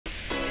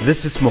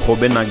This is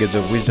Mogobe Nuggets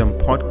of Wisdom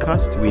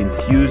podcast. We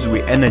enthuse,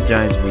 we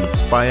energize, we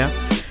inspire,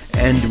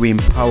 and we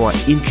empower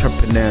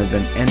entrepreneurs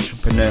and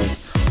entrepreneurs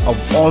of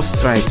all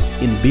stripes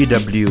in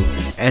BW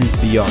and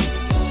beyond.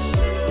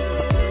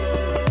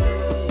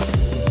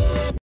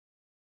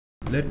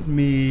 Let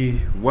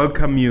me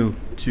welcome you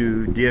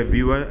to, dear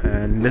viewer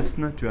and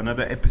listener, to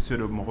another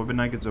episode of Mogobe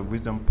Nuggets of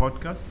Wisdom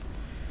podcast.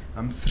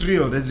 I'm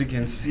thrilled, as you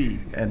can see,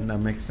 and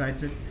I'm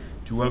excited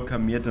to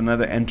welcome yet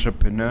another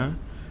entrepreneur,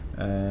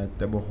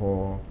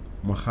 Tebogo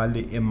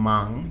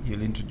Mogaleemang.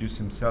 He'll introduce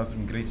himself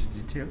in greater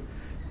detail.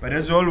 But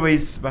as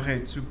always,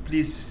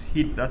 please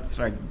hit that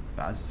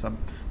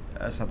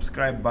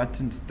subscribe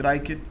button,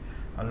 strike it,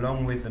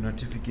 along with the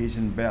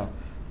notification bell.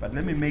 But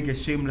let me make a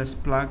shameless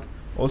plug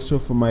also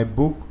for my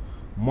book,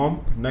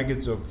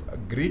 Nuggets of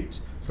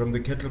Grit, From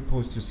the Kettle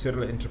Post to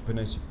Serial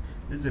Entrepreneurship.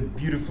 This is a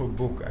beautiful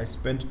book. I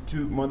spent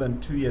more than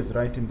 2 years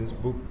writing this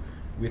book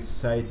with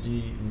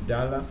Saidi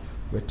Ndala.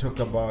 We talk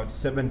about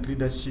servant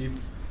leadership.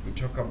 We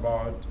talk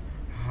about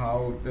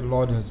how the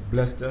Lord has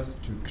blessed us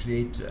to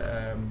create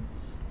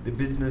the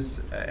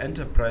business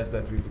enterprise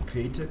that we've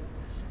created.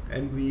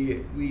 And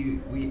we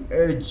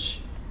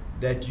urge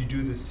that you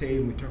do the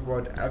same. We talk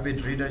about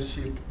avid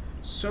readership.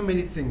 So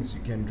many things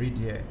you can read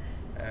here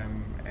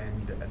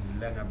and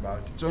learn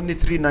about. It's only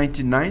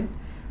 $3.99.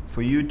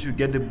 For you to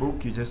get the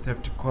book, you just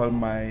have to call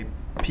my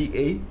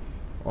PA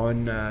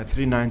on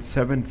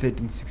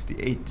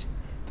 397-1368,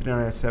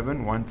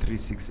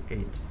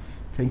 397-1368.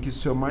 Thank you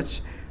so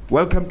much.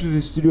 Welcome to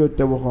the studio,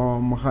 Tebogo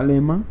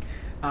Mogaleemang.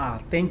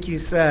 Thank you,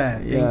 sir.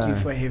 Thank you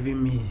for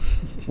having me.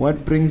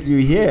 What brings you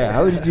here?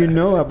 How did you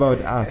know about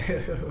us?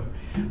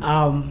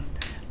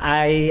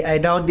 I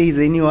doubt there's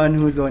anyone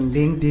who's on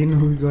LinkedIn,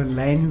 who's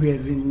online, who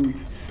hasn't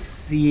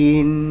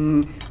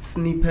seen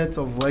snippets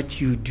of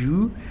what you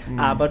do.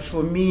 But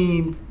for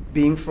me,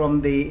 being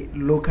from the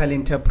local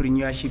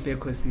entrepreneurship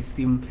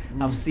ecosystem,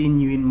 I've seen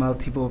you in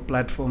multiple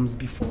platforms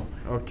before.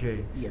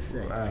 Okay. Yes,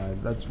 sir.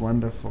 That's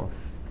wonderful.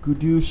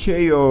 Could you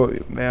share your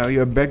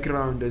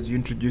background as you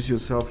introduce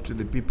yourself to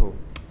the people?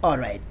 All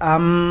right.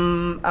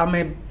 I'm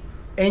an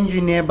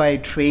engineer by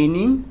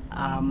training.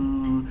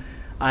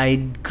 I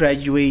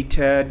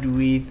graduated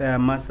with a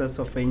Masters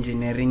of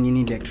Engineering in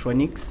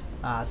Electronics,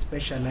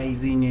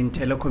 specializing in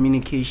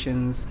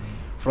telecommunications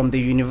from the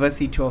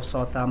University of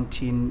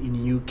Southampton in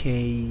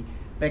UK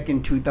back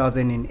in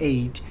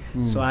 2008.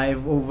 So I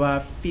have over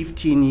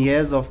 15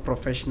 years of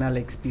professional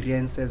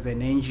experience as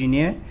an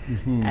engineer.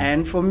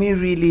 And for me,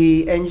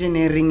 really,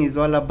 engineering is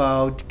all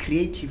about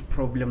creative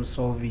problem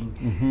solving.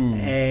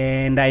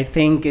 And I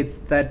think it's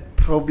that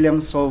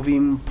problem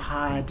solving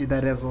part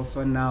that has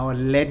also now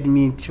led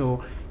me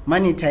to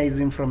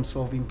monetizing from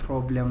solving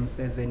problems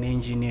as an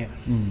engineer.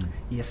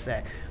 Yes,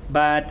 sir.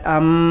 But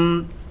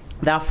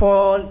there are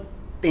four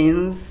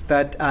things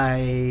that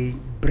I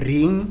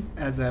bring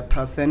as a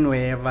person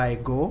wherever I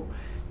go.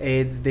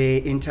 It's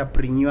the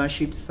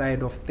entrepreneurship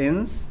side of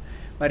things,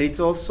 but it's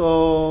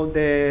also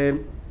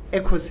the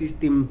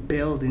ecosystem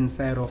building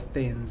side of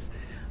things.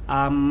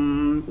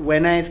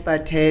 When I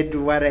started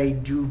what I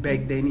do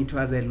back then, it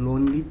was a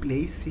lonely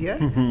place here.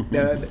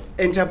 The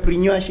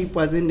entrepreneurship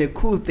wasn't a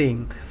cool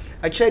thing.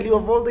 Actually,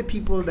 of all the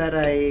people that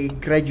I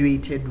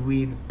graduated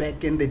with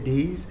back in the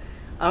days,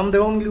 I'm the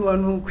only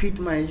one who quit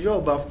my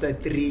job after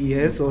 3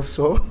 years or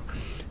so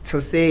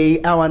to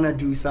say, I want to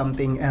do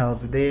something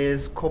else.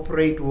 This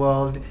corporate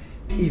world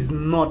is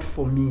not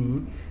for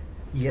me.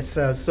 Yes,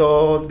 sir.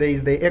 So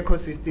there's the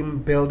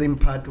ecosystem building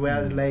part where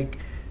it's like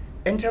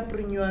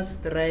entrepreneurs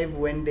thrive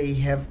when they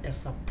have a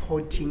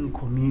supporting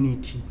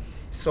community.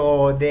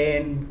 So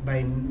then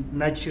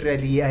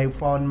naturally, I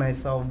found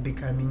myself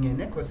becoming an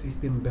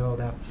ecosystem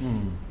builder.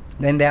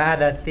 Then the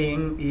other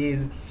thing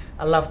is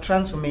I love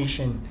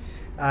transformation.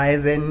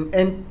 As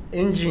an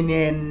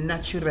engineer,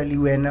 naturally,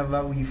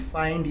 whenever we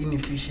find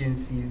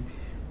inefficiencies,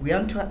 we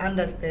want to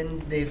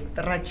understand the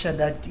structure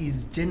that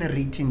is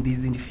generating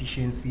these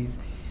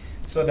inefficiencies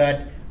so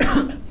that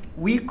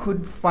we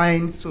could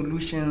find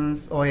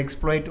solutions or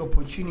exploit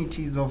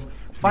opportunities of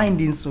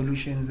finding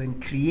solutions and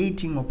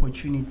creating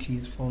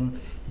opportunities from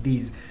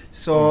these.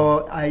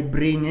 So I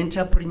bring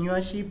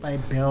entrepreneurship, I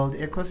build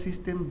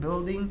ecosystem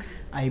building,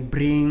 I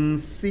bring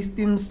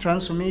systems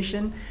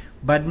transformation,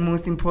 but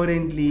most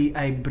importantly,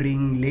 I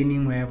bring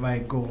learning wherever I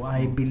go.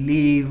 I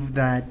believe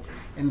that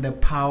in the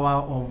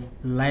power of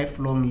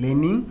lifelong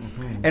learning,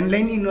 and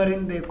learning not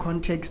in the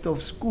context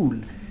of school,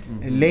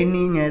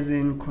 learning as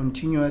in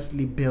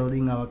continuously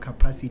building our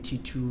capacity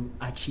to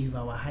achieve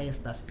our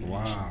highest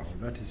aspirations.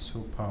 Wow, that is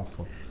so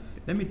powerful.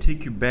 Let me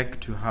take you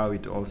back to how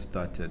it all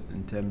started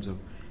in terms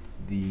of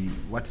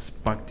what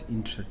sparked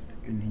interest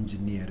in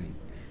engineering.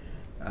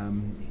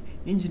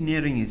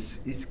 Engineering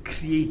is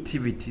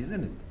creativity,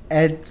 isn't it?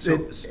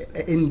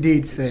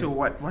 Indeed, sir. So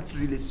what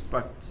really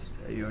sparked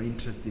your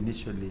interest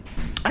initially?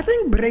 I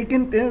think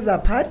breaking things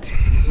apart.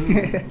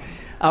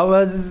 I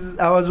was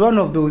one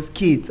of those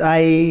kids.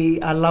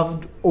 I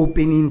loved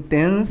opening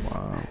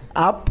things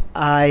up.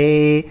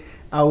 I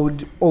I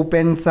would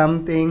open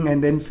something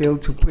and then fail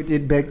to put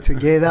it back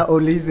together.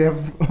 Always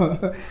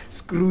have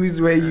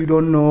screws where you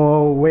don't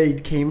know where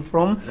it came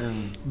from.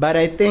 But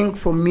I think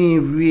for me,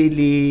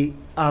 really,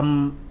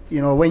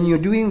 when you're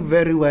doing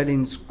very well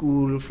in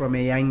school from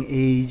a young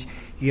age,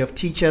 you have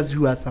teachers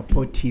who are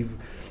supportive.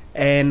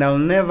 And I'll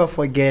never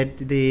forget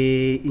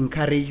the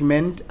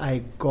encouragement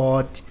I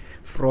got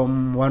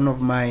from one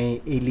of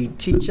my elite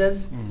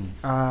teachers,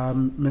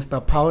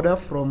 Mr. Powder,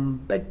 from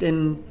back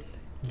then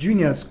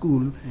junior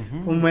school.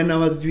 When I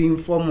was doing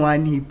Form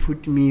 1, he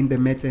put me in the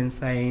math and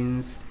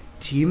science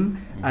team.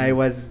 I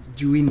was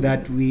doing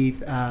that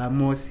with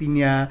more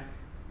senior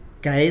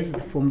guys,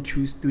 Form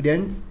 2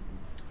 students.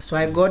 So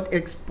I got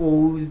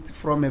exposed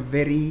from a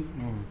very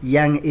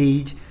young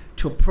age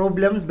to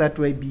problems that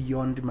were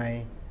beyond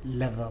my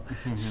level.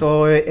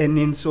 So, and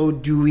in so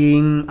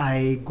doing,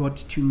 I got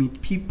to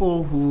meet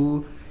people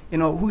who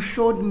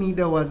showed me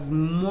there was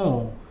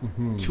more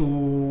to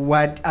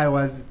what I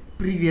was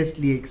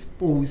previously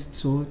exposed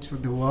to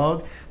the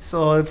world.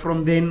 So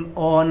from then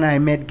on, I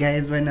met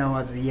guys when I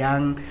was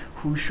young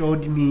who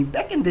showed me,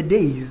 back in the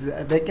days,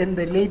 back in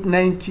the late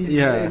 90s,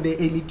 and the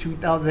early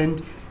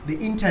 2000s, the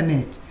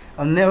internet.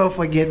 I'll never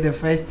forget the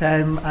first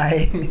time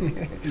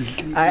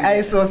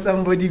I saw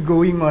somebody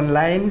going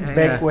online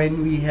back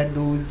when we had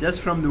those.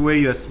 Just from the way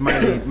you are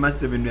smiling, it must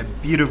have been a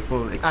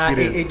beautiful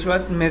experience. It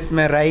was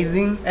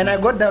mesmerizing, and I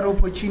got that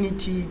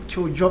opportunity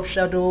to job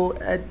shadow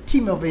a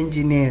team of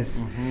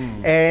engineers,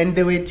 and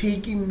they were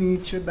taking me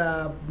to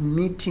the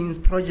meetings,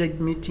 project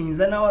meetings,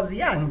 and I was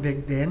young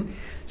back then.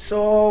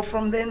 So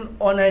from then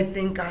on, I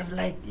think I was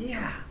like,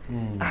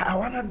 I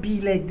want to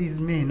be like these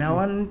men. I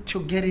want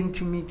to get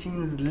into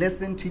meetings,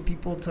 listen to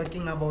people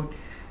talking about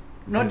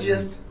not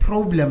just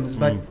problems,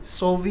 but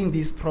solving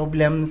these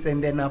problems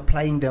and then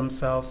applying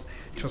themselves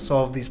to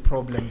solve these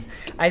problems.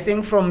 I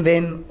think from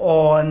then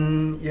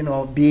on,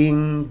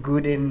 being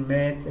good in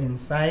math and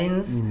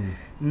science,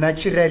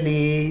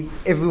 naturally,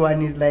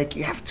 everyone is like,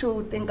 you have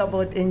to think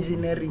about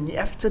engineering, you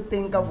have to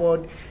think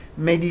about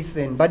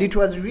medicine. But it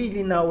was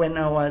really now when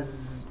I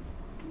was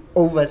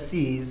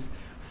overseas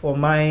for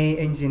my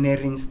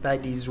engineering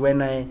studies,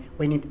 when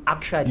it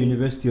actually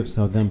University of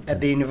Southampton.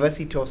 At the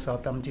University of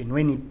Southampton,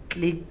 when it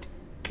clicked,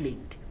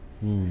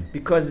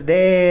 because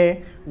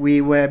there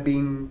we were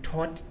being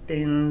taught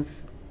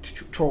things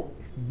to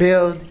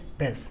build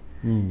this.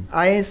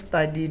 I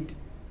studied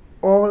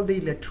all the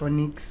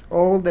electronics,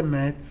 all the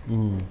maths,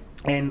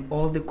 and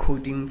all the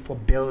coding for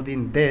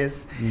building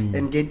this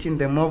and getting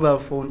the mobile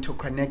phone to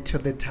connect to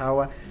the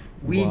tower.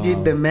 We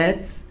did the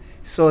maths.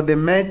 So the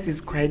maths is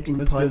quite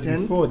important.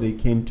 Just before they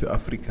came to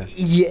Africa.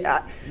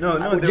 Yeah.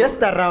 No, just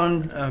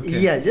around. Okay.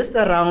 Yeah, just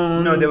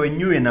around. No, they were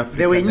new in Africa.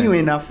 They were new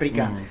in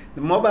Africa.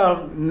 The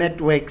mobile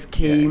networks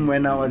came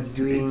when I was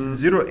doing.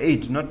 It's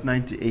 08, not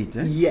 98.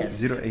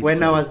 Yes. 08.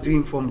 When I was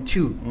doing Form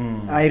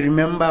 2. I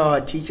remember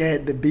our teacher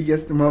had the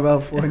biggest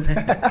mobile phone.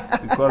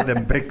 We call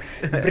them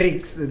bricks.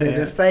 Bricks,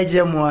 the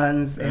Sagem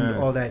ones and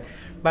all that.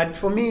 But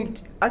for me,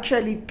 it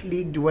actually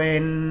clicked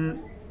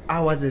when I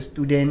was a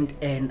student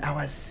and I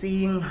was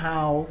seeing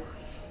how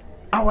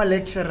our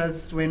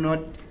lecturers were not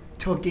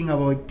talking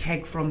about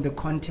tech from the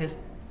context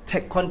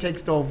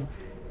of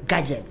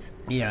gadgets.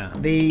 Yeah.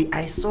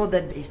 I saw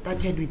that they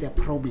started with a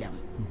problem.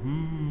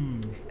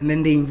 And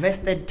then they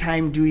invested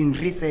time doing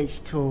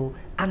research to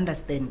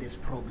understand this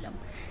problem.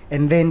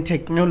 And then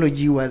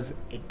technology was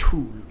a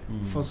tool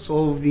for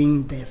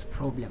solving this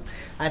problem.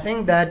 I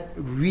think that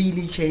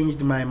really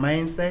changed my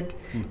mindset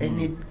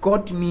and it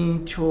got me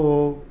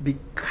to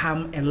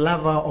become a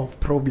lover of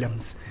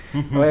problems.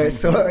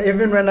 So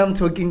even when I'm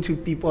talking to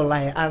people,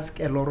 I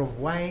ask a lot of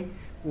why,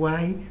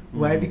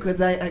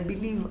 because I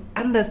believe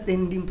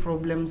understanding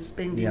problems,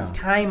 spending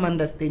time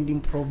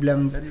understanding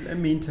problems. Let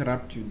me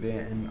interrupt you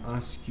there and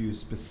ask you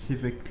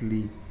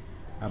specifically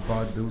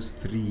about those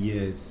 3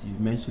 years. You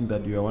mentioned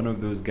that you are one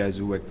of those guys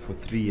who worked for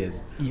 3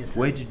 years. Yes, sir.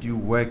 Where did you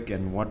work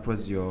and what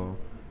was your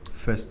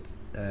first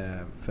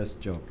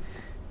job?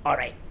 All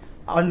right.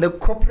 On the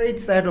corporate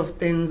side of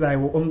things, I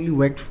only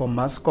worked for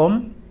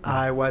Mascom.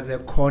 I was a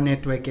core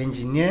network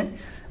engineer.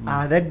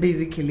 That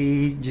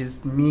basically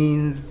just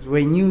means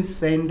when you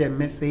send a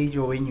message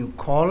or when you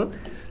call,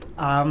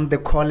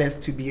 the call has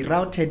to be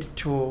routed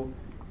to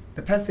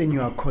the person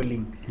you are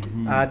calling.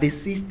 The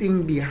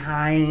system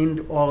behind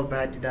all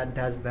that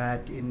does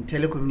that, in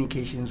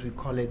telecommunications we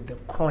call it the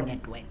core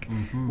network,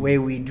 where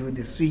we do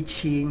the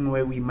switching,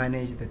 where we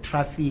manage the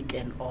traffic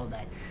and all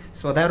that.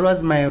 So that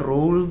was my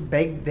role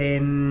back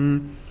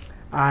then.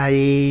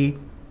 I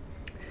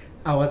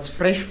was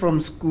fresh from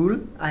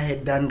school. I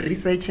had done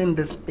research in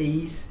the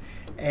space,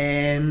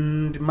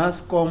 and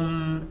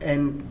Mascom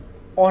and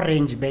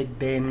Orange back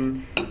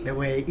then, they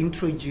were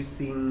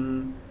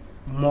introducing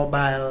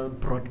mobile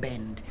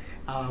broadband.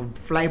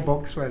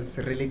 Flybox was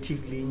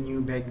relatively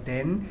new back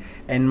then,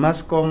 and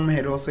Mascom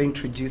had also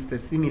introduced a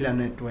similar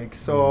network.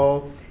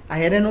 So I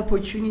had an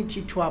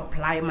opportunity to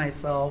apply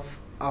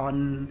myself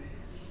on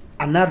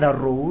another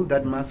role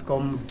that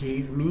Mascom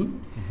gave me.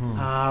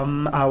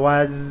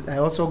 I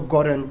also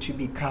got on to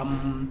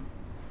become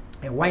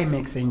a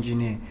WiMAX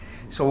engineer.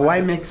 So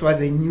WiMAX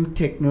was a new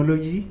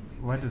technology.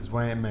 What is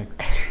YMX?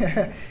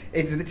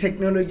 It's the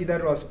technology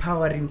that was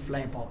powering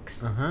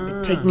Flybox. Uh-huh.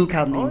 The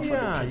technical name for the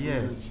yeah, technology.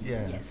 yes,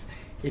 yeah. Yes,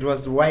 it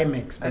was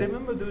WiMAX. I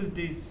remember those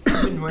days,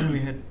 even when we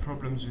had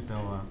problems with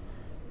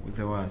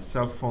our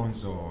cell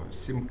phones or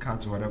SIM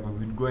cards or whatever,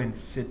 we'd go and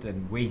sit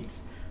and wait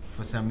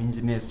for some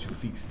engineers to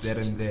fix there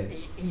and there.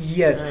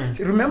 Yes.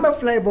 Remember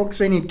Flybox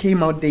when it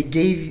came out,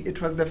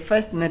 it was the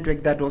first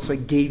network that also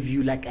gave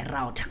you like a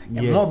router,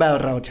 a mobile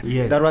router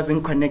that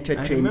wasn't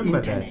connected to an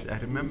internet. I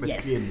remember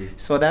clearly.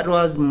 So that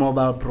was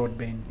mobile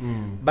broadband.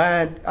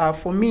 But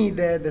for me,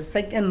 the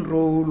second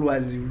role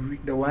was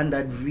the one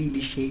that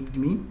really shaped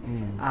me.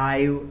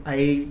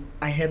 I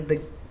had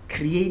the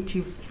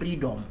creative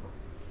freedom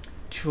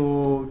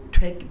to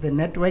track the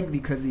network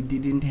because it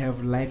didn't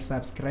have live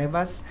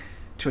subscribers,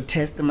 to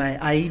test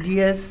my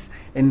ideas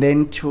and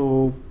then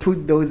to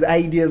put those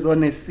ideas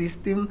on a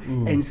system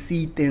and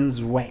see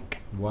things work.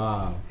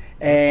 Wow.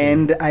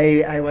 And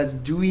I was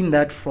doing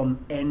that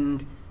from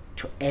end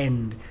to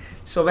end.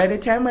 So by the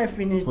time I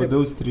finished for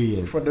those 3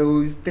 years. For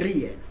those 3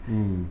 years.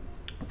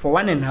 For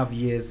 1.5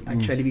 years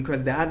actually,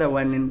 because the other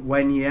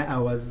 1 year I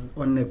was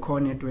on the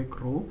core network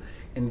role,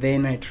 and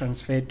then I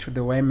transferred to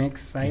the WiMAX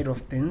side of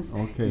things.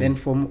 Okay. Then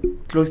for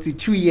close to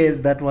 2 years,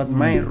 that was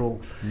my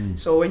role.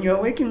 So when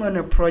you're working on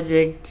a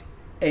project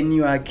and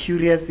you are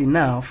curious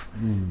enough,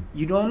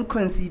 you don't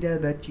consider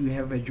that you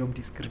have a job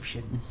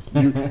description.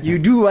 You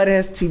do what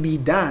has to be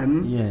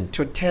done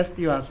to test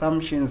your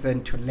assumptions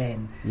and to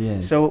learn.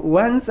 So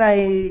once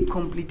I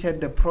completed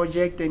the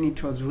project and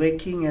it was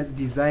working as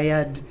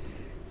desired,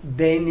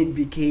 then it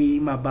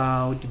became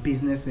about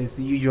business as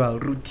usual,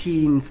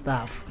 routine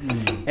stuff.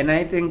 And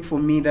I think for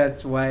me,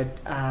 that's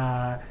what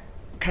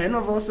kind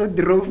of also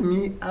drove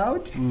me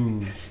out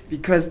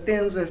because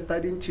things were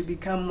starting to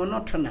become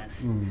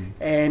monotonous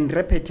and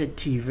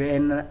repetitive.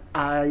 And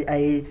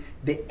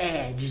the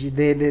edge,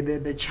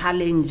 the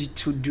challenge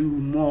to do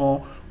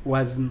more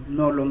was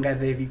no longer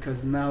there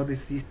because now the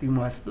system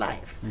was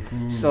live.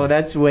 So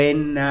that's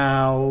when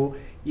now,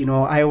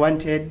 I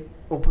wanted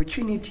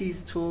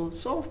opportunities to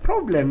solve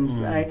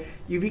problems.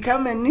 You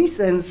become a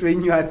nuisance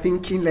when you are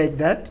thinking like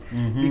that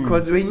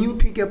because when you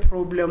pick a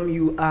problem,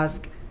 you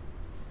ask,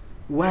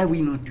 why are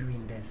we not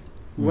doing this?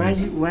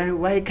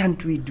 Why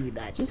can't we do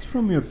that? Just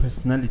from your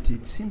personality,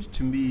 it seems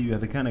to me you are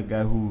the kind of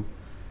guy who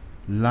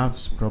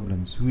loves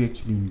problems, who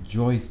actually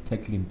enjoys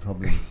tackling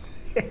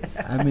problems.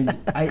 I mean,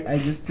 I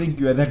just think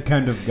you are that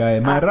kind of guy.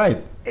 Am I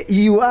right?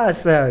 You are,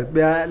 sir.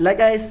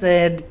 Like I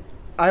said,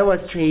 I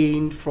was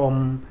trained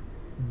from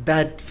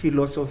that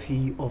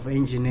philosophy of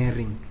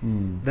engineering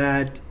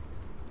that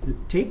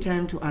take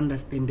time to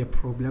understand the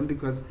problem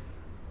because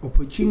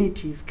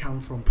opportunities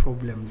come from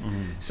problems.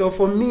 So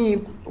for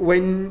me,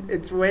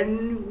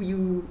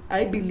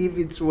 I believe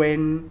it's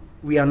when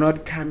we are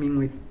not coming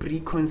with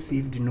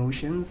preconceived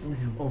notions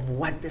of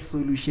what the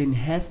solution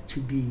has to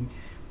be,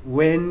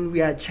 when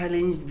we are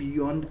challenged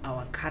beyond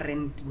our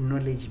current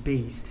knowledge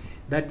base,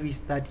 that we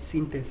start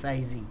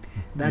synthesizing,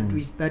 that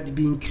we start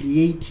being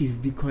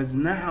creative because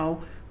now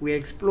we're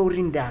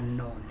exploring the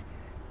unknown.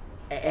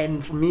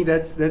 And for me,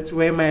 that's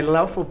where my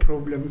love for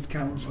problems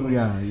comes from.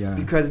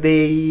 Because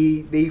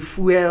they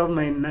fuel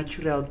my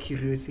natural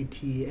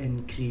curiosity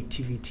and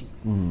creativity.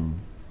 And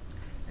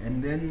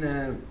then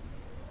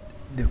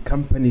the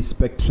company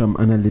Spectrum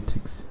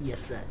Analytics.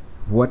 Yes, sir.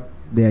 What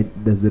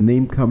does the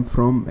name come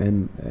from?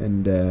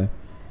 And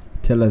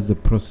tell us the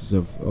process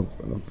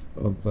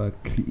of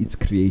its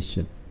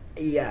creation.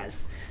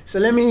 Yes. So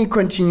let me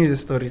continue the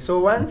story. So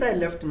once I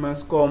left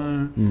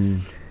Mascom,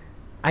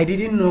 I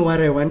didn't know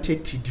what I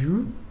wanted to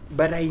do,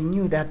 but I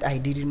knew that I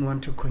didn't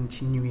want to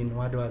continue in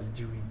what I was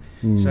doing.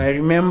 So I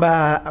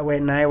remember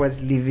when I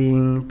was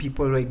leaving,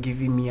 people were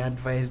giving me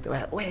advice.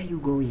 Where are you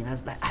going? I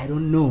was like, I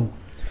don't know.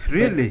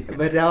 Really?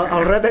 But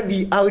I'll rather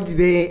be out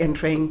there and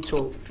trying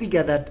to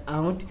figure that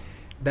out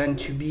than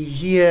to be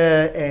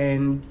here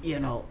and,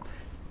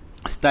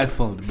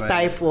 stifled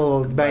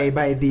by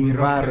the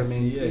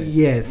environment.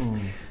 Yes.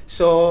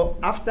 So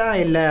after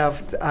I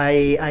left,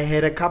 I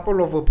had a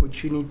couple of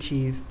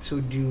opportunities to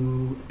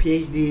do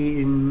PhD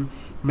in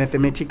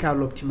mathematical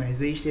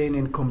optimization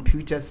and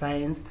computer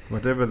science.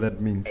 Whatever that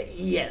means.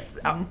 Yes.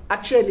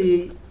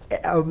 Actually,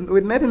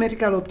 with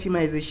mathematical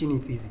optimization,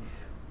 it's easy.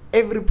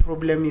 Every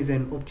problem is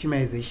an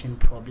optimization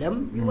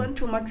problem. You want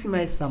to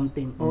maximize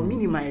something or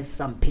minimize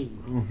some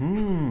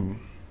pain.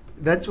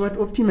 That's what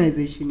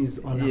optimization is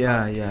all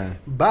about.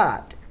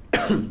 But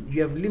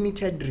you have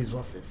limited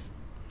resources.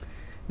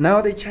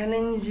 Now the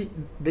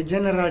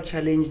general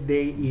challenge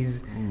there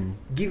is,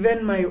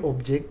 given my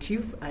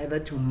objective, either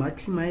to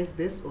maximize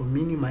this or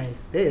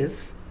minimize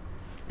this,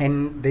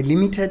 and the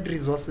limited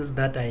resources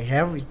that I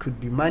have, it could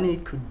be money,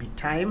 it could be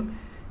time,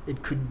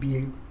 it could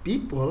be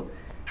people,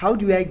 how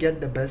do I get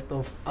the best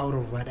out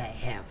of what I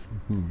have?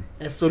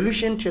 A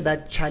solution to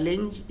that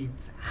challenge,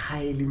 it's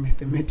highly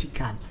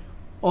mathematical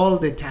all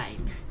the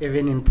time,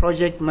 even in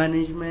project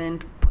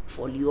management,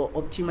 portfolio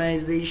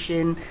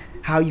optimization,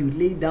 how you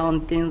lay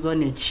down things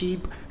on a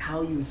chip,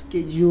 how you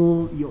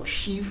schedule your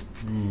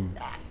shifts.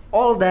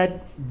 All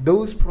that,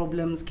 those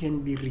problems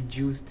can be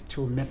reduced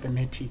to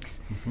mathematics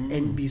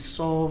and be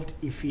solved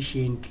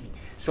efficiently.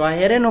 So I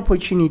had an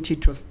opportunity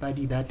to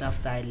study that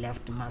after I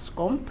left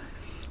Mascom.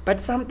 But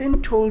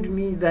something told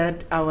me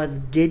that I was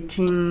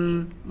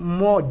getting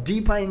more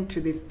deeper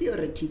into the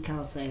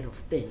theoretical side of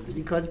things,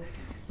 because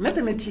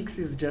mathematics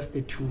is just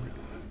a tool.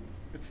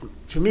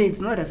 To me,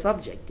 it's not a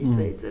subject.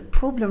 It's a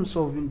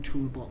problem-solving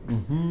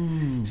toolbox.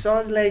 So I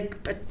was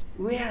like, but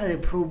where are the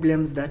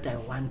problems that I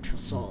want to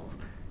solve?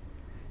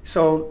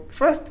 So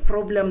first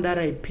problem that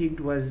I picked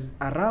was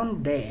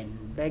around then.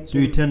 So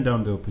you turned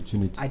down the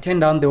opportunity? I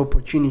turned down the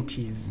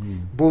opportunities,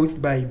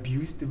 both by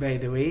Boost, by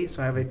the way.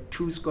 So I have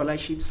 2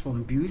 scholarships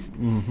from Boost.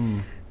 To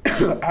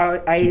do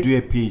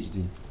a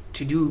PhD?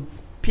 To do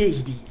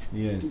PhDs.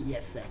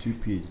 Yes, sir. 2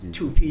 PhDs.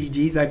 2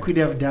 PhDs. I could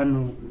have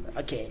done,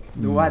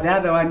 the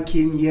other one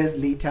came years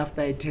later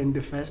after I turned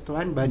the first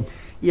one. But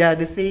yeah,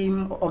 the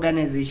same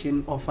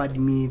organization offered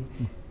me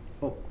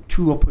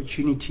 2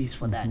 opportunities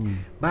for that.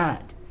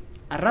 But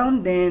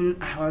around then,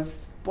 I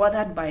was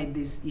bothered by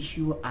this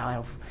issue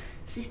of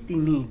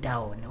system me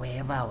down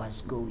wherever I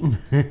was going.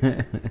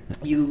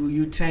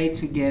 you try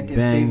to get a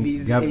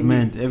service,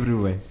 government,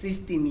 everywhere.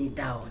 System me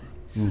down.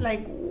 It's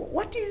like,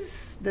 what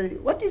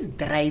is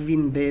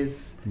driving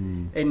this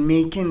and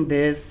making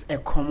this a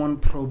common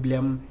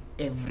problem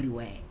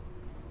everywhere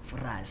for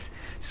us?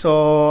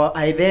 So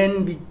I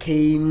then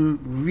became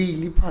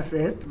really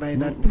possessed by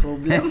that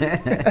problem.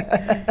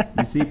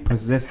 You say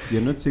possessed,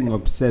 you're not saying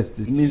obsessed.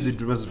 It means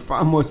it was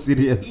far more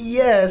serious.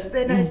 Yes,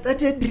 then I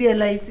started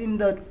realizing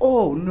that,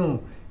 oh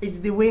no, it's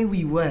the way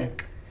we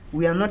work.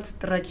 We are not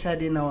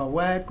structured in our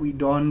work. We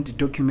don't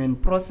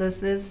document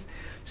processes.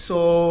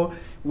 So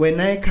when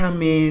I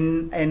come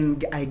in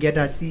and I get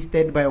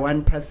assisted by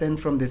one person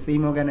from the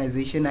same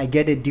organization, I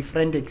get a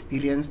different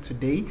experience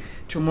today.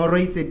 Tomorrow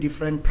it's a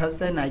different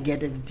person, I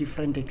get a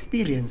different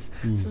experience.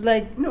 So it's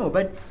like, no,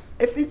 but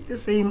if it's the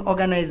same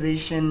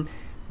organization,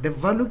 the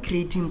value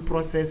creating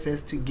process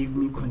has to give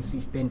me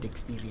consistent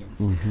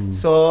experience.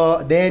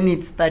 So then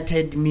it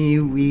started me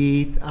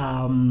with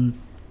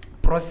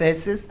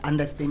processes,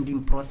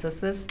 understanding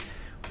processes.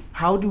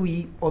 How do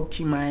we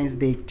optimize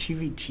the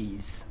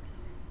activities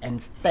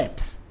and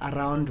steps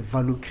around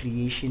value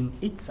creation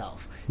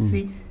itself?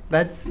 See,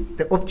 that's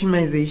the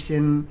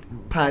optimization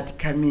part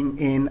coming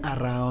in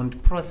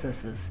around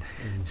processes.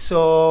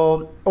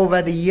 So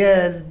over the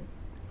years,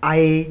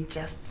 I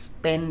just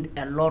spend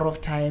a lot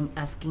of time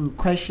asking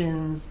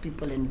questions,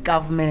 people in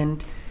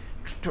government,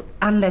 to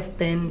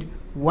understand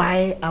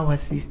why our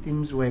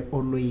systems were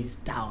always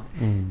down.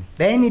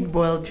 Then it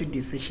boiled to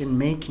decision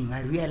making.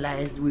 I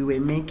realized we were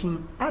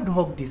making ad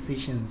hoc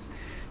decisions.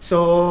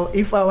 So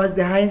if I was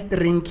the highest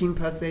ranking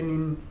person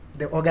in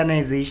the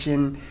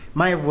organization,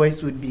 my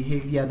voice would be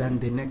heavier than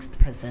the next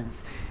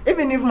person's,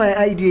 even if my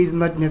idea is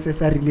not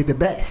necessarily the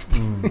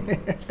best.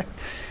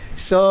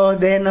 So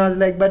then I was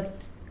like, but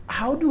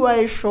how do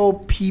I show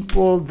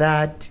people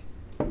that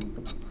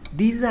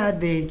these are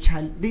the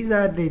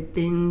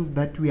things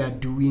that we are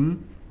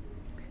doing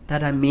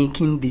that are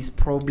making these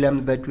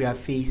problems that we are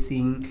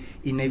facing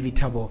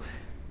inevitable?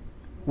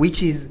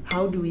 Which is,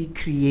 how do we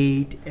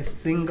create a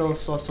single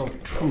source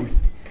of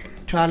truth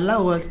to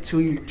allow us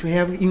to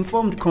have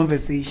informed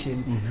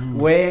conversation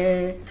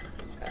where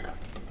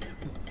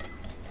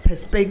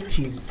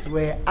perspectives,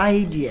 where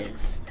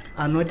ideas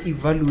are not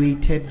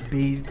evaluated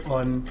based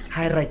on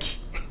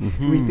hierarchy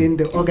within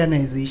the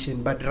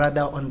organization, but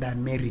rather on their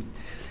merit.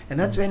 And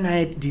that's when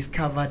I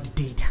discovered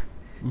data.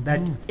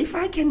 That if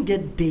I can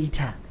get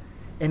data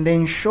and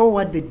then show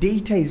what the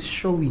data is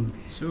showing.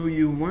 So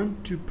you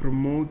want to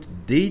promote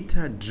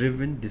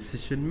data-driven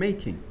decision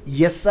making?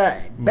 Yes,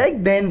 sir. Back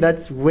then,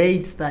 that's where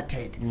it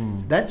started.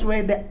 So that's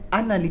where the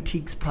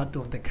analytics part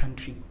of the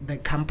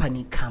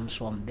company comes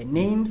from. The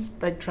name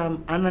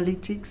Spectrum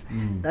Analytics,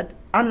 that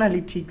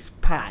analytics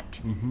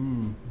part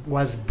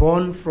was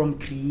born from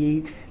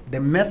the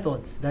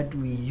methods that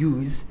we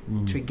use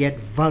to get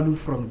value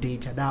from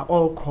data. They are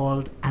all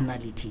called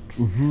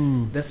analytics.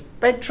 The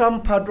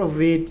Spectrum part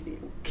of it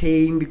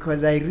came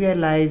because I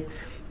realized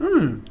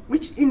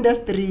which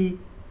industries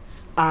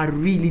are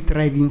really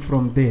thriving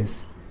from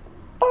this.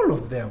 All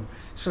of them.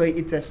 So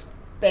it's a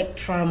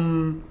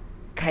spectrum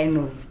kind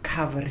of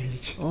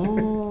coverage.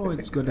 Oh,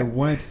 it's got a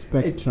wide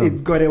spectrum.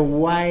 It's got a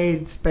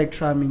wide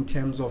spectrum in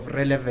terms of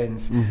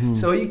relevance.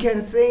 So you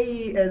can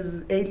say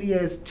as early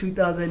as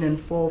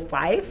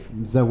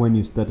 2004-05. Is that when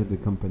you started the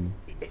company?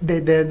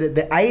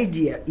 The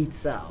idea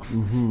itself.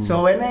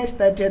 So when I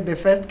started, the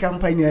first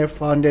company I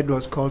founded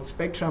was called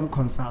Spectrum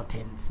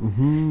Consultants.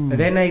 But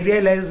then I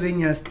realized when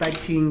you're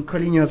starting,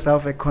 calling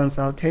yourself a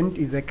consultant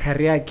is a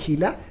career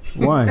killer.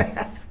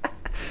 Why?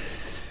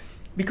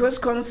 Because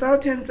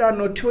consultants are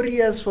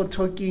notorious for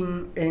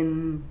talking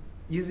and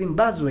using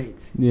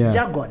buzzwords,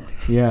 jargon.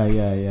 Yeah.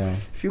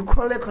 If you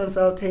call a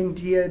consultant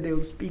here, they'll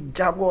speak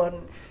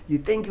jargon. You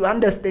think you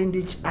understand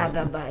each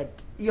other,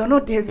 but you're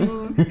not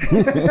having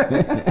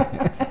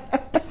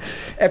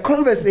a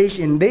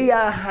conversation. They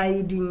are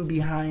hiding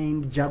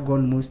behind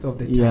jargon most of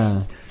the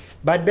times.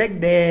 But back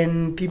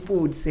then, people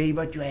would say,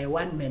 but you are a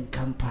one-man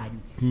company.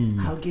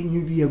 How can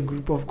you be a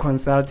group of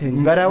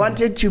consultants? But I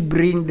wanted to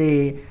bring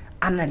the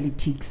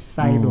analytics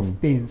side of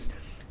things.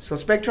 So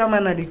Spectrum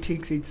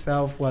Analytics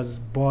itself was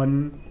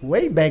born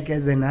way back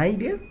as an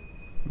idea,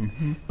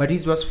 but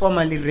it was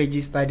formally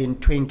registered in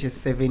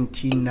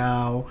 2017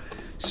 now.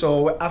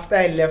 So after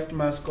I left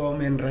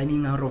Mascom and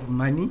running out of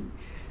money,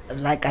 I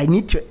was like, I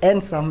need to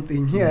earn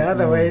something here.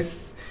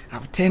 Otherwise,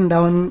 I've turned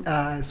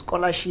down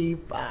scholarship.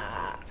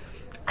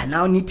 I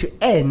now need to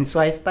earn. So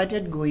I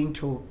started going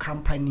to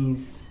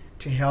companies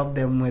to help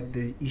them with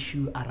the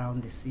issue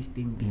around the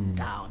system being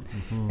down,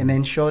 and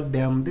then showed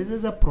them this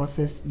is a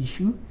process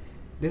issue,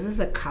 this is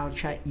a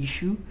culture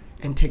issue,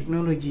 and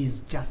technology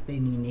is just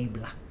an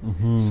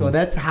enabler. So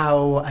that's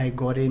how I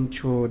got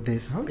into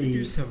this How space. did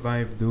you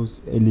survive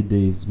those early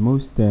days?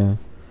 Most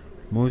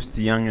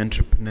young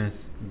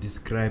entrepreneurs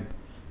describe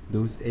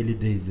those early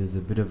days as a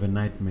bit of a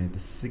nightmare. The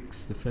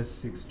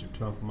first 6 to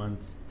 12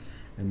 months,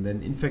 and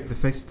then in fact the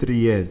first 3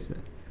 years.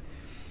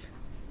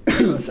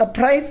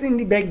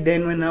 Surprisingly, back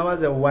then when I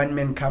was a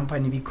one-man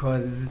company,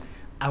 because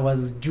I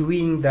was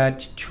doing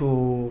that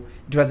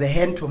it was a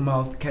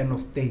hand-to-mouth kind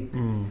of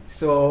thing.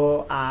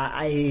 So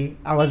I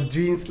was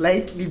doing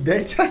slightly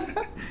better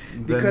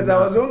because I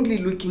was only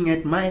looking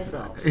at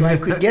myself. So I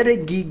could get a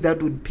gig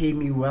that would pay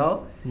me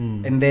well,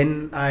 and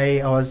then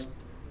I was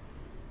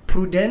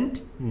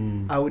prudent.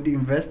 I would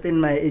invest in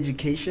my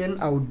education.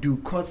 I would do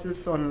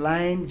courses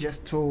online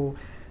just to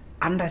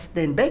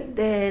understand. Back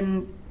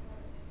then,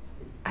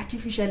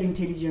 artificial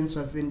intelligence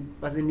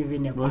wasn't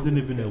even a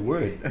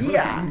word.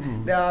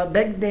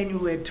 Back then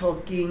we were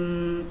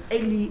talking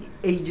early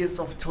ages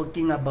of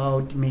talking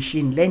about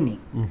machine learning,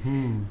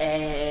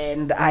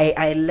 and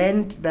I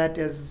learned that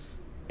as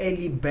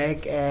early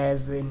back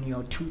as in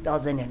your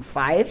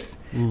 2005s.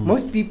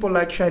 Most people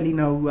actually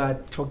now who are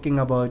talking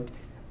about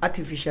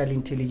artificial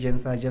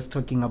intelligence are just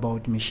talking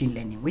about machine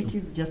learning, which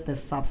is just a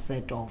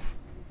subset of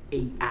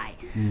AI.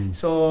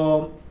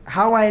 So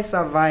how I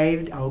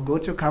survived, I'll go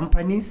to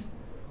companies,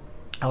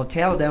 I'll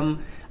tell them,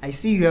 I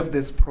see you have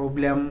this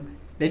problem,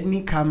 let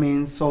me come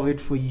in, solve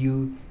it for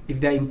you. If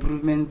there are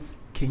improvements,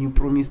 can you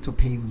promise to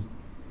pay me?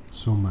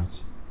 So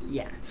much.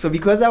 Yeah. So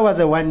because I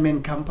was a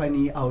one-man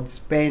company, I would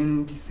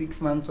spend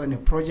 6 months on a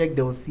project,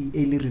 they'll see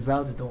early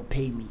results, they'll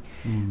pay me.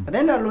 But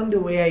then along the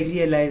way, I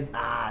realized,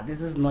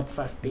 this is not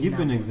sustainable. Give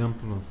an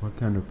example of what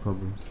kind of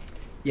problems.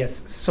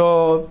 Yes.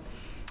 So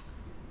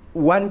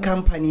one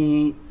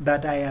company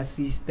that I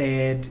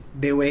assisted,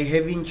 they were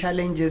having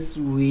challenges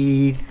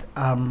with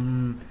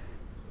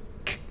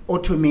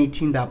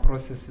automating their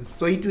processes.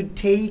 So it would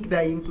take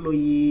the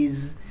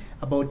employees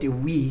about a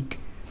week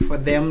for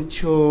them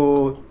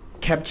to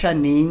capture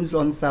names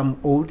on some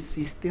old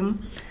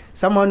system.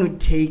 Someone would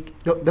take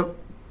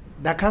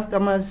the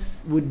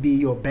customers would be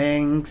your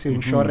banks, your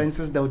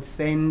insurances. They would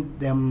send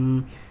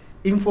them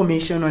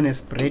information on a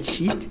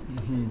spreadsheet.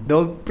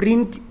 They'll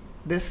print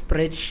the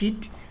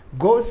spreadsheet,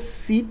 go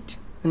sit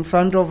in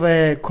front of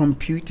a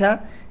computer,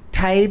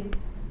 type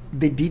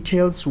the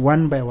details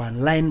one by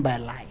one, line by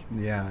line.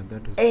 Yeah,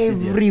 that was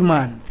every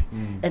month.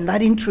 And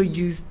that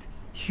introduced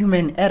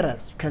human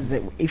errors, because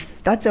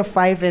if that's a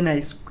 5 and I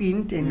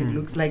squint and it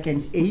looks like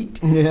an 8,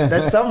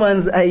 that's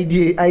someone's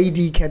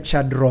ID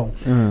captured wrong.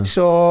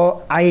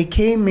 So I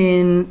came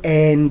in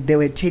and they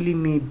were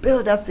telling me,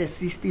 build us a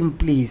system,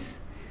 please.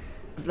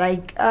 It's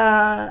like,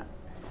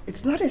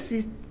 it's not a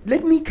system.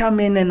 Let me come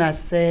in and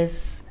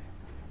assess,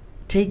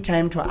 take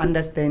time to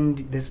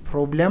understand this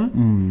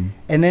problem.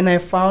 And then I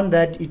found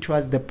that it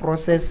was the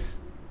process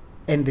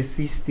and the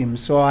system.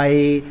 So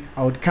I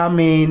would come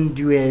in,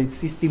 do a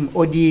system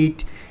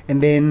audit,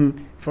 and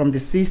then from the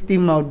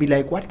system I would be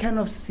like, what kind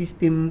of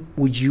system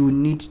would you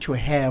need to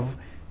have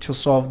to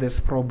solve this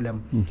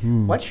problem?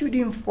 What should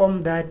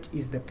inform that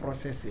is the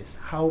processes,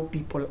 how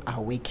people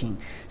are working.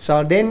 So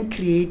I'll then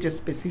create a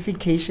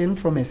specification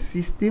from a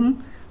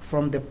system,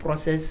 from the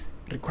process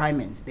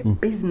requirements, the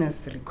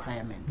business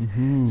requirements.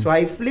 So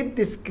I flipped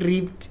the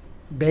script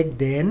back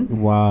then.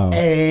 Wow.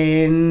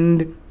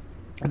 And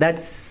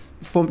that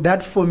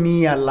for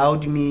me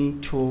allowed me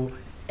to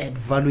add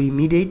value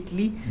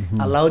immediately,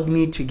 allowed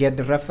me to get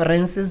the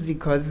references,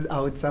 because I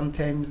would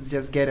sometimes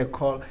just get a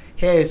call,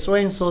 hey, so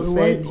and so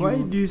said. Why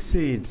do you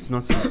say it's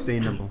not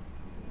sustainable?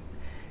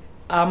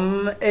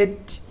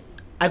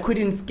 I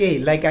couldn't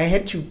scale. Like, I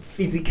had to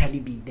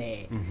physically be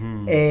there.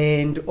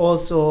 And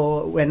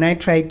also when I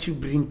tried to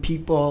bring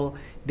people,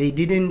 they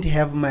didn't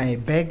have my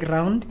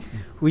background,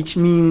 which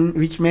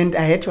meant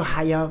I had to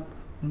hire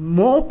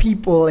more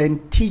people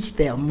and teach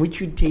them,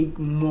 which would take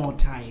more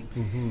time.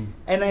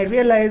 And I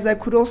realized I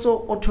could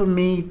also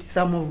automate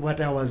some of what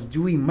I was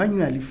doing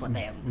manually for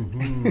them.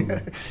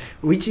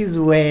 Which is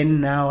when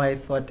now I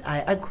thought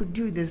I could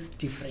do this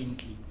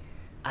differently.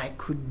 I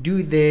could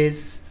do this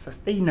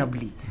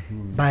sustainably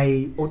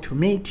by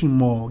automating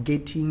more,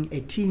 getting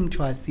a team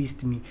to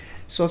assist me.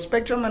 So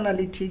Spectrum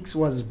Analytics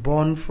was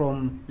born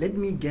from, let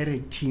me get a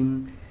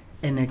team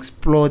and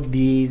explore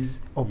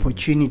these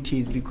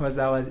opportunities, because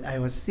I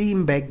was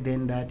seeing back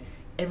then that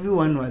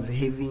everyone was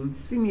having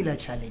similar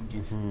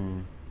challenges.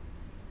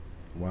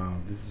 Wow,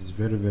 this is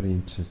very, very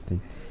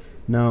interesting.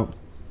 Now,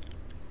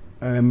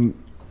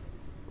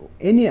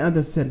 any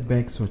other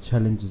setbacks or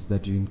challenges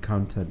that you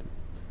encountered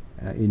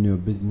in your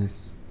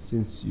business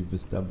since you've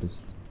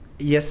established?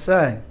 Yes,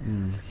 sir.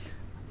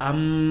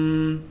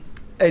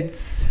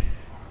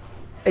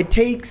 It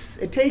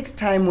takes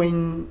time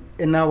when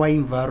in our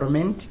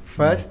environment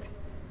first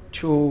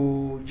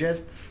to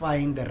just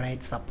find the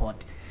right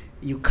support.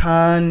 You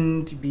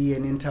can't be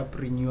an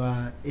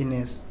entrepreneur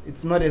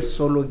it's not a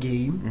solo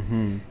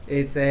game.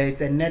 It's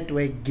a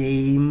network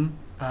game.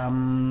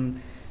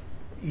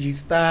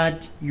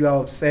 You are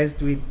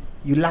obsessed with,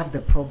 you love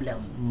the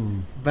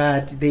problem,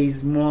 but there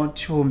is more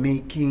to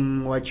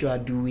making what you are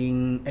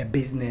doing a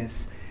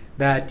business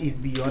that is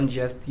beyond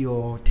just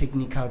your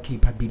technical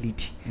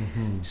capability.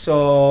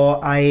 So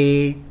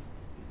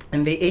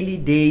in the early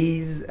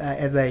days,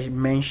 as I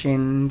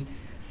mentioned,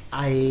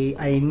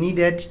 I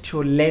needed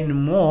to learn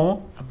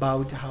more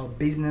about how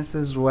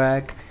businesses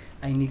work.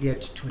 I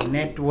needed to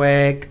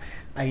network.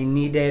 I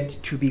needed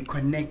to be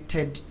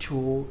connected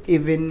to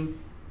even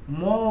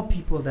more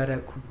people that I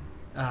could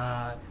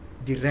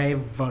derive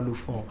value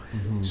for.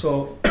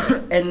 So,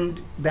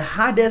 and the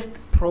hardest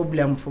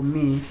problem for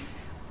me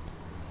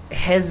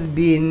has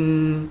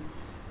been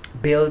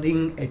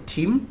building a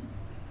team.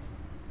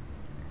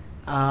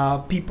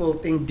 People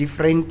think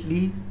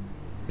differently.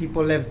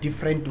 People have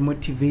different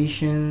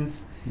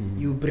motivations.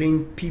 You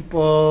bring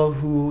people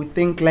who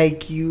think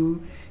like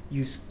you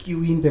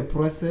skew in the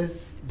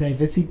process.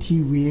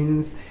 Diversity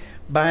wins.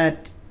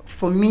 But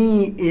for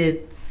me,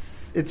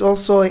 it's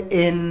also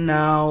in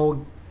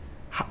now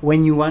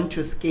when you want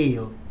to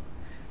scale.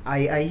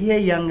 I hear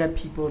younger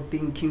people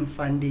thinking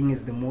funding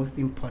is the most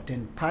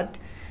important part,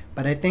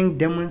 but I think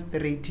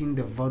demonstrating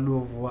the value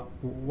of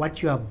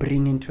what you are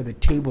bringing to the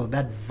table,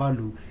 that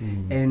value,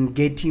 and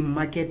getting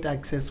market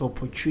access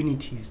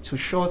opportunities to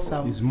show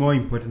some is more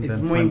important. It's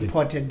than more funding.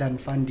 important than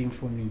funding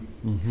for me,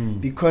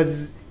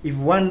 because if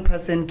one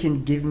person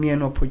can give me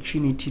an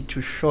opportunity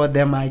to show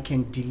them I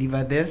can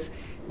deliver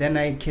this, then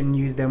I can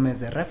use them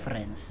as a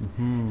reference,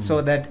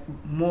 so that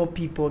more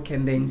people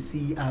can then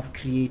see I've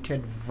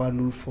created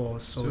value for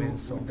so and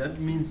so. That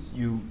means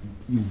you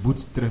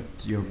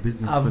bootstrapped your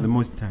business for the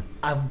most time.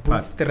 I've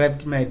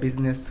bootstrapped my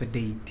business to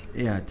date.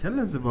 Yeah, tell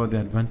us about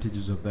the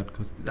advantages of that,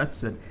 because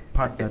that's a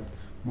part that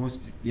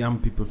most young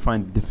people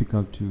find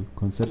difficult to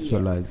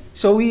conceptualize. Yes.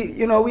 So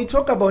we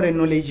talk about a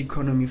knowledge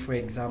economy, for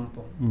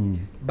example,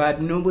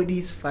 but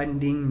nobody's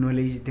funding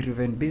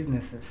knowledge-driven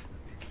businesses.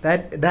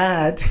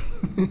 That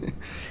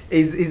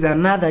is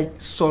another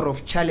sort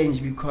of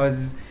challenge,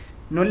 because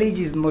knowledge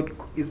is not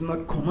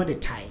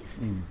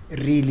commoditized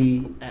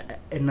really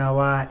in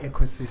our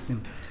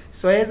ecosystem.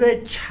 So as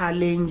a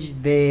challenge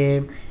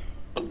there,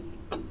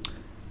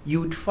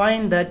 you'd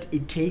find that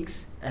it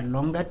takes a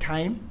longer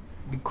time,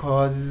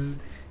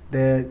 because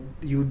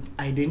you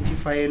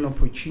identify an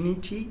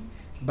opportunity,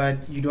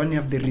 but you don't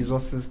have the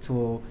resources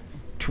to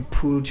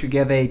pull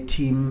together a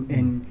team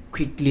and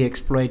quickly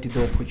exploit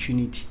the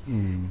opportunity.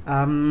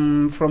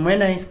 From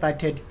when I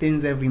started,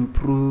 things have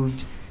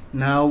improved.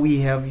 Now we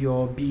have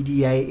your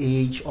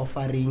BDIH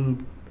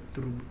offering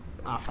through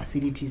our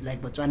facilities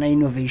like Botswana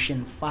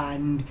Innovation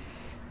Fund.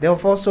 They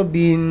have also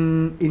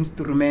been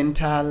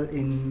instrumental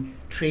in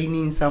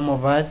training some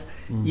of us.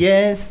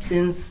 Yes,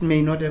 things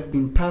may not have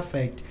been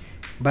perfect,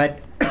 but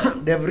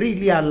they've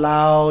really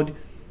allowed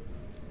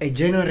a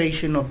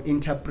generation of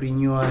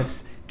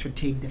entrepreneurs to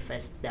take the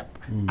first step,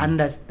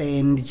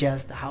 understand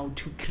just how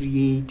to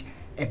create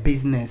a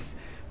business.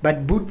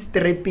 But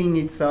bootstrapping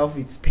itself,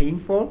 it's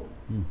painful.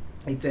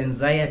 It's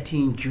anxiety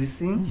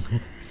inducing,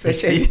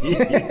 especially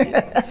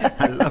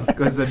I love,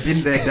 because I've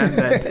been there, done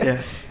that.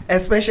 Yeah.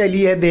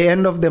 Especially at the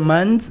end of the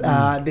month,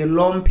 the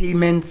long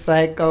payment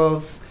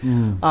cycles.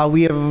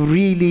 We have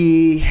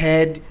really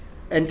had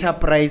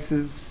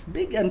enterprises,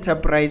 big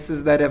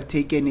enterprises, that have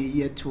taken a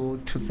year to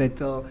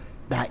settle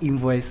their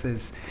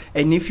invoices.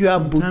 And if you are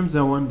sometimes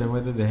I wonder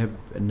whether they have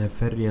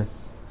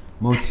nefarious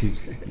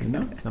motives.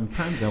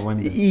 Sometimes I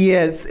wonder.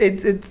 Yes,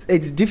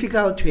 it's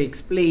difficult to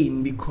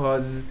explain,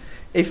 because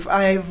if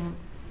I've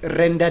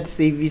rendered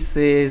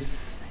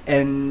services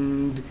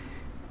and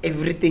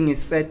everything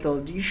is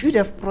settled, you should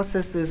have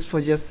processes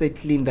for just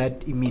settling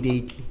that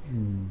immediately.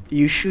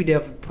 You should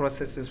have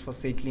processes for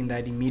settling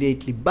that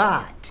immediately,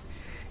 but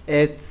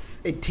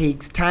it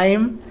takes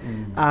time.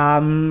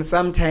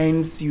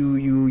 Sometimes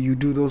you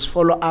do those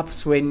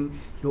follow-ups when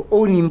your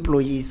own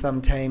employees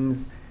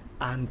sometimes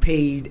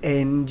unpaid,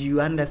 and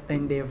you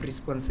understand they have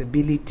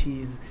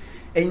responsibilities,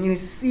 and you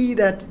see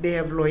that they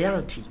have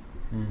loyalty,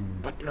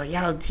 but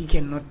loyalty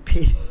cannot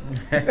pay.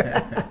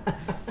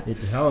 It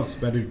helps,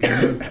 but it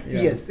cannot.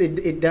 Yeah. Yes,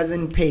 it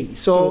doesn't pay.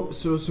 So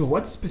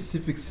what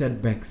specific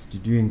setbacks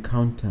did you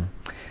encounter?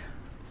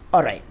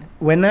 All right,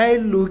 when I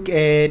look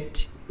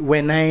at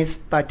when I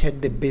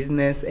started the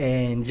business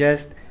and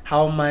just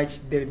how much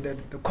the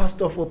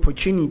cost of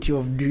opportunity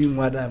of doing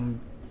what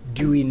I'm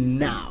doing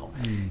now.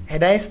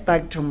 Had I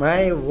stuck to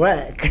my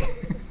work,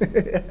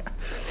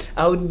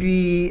 I would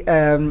be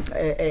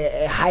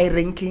a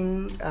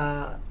high-ranking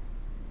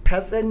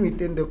person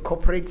within the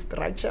corporate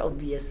structure. I would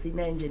be a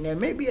senior engineer,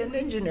 maybe an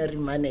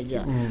engineering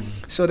manager.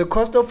 So the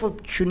cost of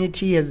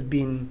opportunity has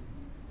been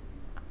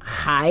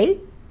high,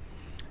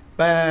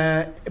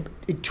 but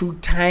it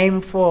took time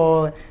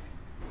for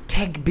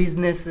tech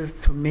businesses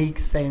to make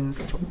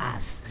sense to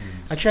us.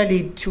 Actually,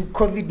 it took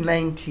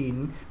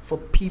COVID-19 for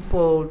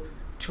people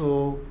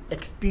to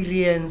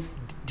experience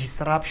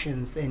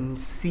disruptions and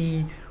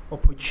see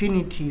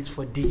opportunities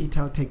for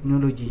digital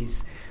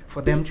technologies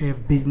for them to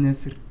have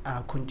business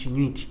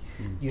continuity.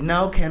 You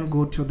now can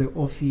go to the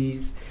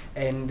office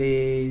and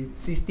the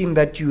system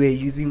that you were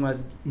using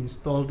was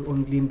installed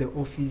only in the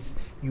office.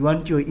 You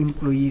want your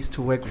employees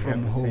to work from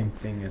home. The same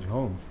thing at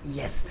home.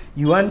 Yes.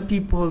 You want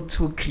people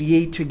to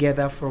create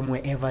together from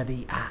wherever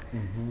they are.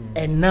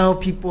 And now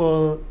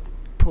people,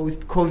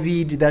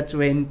 post-COVID, that's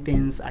when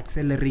things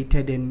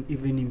accelerated and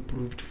even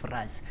improved for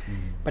us.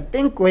 But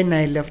think when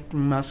I left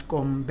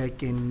Mascom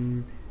back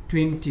in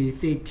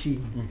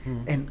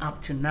 2013 and up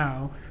to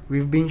now,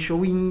 we've been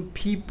showing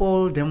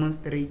people,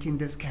 demonstrating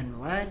this can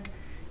work,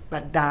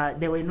 but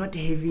they were not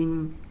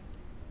having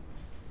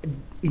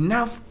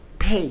enough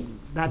pain.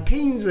 The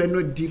pains were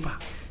not deeper.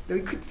 We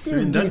could still so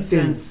in do that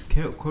things. sense,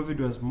 COVID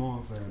was more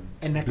of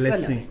An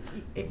blessing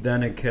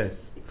than a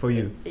curse for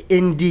you.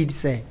 Indeed,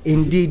 sir.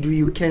 Indeed,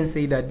 you can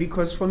say that,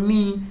 because for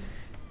me,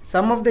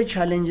 some of the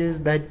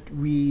challenges that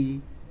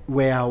we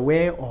were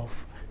aware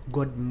of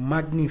got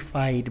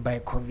magnified by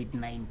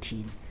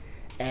COVID-19.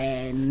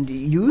 And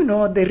you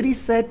know, the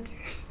reset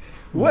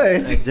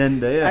word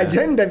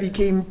agenda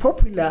became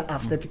popular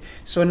after.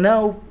 So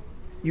now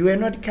you are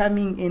not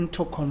coming in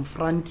to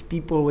confront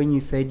people when you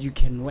said you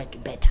can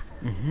work better.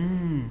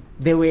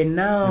 They were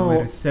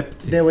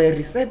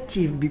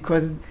receptive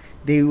because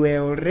they were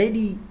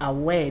already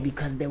aware,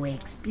 because they were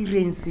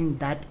experiencing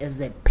that as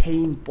a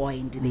pain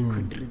point they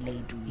could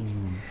relate with.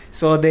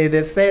 So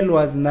the sell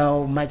was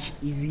now much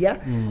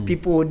easier.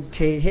 People would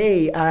say,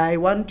 hey, I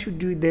want to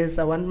do this,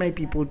 I want my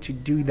people to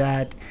do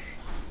that,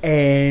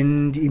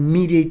 and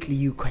immediately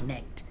you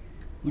connect.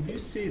 Would you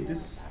say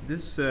this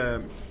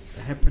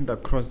happened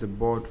across the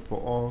board for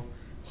all,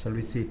 shall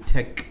we say,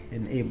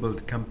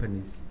 tech-enabled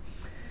companies?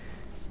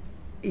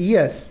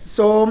 Yes,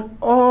 so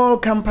all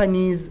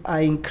companies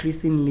are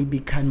increasingly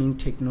becoming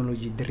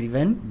technology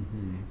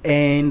driven,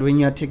 and when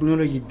you are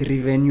technology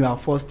driven, you are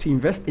forced to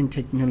invest in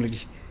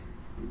technology.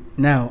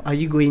 Now, are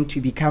you going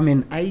to become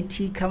an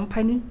IT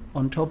company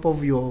on top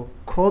of your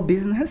core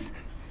business,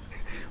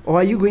 or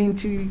are you going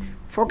to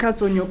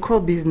focus on your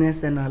core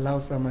business and allow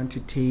someone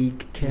to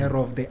take care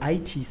of the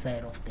IT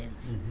side of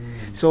things?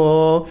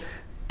 So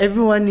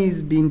everyone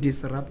is being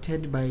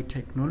disrupted by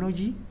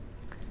technology.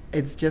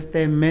 It's just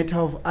a matter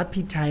of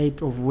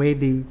appetite of where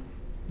they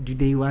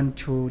want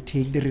to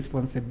take the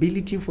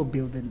responsibility for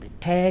building the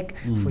tech,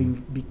 for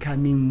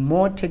becoming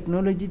more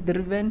technology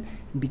driven,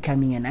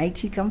 becoming an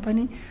IT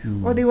company,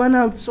 or they want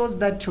to outsource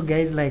that to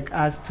guys like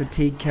us to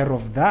take care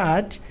of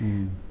that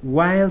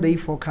while they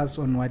focus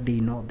on what they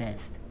know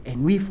best,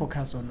 and we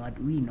focus on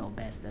what we know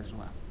best as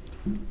well.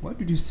 What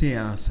would you say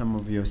are some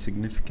of your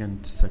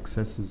significant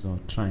successes or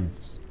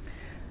triumphs?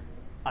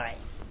 All right.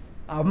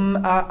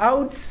 I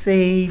would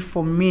say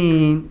for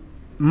me,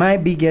 my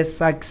biggest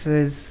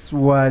success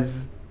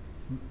was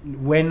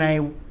when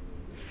I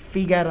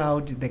figured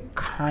out the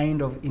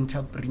kind of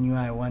entrepreneur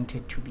I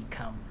wanted to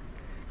become,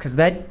 because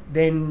that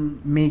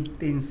then made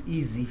things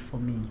easy for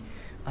me.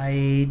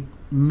 I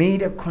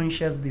made a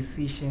conscious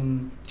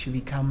decision to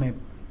become a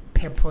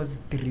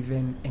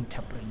purpose-driven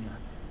entrepreneur.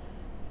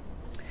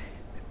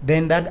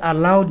 Then that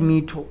allowed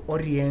me to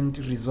orient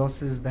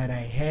resources that I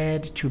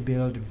had to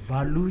build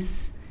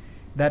values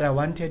that I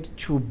wanted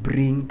to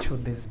bring to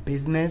this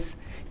business,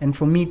 and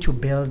for me to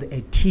build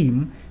a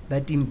team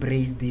that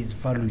embraced these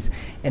values.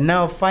 And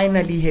now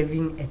finally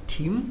having a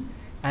team,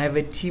 I have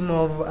a team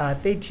of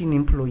 13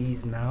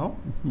 employees now.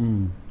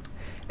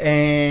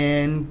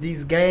 And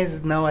these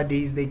guys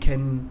nowadays, they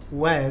can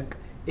work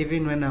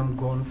even when I'm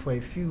gone for a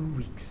few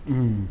weeks,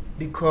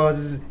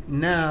 because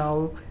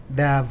now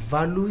there are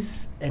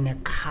values and a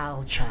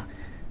culture,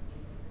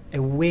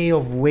 a way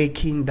of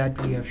working that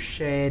we have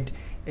shared,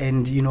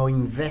 and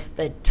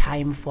invested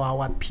time for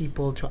our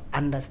people to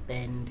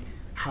understand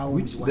how.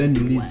 Which then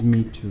leads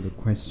me to the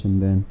question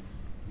then,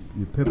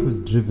 you're purpose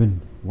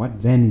driven,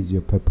 what then is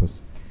your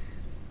purpose?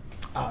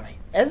 All right,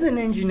 as an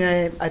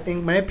engineer, I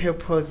think my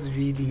purpose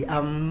really,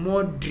 I'm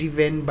more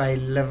driven by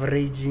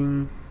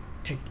leveraging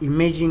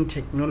emerging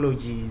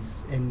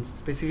technologies, and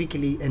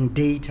specifically in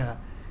data,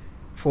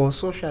 for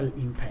social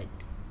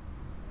impact.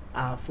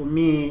 For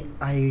me,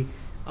 I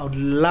would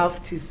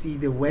love to see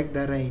the work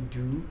that I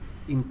do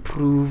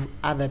improve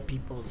other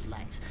people's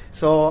lives.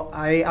 So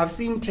I've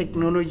seen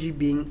technology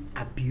being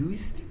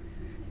abused.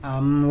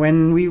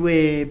 When we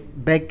were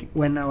back,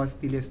 when I was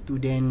still a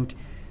student,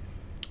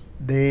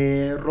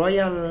 the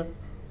Royal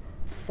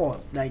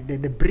force, like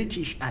the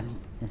British Army,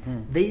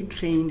 they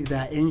trained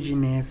their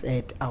engineers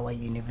at our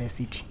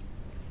university.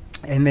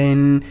 And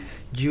then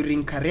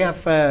during career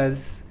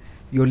fairs,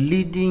 your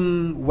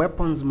leading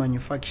weapons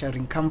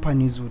manufacturing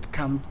companies would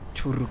come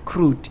to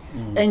recruit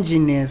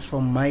engineers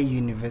from my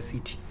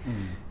university.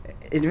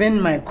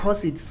 Even my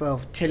course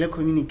itself,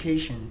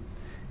 telecommunication,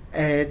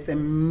 it's a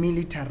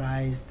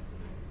militarized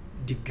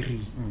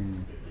degree.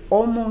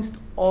 Almost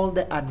all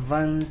the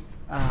advanced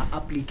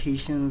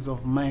applications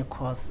of my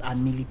course are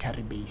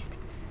military based.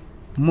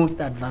 Most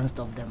advanced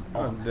of them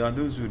all. There are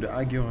those who would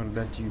argue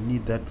that you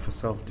need that for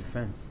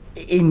self-defense.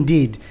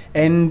 Indeed.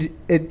 And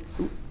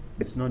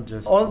it's not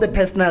just all the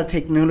personal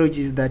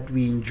technologies that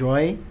we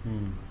enjoy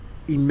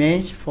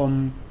emerge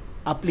from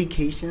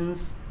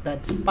applications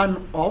that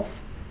span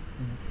off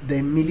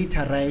the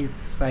militarized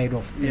side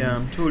of things. Yeah,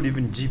 I'm told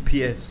even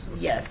GPS.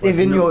 Yes,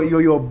 even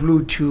your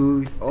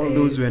Bluetooth. All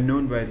those were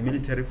known by the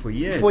military for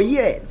years. For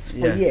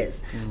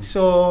years.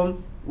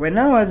 So when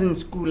I was in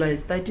school, I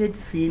started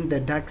seeing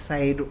the dark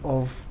side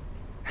of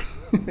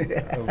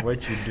of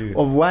what you do.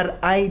 Of what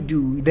I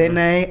do. Then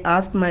I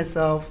asked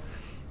myself,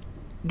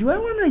 do I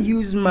want to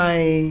use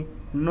my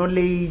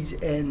knowledge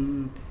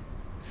and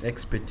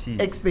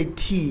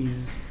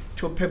expertise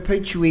to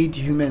perpetuate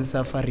human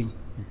suffering?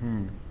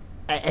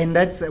 And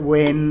that's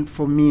when,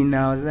 for me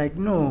now, I was like,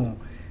 no,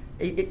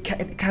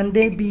 can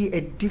there be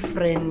a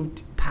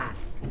different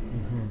path?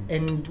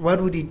 And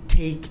what would it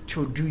take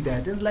to do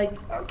that? It's like,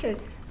 okay,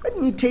 let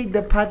me take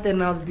the path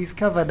and I'll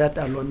discover that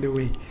along the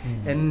way.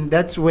 And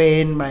that's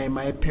when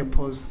my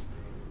purpose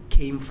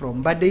came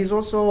from. But there's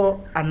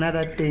also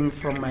another thing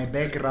from my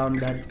background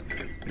that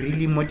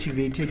really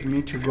motivated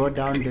me to go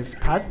down this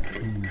path.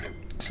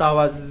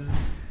 So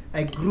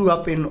I grew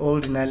up in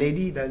Old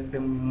Naledi. That's the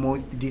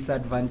most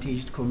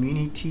disadvantaged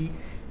community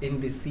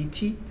in the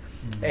city.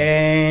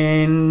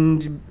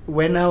 And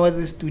when I was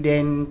a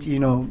student,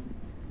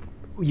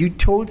 you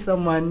told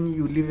someone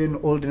you live in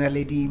Old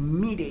Naledi,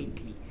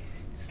 immediately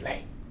it's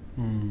like,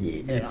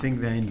 they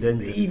think they're in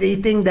danger. They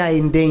think they're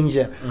in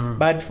danger.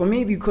 But for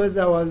me, because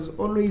I was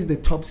always the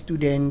top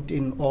student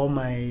in all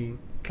my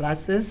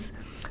classes.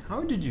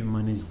 How did you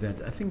manage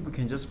that? I think we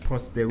can just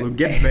pause there. We'll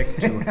get back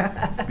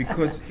to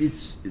because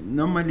it's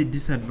normally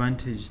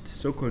disadvantaged,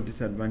 so-called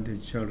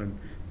disadvantaged children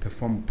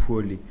perform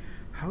poorly.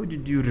 How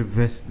did you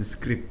reverse the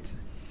script?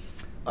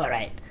 All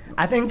right.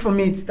 I think for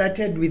me it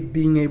started with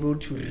being able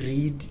to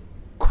read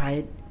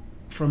quite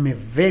from a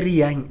very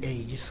young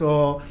age.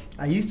 So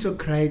I used to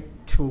try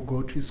to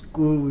go to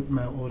school with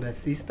my older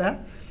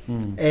sister,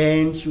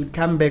 and she would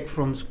come back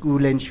from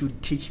school and she would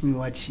teach me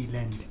what she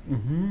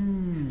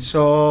learned.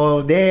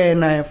 So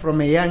then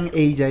from a young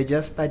age, I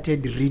just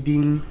started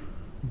reading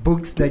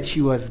books that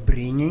she was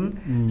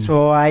bringing,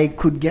 so I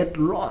could get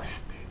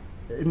lost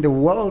in the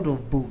world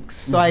of books.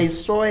 So I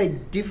saw a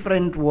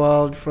different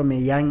world from a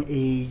young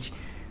age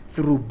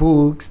through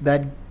books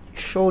that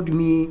showed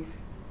me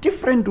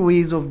different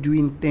ways of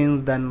doing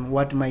things than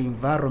what my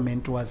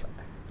environment was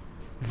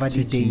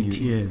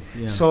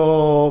validating.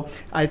 So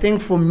I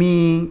think for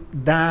me,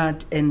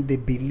 that and the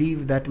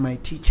belief that my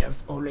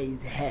teachers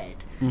always had.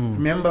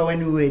 Remember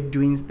when we were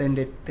doing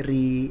standard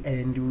 3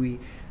 and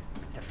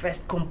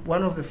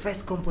one of the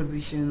first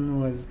composition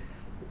was,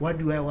 what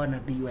do I want to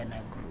be when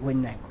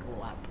I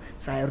grow up?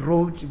 So I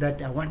wrote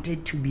that I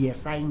wanted to be a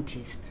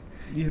scientist.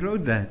 You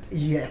wrote that?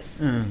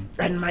 Yes.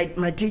 And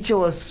my teacher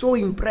was so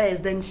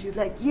impressed, and she's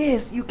like,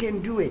 yes, you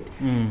can do it.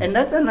 And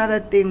that's another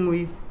thing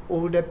with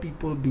older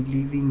people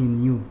believing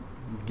in you.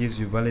 It gives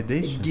you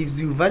validation. It gives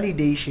you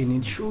validation.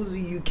 It shows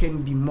you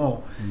can be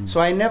more. So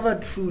I never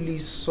truly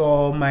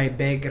saw my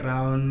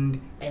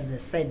background as a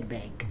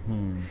setback.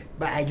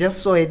 But I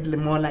just saw it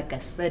more like a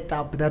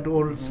setup that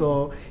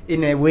also,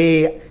 in a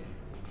way,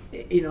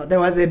 there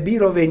was a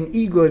bit of an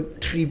ego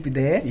trip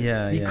there.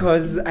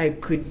 Because I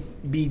could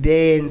be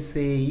there and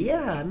say,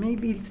 yeah,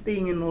 maybe it's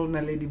staying in Old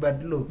Naledi,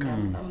 but look,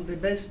 I'm the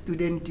best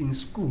student in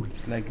school.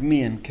 It's like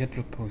me and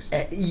Kettle Post.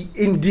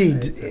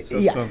 Indeed.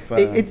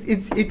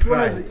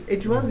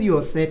 It was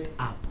your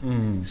setup.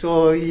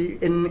 So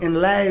in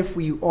life,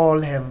 we all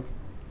have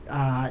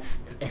a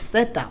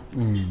setup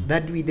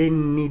that we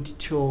then need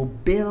to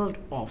build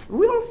off.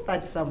 We all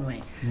start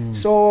somewhere.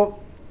 So,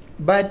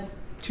 but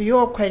to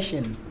your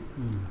question,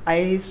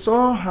 I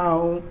saw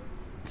how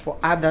for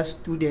other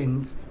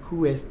students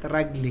who were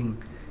struggling,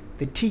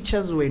 the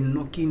teachers were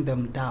knocking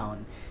them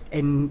down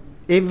and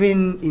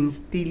even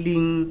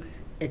instilling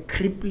a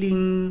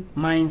crippling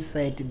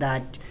mindset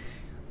that,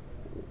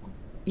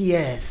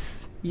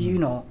 yes,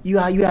 you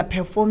are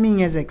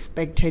performing as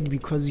expected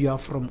because you are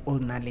from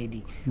Old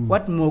Naledi.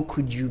 What more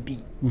could you be?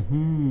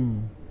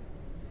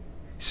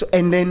 So,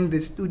 and then the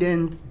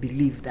students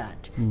believe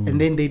that, and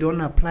then they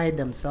don't apply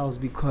themselves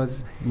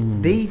because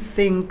they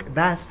think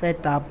that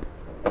setup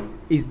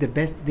is the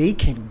best they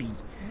can be.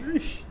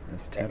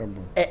 That's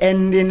terrible.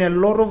 And in a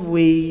lot of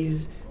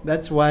ways,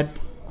 that's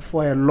what,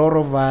 for a lot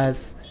of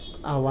us,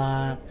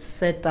 our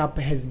setup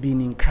has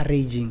been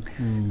encouraging.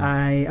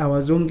 I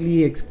was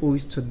only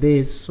exposed to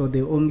this, so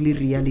the only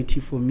reality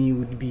for me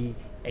would be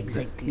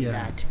exactly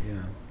that.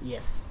 Yeah.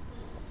 Yes.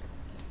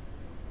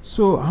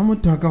 So how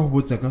much taka go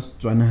botsa ka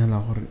Setswana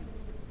hela gore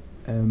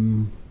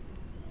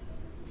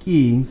ke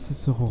eng se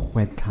se go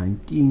gwetlang,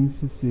 ke eng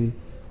se se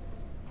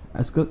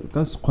as ka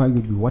Sekgowa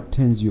would be what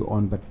turns you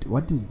on, but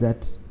what is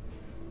that?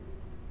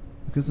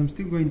 Because I'm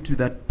still going to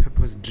that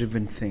purpose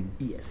driven thing.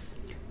 Yes.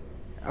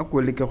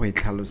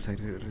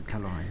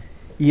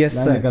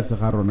 Yes, sir.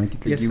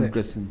 Yes,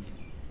 sir.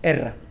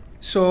 Error.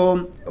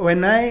 So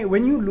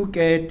when you look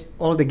at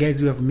all the guys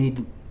who have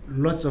made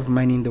lots of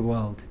money in the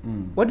world,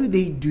 what do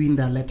they do in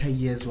their latter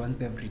years once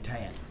they've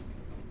retired?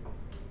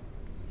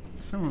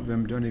 Some of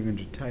them don't even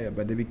retire,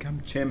 but they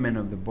become chairman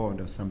of the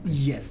board or something.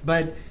 Yes,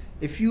 but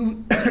if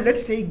you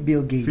let's take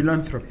Bill Gates.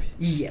 Philanthropy.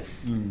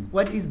 Yes.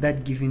 What is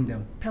that giving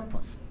them?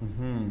 Purpose.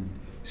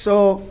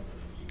 So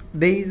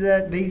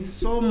there's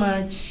so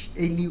much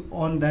early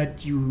on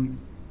that you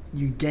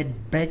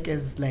get back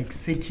as like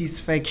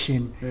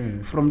satisfaction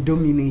from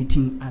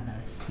dominating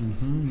others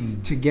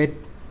to get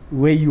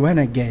where you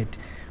wanna get.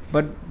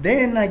 But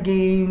then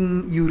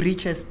again, you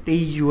reach a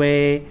stage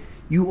where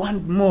you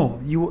want more.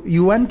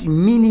 You want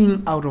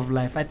meaning out of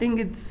life. I think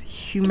it's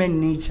human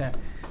nature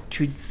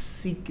to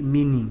seek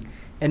meaning.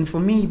 And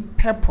for me,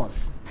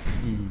 purpose,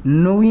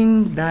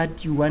 knowing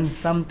that you want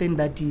something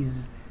that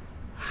is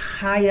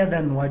higher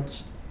than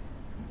what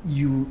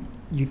you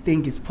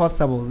think is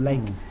possible.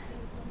 Like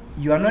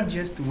you are not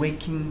just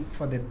working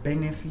for the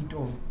benefit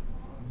of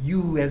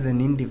you as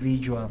an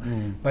individual,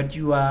 but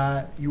you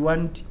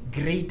want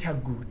greater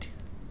good.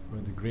 For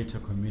the greater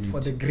community.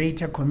 For the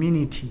greater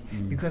community.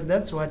 Because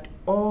that's what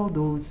all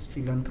those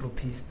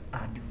philanthropists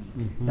are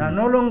doing. They are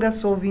no longer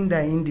solving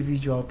their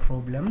individual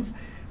problems,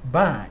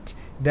 but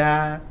they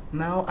are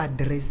now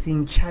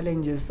addressing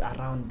challenges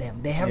around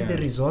them. They have the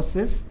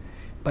resources,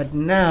 but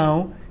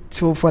now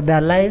for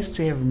their lives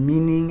to have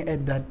meaning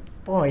at that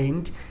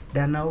point, they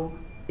are now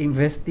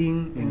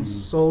investing in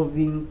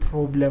solving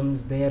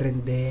problems there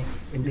and there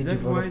in the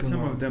developing world. Is that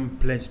why some of them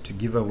pledge to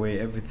give away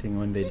everything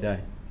when they die?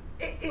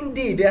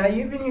 Indeed,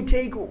 even you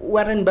take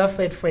Warren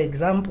Buffett, for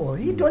example,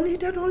 he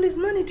donated all his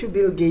money to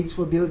Bill Gates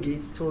for Bill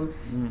Gates to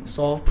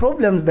solve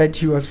problems that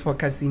he was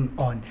focusing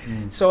on.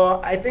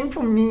 So I think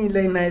for me,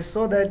 then I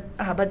saw that,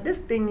 but this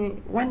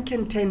thing, one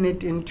can turn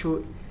it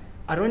into,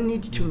 I don't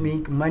need to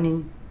make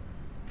money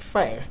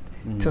first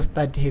to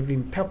start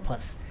having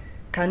purpose.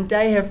 Can't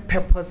I have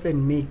purpose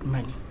and make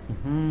money?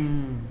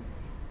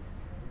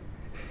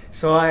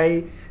 So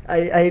I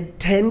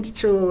tend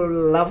to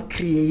love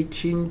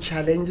creating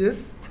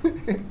challenges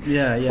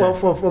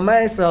for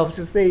myself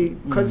to say,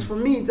 because for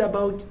me it's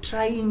about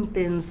trying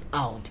things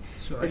out.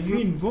 So are you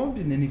involved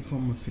in any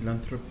form of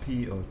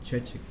philanthropy or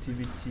church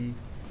activity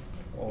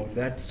or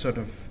that sort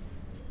of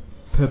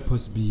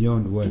purpose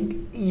beyond work?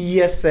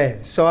 Yes, sir.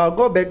 So I'll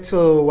go back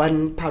to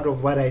one part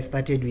of what I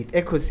started with,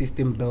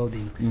 ecosystem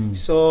building.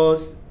 So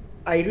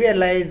I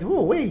realized,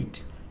 oh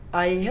wait,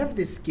 I have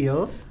the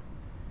skills.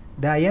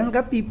 There are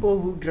younger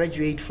people who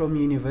graduate from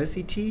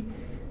university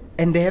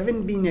and they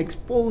haven't been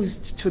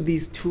exposed to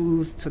these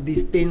tools, to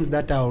these things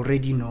that I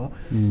already know.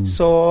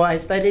 So I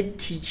started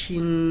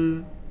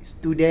teaching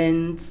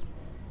students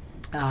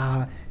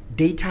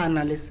data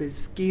analysis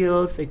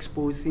skills,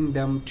 exposing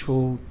them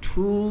to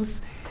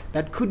tools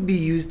that could be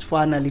used for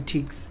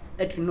analytics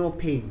at no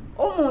pay.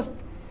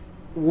 Almost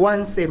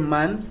once a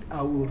month,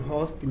 I will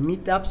host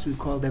meetups. We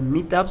call them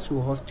meetups. We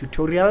host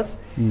tutorials.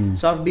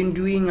 So I've been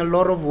doing a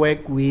lot of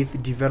work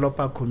with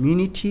developer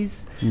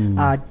communities,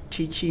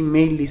 teaching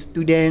mainly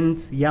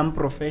students, young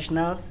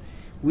professionals,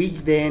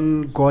 which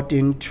then got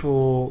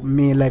into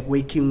me like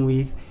working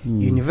with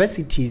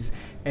universities.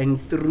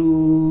 And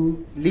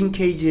through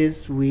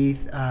linkages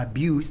with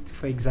Boost,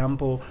 for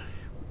example,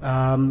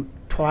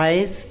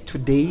 twice to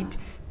date,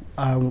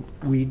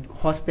 we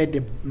hosted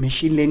a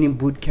machine learning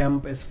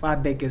bootcamp as far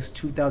back as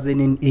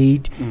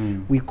 2008.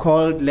 We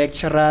called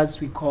lecturers,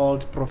 we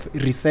called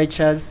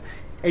researchers,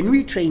 and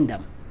we trained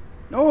them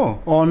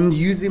on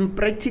using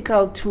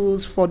practical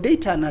tools for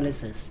data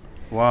analysis.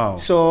 Wow.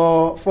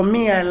 So for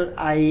me,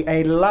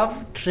 I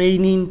love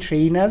training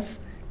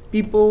trainers,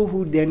 people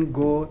who then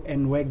go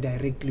and work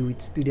directly with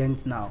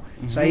students now.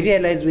 So I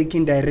realized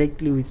working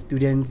directly with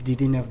students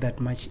didn't have that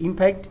much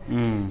impact.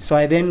 So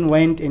I then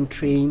went and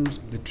trained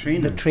the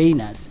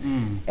trainers.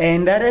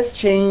 And that has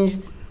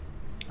changed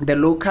the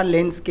local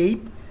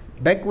landscape.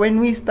 Back when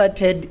we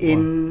started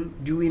in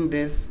doing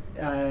this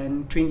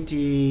in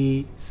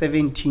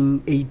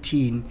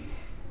 2017-18,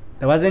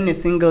 there wasn't a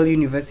single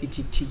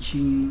university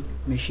teaching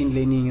machine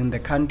learning in the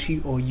country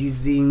or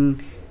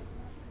using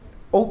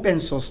open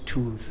source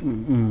tools.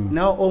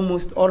 Now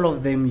almost all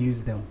of them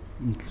use them,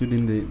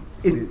 including the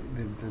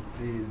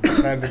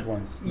private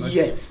ones.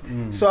 Yes.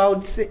 So I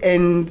would say,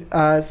 and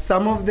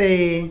some of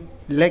the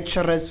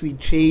lecturers we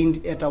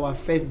trained at our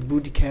first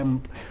boot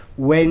camp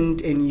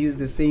went and used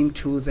the same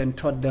tools and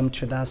taught them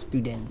to their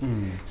students.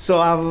 So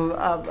I've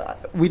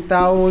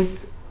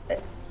without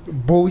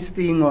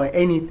boasting or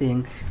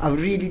anything, I've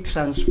really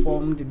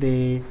transformed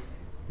the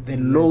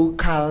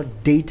local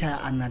data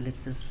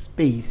analysis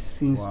space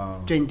since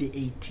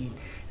 2018.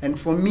 And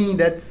for me,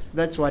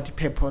 that's what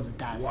purpose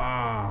does.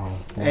 Wow.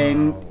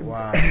 And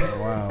Wow.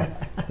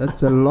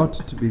 That's a lot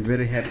to be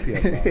very happy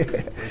about.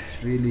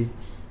 It's really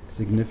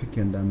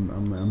significant.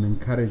 I'm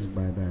encouraged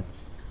by that.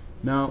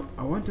 Now,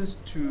 I want us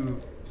to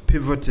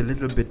pivot a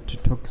little bit to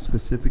talk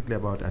specifically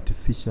about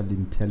artificial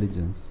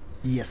intelligence.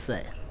 Yes,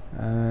 sir.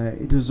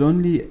 It was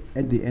only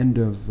at the end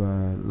of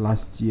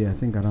last year, I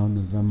think around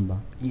November,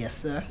 Yes,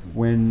 sir.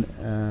 when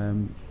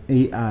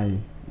AI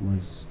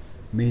was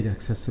made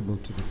accessible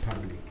to the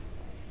public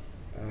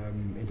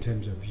in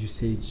terms of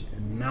usage.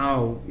 And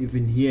now,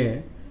 even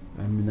here,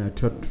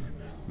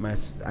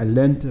 I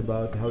learned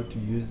about how to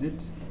use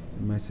it.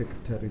 My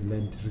secretary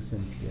learned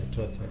recently. I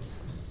taught her.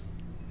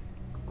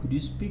 Could you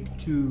speak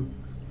to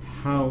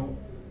how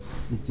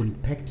it's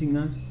impacting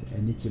us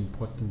and its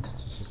importance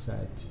to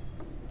society?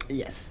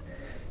 Yes.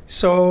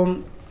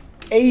 So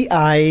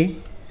AI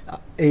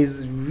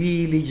is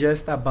really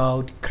just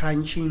about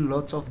crunching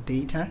lots of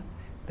data,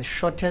 the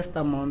shortest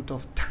amount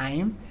of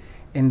time,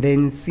 and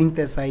then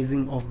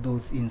synthesizing of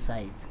those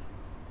insights.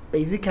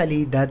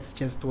 Basically, that's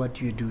just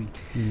what you're doing.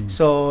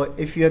 So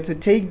if you are to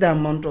take the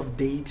amount of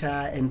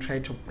data and try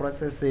to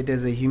process it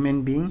as a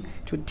human being,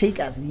 to take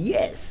us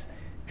years,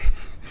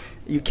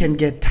 you can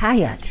get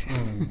tired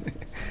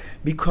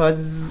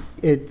because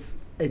it's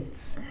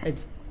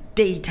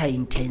data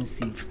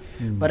intensive.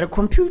 But a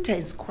computer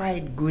is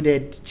quite good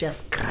at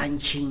just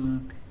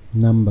crunching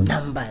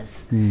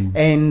numbers.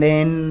 And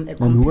then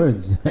And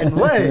words. and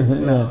words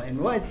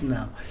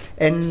now.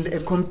 And a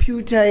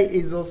computer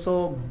is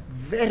also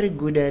very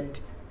good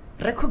at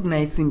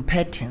recognizing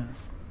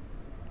patterns.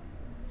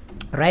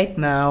 Right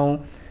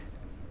now,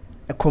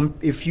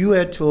 if you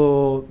were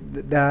to,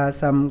 there are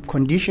some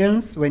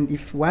conditions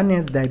if one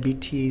has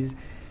diabetes,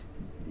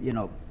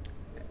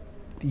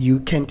 you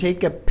can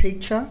take a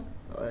picture,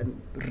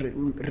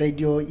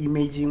 radio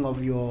imaging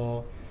of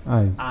your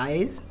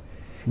eyes.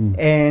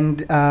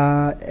 And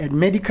a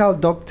medical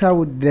doctor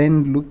would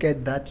then look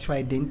at that to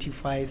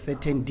identify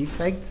certain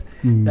defects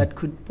that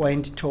could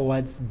point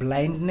towards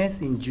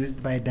blindness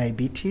induced by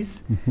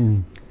diabetes.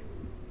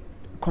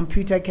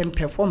 Computer can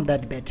perform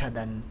that better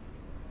than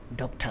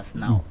doctors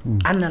now,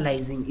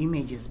 analyzing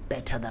images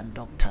better than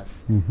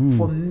doctors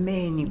for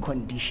many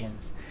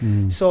conditions.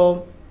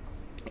 So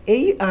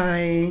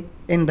AI,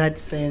 in that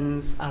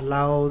sense,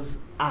 allows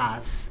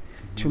us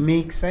to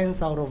make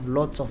sense out of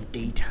lots of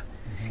data.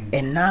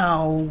 And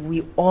now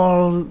we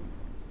always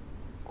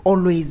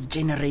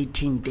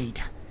generating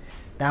data.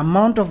 The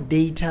amount of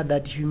data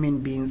that human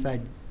beings are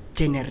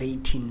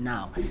generating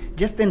now,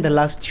 just in the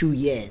last 2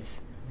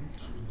 years,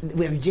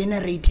 we have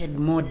generated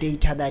more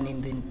data than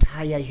in the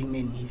entire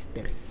human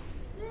history.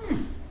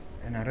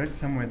 And I read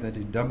somewhere that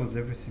it doubles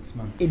every 6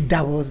 months. It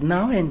doubles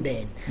now and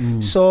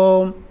then.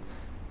 So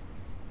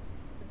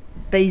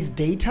there is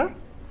data.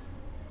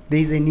 There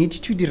is a need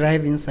to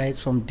derive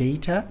insights from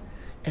data.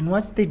 And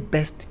what's the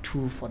best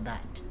tool for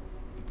that?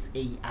 It's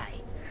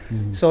AI.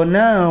 So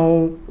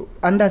now,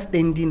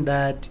 understanding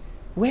that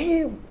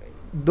where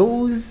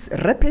those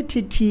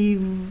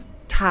repetitive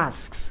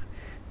tasks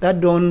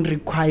that don't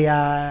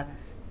require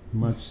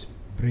much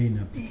brain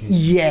application.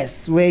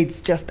 Yes, where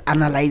it's just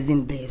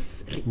analyzing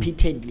this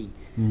repeatedly.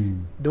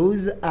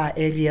 Those are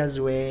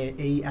areas where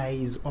AI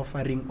is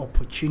offering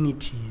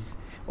opportunities,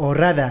 or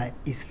rather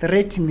is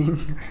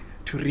threatening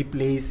to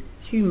replace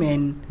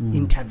human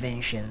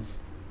interventions.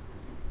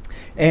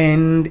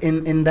 And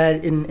in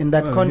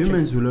that context,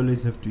 humans will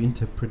always have to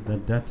interpret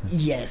that data.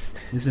 Yes,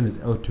 isn't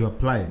it? Or to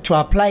apply it. To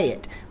apply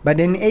it. But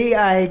then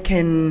AI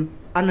can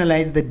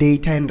analyze the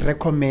data and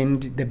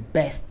recommend the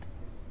best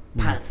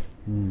path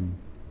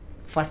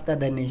faster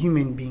than a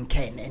human being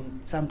can,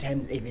 and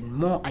sometimes even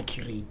more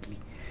accurately.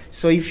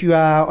 So if you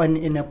are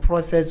in a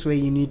process where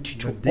you need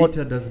to... But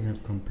data doesn't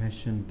have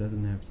compassion,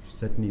 doesn't have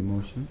certain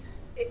emotions.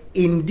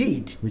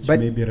 Indeed. Which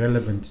may be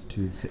relevant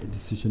to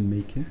decision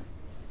making.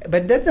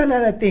 But that's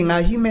another thing.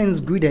 Are humans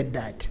good at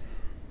that?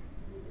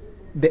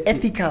 The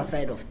ethical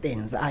side of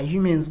things. Are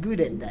humans good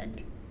at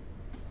that?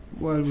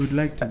 Well, we'd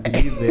like to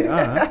believe they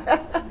are.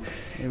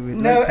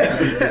 No. Like to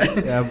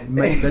believe they are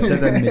much better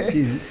than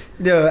machines.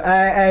 No,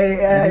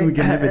 I think we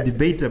can have a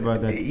debate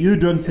about that. You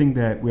don't think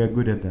that we are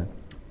good at that?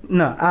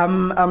 No,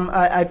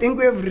 I think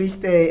we have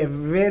reached a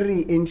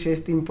very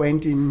interesting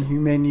point in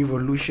human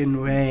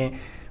evolution where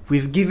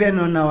we've given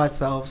on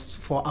ourselves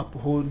for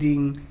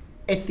upholding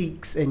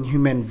ethics and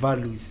human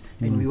values,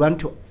 and we want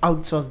to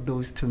outsource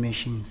those to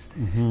machines.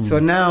 So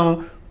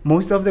now,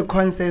 most of the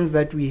concerns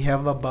that we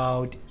have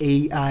about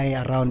AI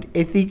around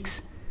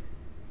ethics,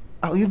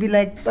 you'll be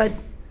like, but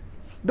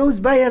those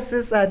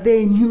biases are there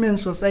in human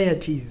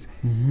societies.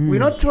 We're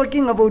not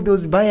talking about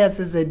those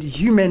biases at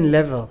human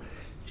level,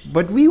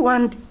 but we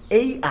want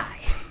AI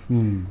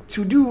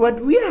to do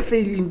what we are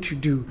failing to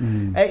do.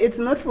 It's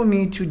not for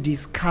me to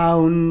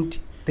discount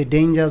the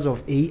dangers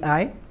of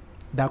AI.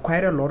 There are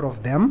quite a lot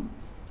of them.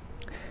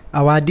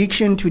 Our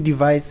addiction to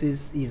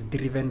devices is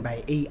driven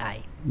by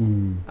AI.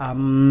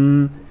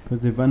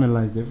 Because they've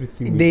analyzed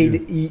everything.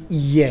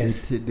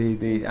 Yes.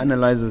 They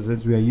analyze us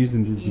as we are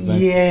using this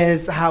device.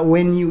 Yes, how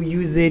when you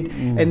use it,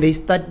 and they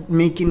start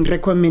making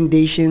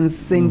recommendations,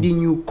 sending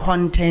you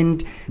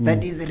content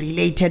that is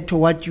related to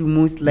what you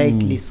most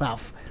likely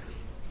serve.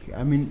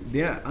 I mean,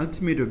 their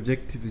ultimate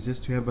objective is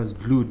just to have us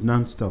glued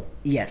non-stop.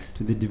 Yes.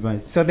 To the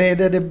device. So they're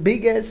the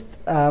biggest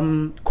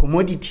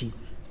commodity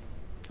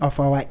of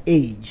our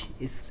age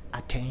is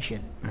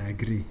attention. I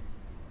agree.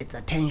 It's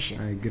attention.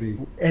 I agree.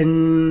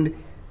 And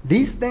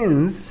these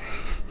things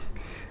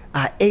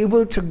are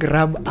able to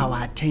grab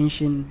our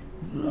attention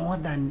more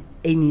than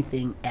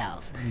anything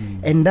else.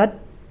 And that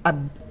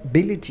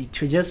ability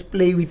to just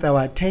play with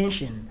our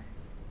attention,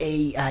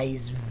 AI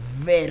is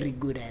very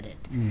good at it.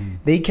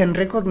 They can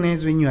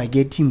recognize when you are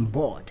getting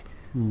bored.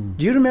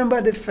 Do you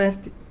remember the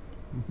first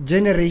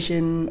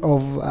generation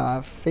of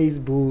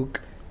Facebook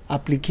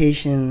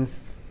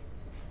applications?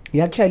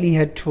 You actually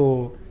had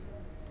to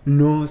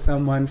know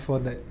someone for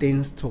the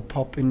things to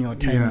pop in your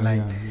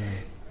timeline.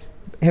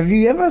 Have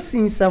you ever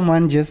seen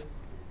someone just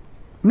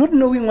not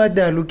knowing what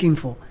they're looking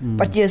for,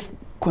 but just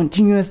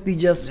continuously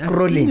just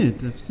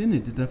scrolling? I've seen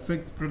it. It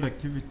affects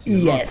productivity.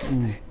 Yes.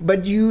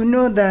 But you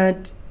know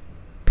that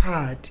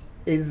part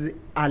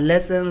are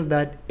lessons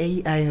that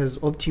AI has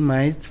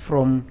optimized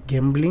from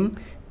gambling.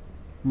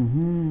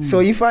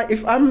 So if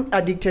I'm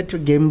addicted to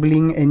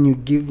gambling and you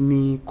give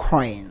me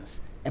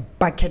coins, a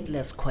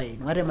bucketless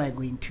coin, what am I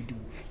going to do?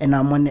 And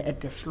I'm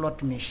at the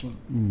slot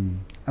machine.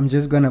 I'm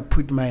just gonna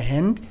put my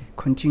hand,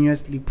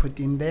 continuously put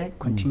in there,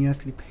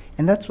 continuously,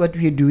 and that's what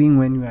we're doing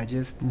when we are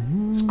just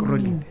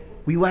scrolling.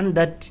 We want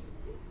that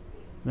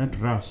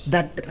rush,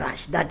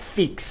 that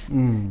fix.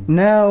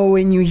 Now,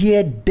 when you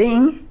hear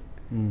ding,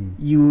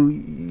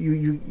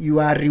 you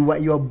are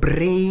your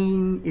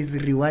brain is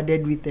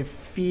rewarded with a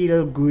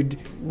feel good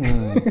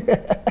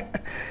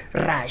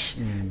rush,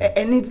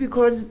 and it's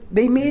because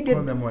they made it.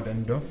 Call them what,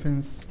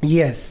 endorphins?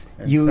 Yes,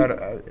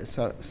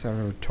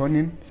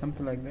 serotonin,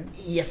 something like that.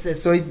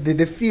 Yes, so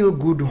the feel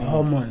good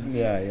hormones.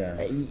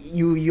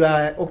 You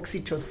are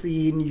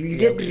oxytocin. You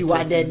get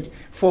rewarded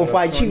for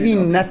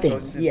achieving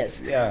nothing.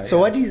 Yes. So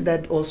what is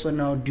that also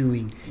now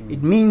doing?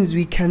 It means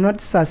we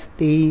cannot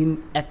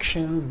sustain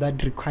actions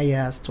that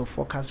require us to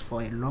focus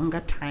for a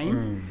longer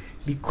time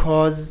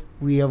because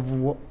we have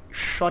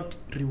short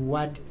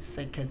reward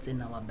circuits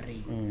in our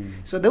brain.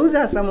 So those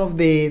are some of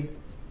the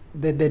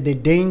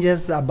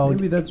dangers about.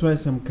 Maybe that's why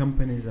some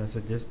companies are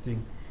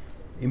suggesting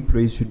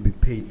employees should be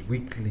paid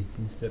weekly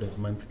instead of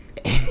monthly.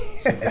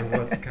 So the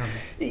rewards come.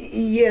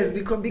 Yes,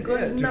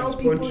 because now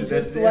people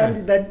just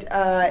want that.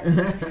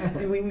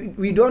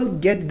 We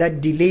don't get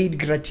that delayed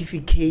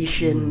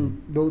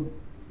gratification, though,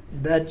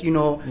 that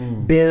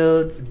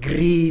builds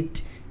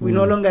grit. We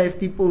no longer have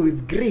people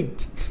with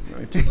grit.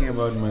 You're talking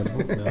about my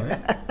book now, eh?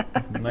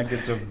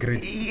 Nuggets of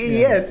Grit.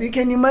 Yes, you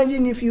can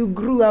imagine if you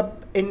grew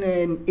up in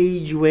an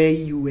age where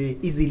you were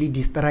easily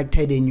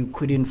distracted and you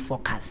couldn't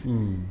focus.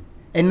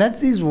 And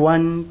that is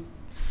one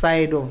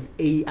side of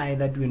AI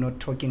that we're not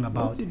talking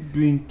about. What's it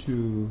doing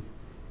to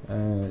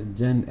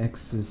Gen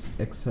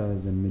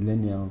Xers and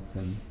millennials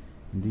and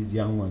these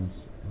young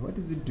ones? What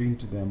is it doing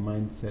to their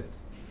mindset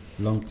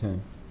long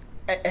term?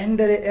 And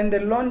the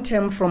long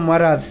term, from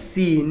what I've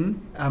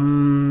seen,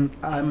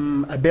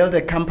 I built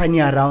a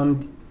company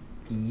around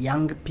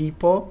young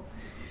people.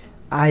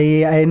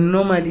 I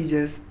normally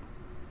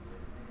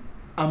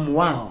I'm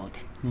wowed.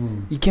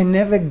 You can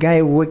never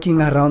guy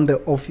walking around the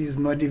office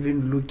not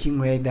even looking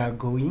where they are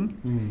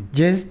going,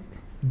 just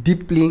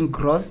deeply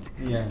engrossed.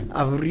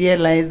 I've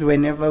realized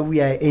whenever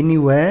we are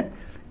anywhere,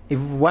 if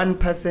one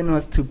person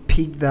was to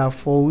pick their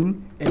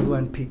phone,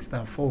 everyone picks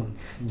their phone.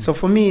 So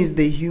for me, it's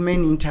the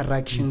human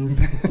interactions.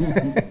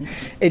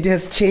 It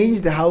has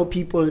changed how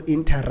people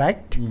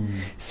interact.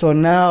 So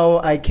now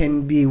I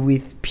can be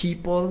with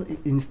people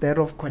instead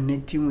of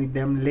connecting with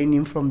them,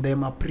 learning from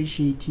them,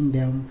 appreciating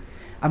them.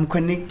 I'm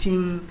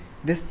connecting.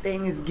 This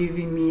thing is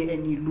giving me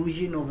an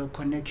illusion of a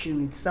connection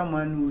with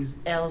someone who's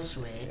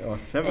elsewhere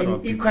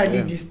and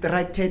equally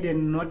distracted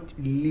and not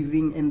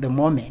living in the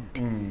moment.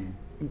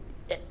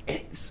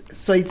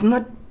 So it's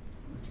not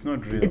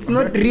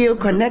real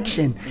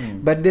connection,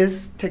 but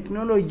these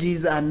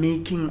technologies are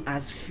making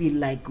us feel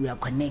like we are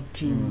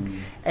connecting.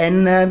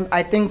 And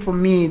I think for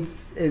me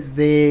it's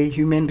the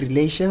human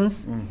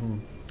relations.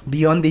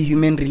 Beyond the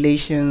human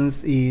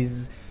relations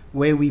is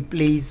where we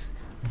place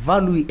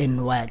value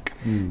in work.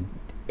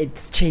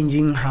 It's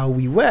changing how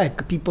we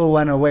work. People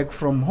want to work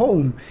from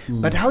home,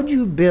 but how do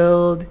you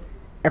build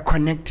a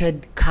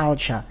connected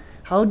culture?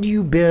 How do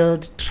you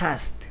build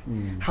trust?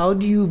 How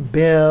do you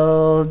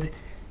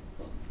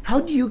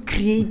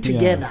create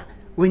together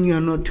when you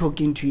are not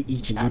talking to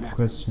each other? Good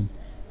question.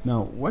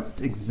 Now,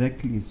 what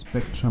exactly is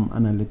Spectrum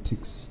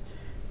Analytics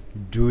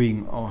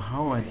doing, or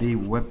how are they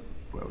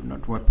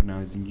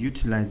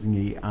utilizing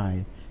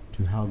AI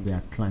to help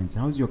their clients?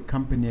 How's your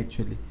company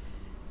actually?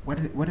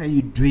 What are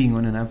you doing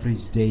on an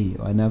average day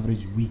or an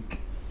average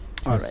week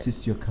to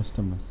assist your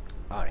customers?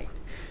 All right.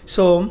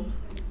 So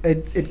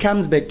it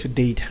comes back to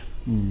data.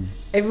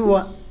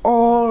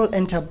 all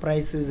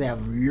enterprises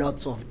have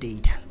lots of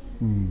data.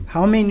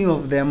 How many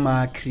of them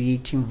are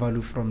creating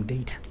value from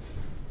data?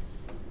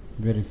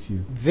 Very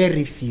few.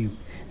 Very few.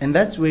 And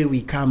that's where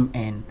we come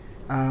in.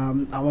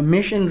 Our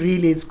mission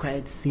really is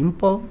quite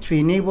simple: to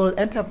enable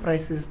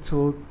enterprises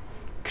to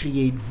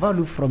create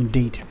value from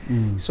data.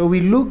 So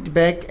we looked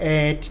back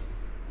at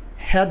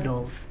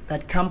hurdles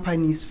that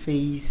companies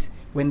face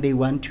when they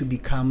want to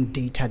become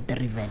data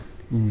driven.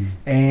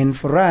 And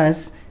for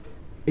us,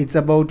 it's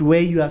about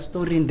where you are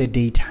storing the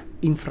data,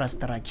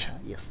 infrastructure,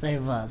 your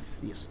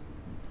servers,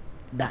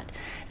 that.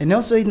 And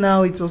also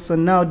it's also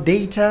now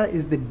data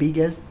is the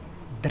biggest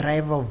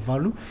driver of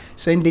value.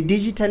 So in the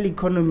digital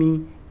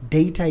economy,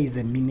 data is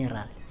a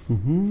mineral.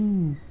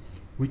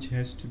 Which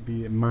has to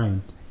be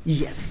mined.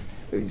 Yes.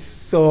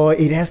 So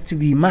it has to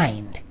be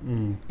mined.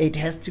 It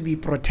has to be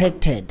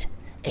protected.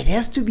 It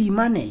has to be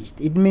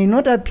managed. It may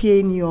not appear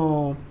in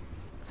your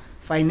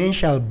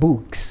financial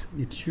books.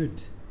 It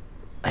should.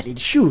 But it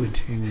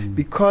should,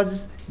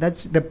 because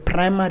that's the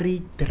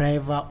primary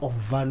driver of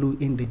value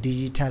in the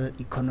digital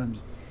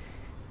economy.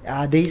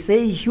 They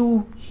say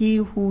he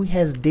who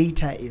has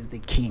data is the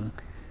king.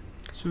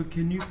 So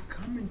can you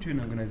come into an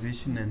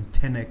organization and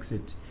 10x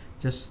it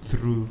just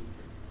through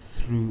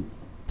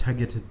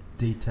targeted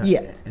data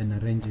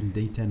and arranging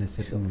data in a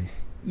certain way?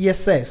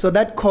 Yes, sir. So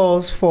that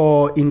calls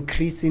for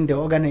increasing the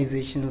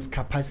organization's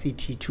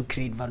capacity to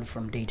create value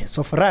from data.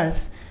 So for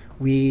us,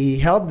 we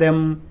help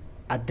them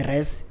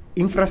address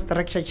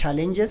infrastructure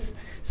challenges.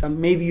 Some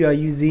maybe you are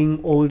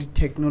using old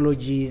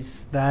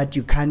technologies that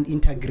you can't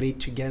integrate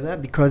together,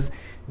 because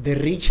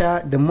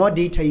the more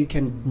data you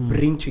can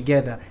bring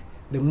together,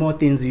 the more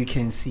things you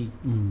can see.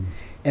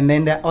 And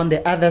then on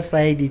the other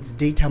side, it's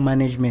data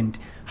management.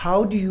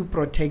 How do you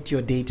protect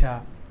your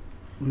data?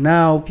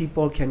 Now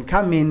people can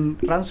come in,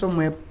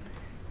 ransomware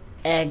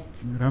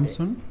acts.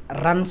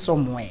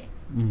 Ransomware.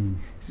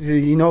 So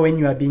you know when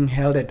you are being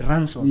held at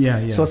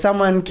ransom. So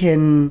someone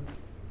can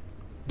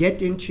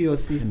get into your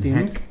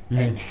systems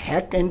and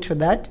hack into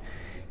that,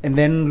 and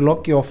then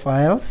lock your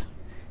files,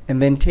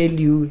 and then tell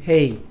you,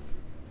 hey,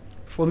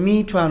 for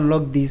me to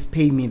unlock this,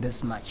 pay me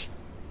this much.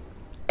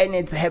 And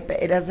it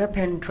has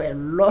happened to a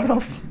lot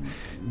of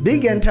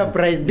big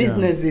enterprise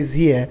businesses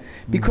here,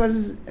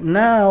 because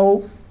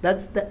now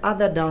that's the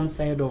other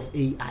downside of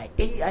AI.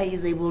 AI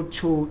is able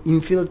to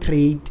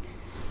infiltrate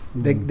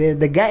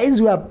the guys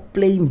who are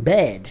playing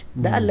bad.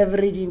 They are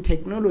leveraging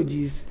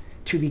technologies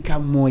to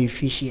become more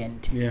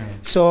efficient.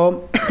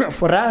 So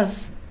for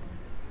us,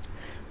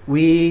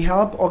 we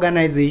help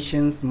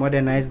organizations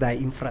modernize their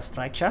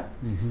infrastructure.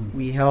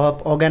 We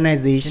help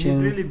organizations.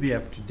 Can it really be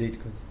up to date?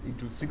 Because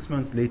 6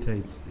 months later,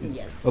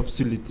 it's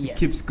obsolete. It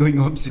keeps going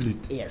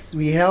obsolete. Yes,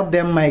 we help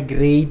them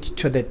migrate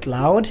to the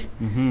cloud.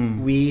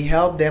 We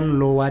help them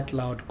lower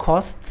cloud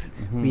costs.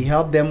 We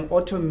help them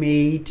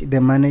automate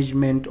the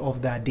management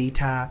of their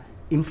data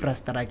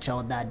infrastructure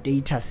or their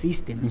data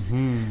systems,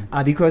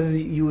 because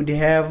you would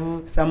have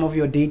some of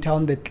your data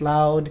on the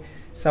cloud,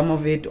 some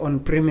of it on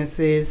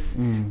premises,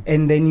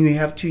 and then you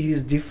have to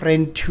use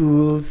different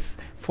tools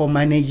for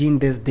managing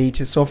this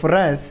data. So for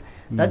us,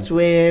 that's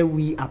where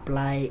we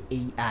apply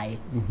AI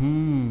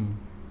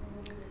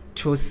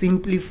to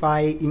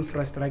simplify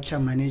infrastructure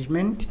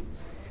management,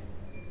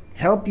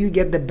 help you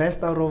get the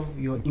best out of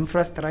your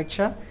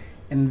infrastructure,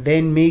 and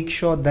then make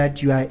sure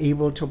that you are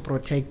able to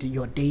protect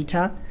your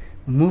data,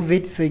 move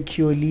it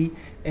securely,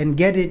 and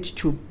get it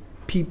to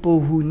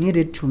people who need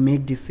it to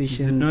make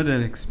decisions. Is it not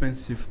an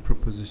expensive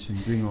proposition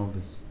doing all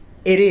this?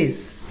 It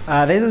is.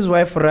 This is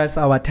why for us,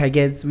 our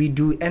targets, we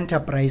do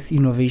enterprise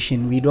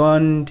innovation. We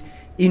don't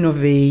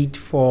innovate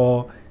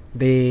for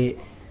the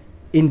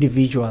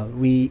individual.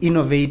 We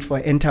innovate for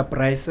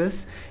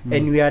enterprises,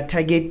 and we are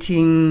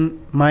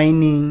targeting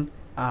mining,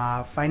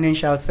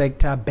 financial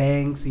sector,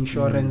 banks,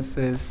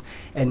 insurances,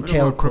 and telcos.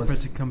 What about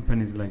property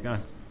companies like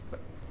us?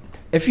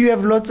 If you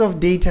have lots of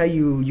data,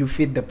 you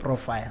fit the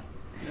profile.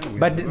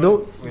 But a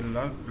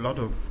lot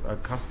of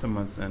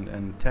customers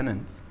and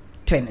tenants.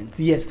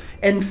 Yes.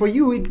 And for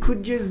you, it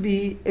could just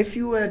be if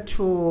you were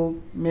to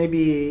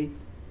maybe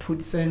put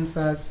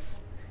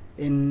sensors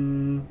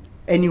in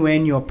anywhere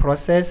in your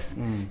process.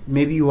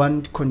 Maybe you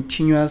want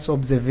continuous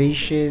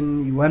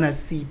observation. You want to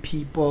see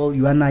people.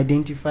 You want to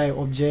identify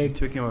objects.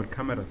 You're talking about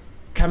cameras.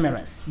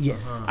 Cameras,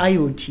 yes.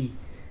 IoT.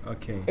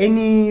 Okay.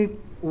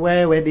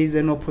 Anywhere where there's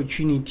an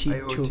opportunity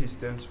IoT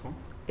stands for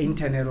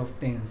Internet of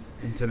Things.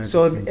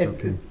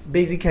 It's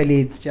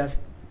basically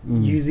just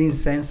using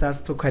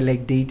sensors to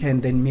collect data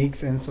and then make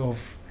sense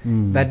of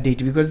that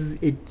data, because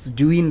it's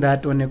doing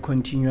that on a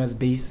continuous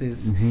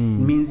basis. It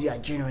means you are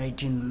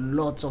generating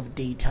lots of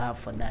data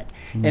for that.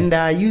 And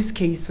there are use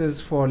cases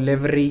for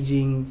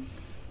leveraging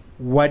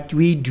what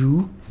we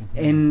do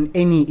in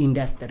any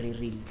industry,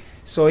 really.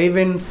 So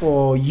even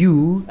for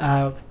you,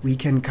 we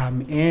can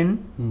come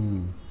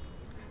in,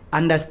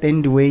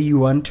 understand where you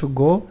want to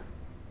go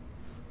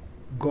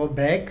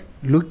back,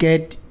 look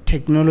at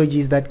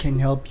technologies that can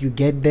help you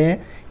get there,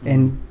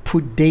 and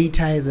put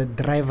data as a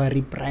driver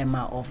primer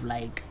of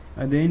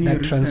are there any that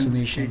recent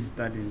transformation. case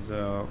studies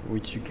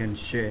which you can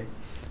share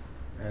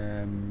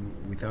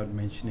without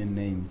mentioning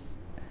names.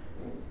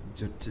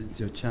 It's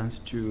your chance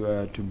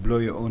to blow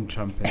your own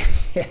trumpet.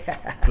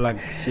 Plug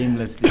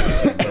shamelessly.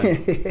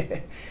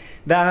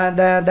 There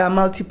are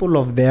multiple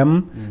of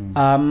them.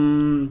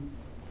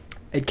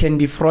 It can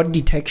be fraud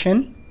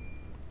detection.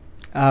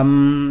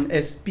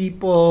 As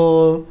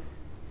people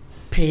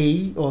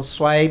pay or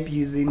swipe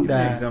using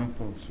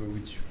examples, for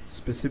which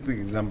specific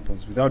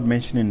examples, without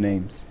mentioning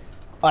names.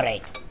 All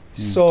right.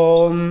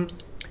 So,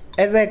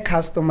 as a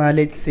customer,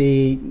 let's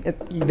say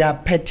there are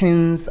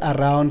patterns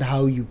around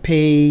how you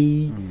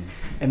pay,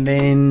 and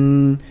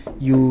then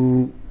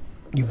you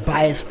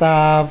buy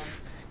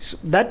stuff. So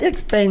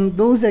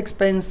those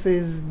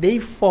expenses, they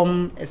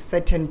form a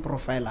certain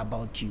profile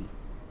about you,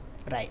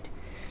 right?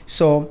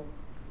 So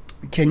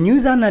you can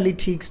use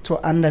analytics to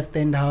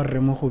understand how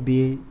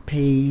Mogobe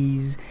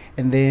pays,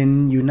 and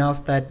then you now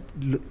start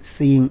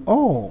saying,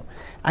 oh,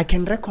 I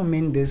can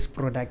recommend this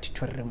product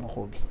to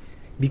Mogobe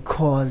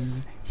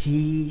because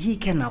he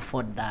can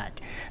afford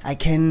that. I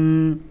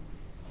can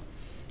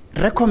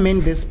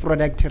recommend this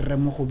product to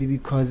Mogobe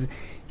because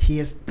he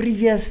has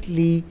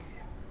previously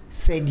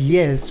said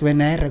yes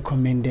when I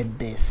recommended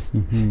this.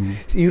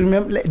 So you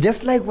remember,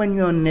 just like when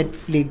you're on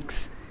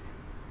Netflix,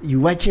 you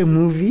watch a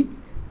movie,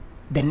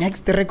 the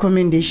next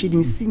recommendation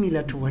is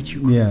similar to what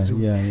you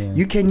consume.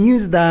 You can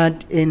use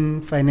that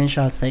in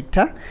financial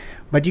sector,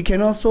 but you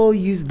can also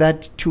use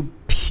that to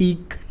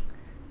pick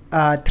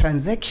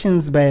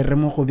transactions by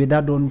Mogobe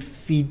that don't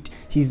fit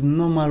his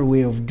normal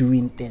way of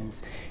doing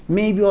things.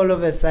 Maybe all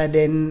of a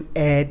sudden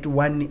at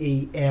 1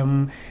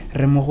 a.m.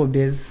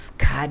 Mogobe's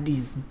card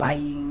is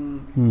buying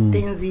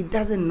things he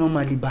doesn't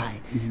normally buy.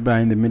 Buy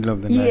in the middle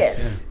of the night.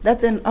 Yes,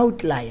 that's an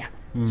outlier.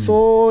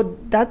 So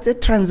that's a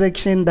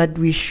transaction that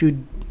we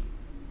should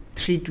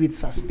treat with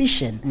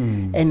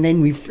suspicion, and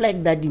then we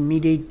flag that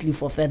immediately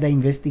for further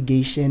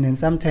investigation, and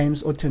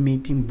sometimes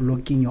automating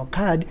blocking your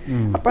card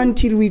up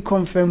until we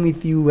confirm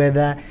with you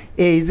whether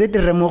is it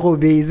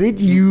Mogobe, is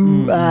it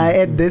you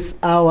at this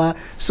hour,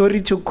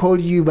 sorry to call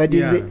you, but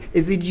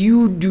is it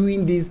you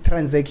doing these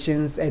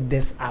transactions at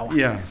this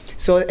hour?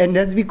 So, and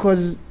that's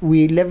because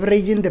we're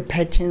leveraging the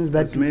patterns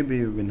that maybe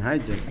you've been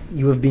hijacked.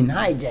 You have been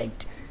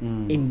hijacked.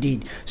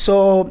 Indeed.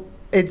 So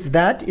it's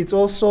that. It's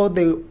also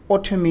the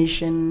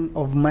automation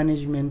of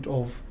management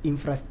of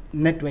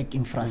network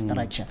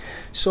infrastructure.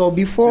 So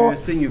before... So you're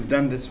saying you've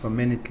done this for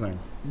many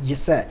clients?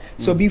 Yes, sir.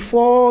 So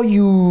before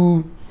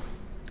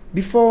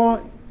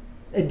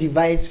a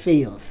device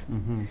fails,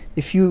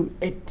 if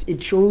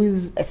it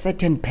shows a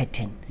certain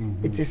pattern,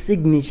 it's a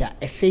signature,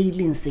 a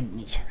failing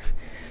signature.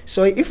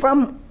 So if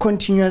I'm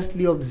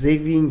continuously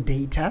observing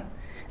data,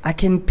 I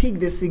can pick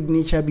the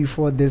signature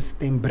before this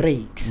thing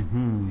breaks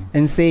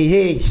and say,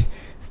 hey,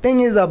 this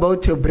thing is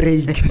about to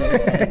break.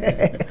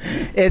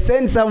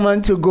 Send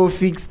someone to go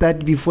fix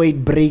that before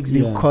it breaks,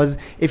 because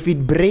if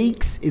it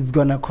breaks, it's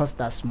going to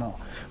cost us more.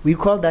 We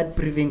call that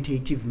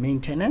preventative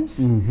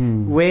maintenance,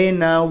 where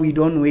now we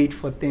don't wait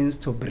for things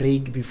to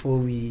break before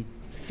we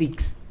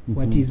fix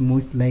what is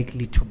most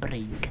likely to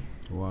break.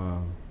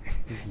 Wow.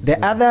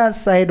 The other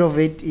side of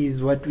it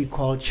is what we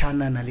call churn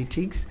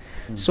analytics.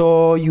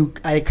 So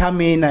I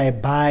come in, I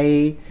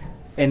buy,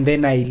 and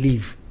then I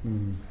leave.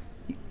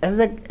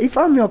 If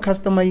I'm your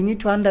customer, you need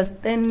to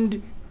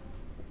understand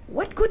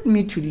what got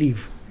me to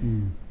leave.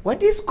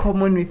 What is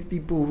common with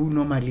people who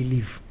normally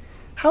leave?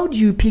 How do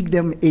you pick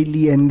them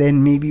early and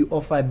then maybe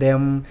offer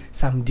them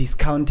some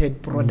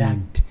discounted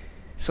product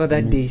so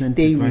that they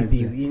stay with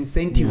you,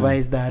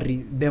 incentivize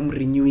them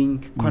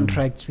renewing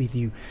contracts with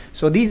you?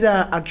 So these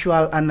are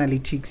actual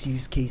analytics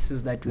use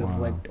cases that we have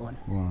worked on.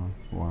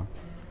 Wow.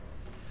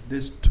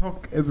 There's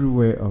talk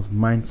everywhere of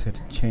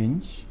mindset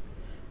change,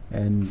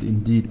 and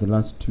indeed the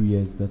last 2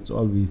 years, that's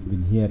all we've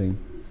been hearing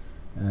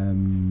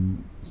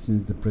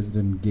since the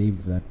president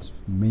gave that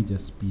major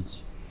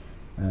speech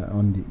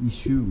on the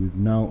issue. We've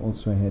now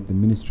also had the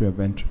Ministry of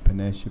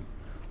Entrepreneurship.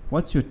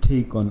 What's your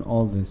take on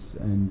all this,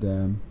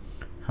 and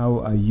how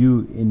are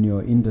you in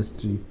your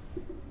industry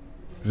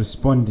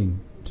responding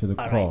to the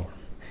call? Right.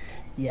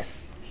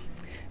 Yes.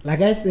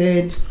 Like I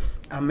said,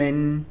 I'm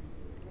an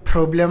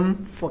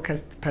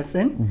problem-focused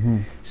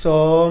person.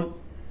 So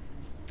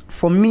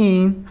for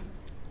me,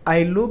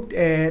 I looked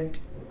at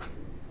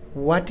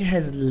what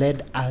has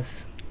led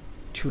us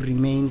to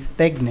remain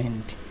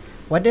stagnant,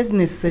 what has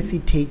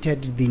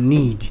necessitated the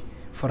need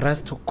for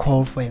us to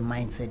call for a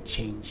mindset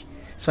change.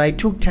 So I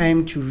took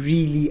time to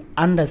really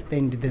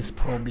understand this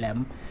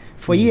problem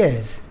for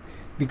years,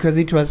 because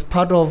it was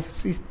part of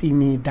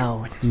system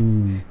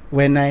down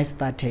when I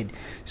started.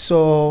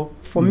 So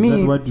for me... Is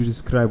that what you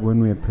describe when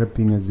we are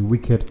prepping as a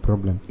wicked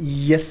problem?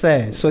 Yes,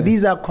 sir. So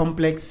these are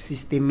complex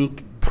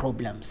systemic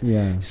problems.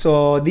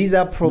 So these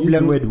are problems...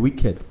 Use the word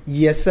wicked.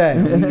 Yes, sir.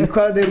 We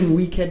call them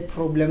wicked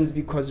problems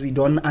because we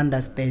don't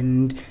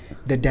understand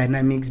the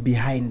dynamics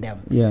behind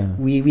them.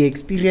 We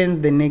experience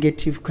the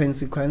negative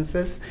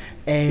consequences,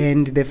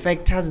 and the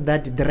factors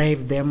that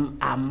drive them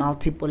are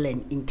multiple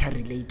and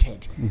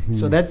interrelated.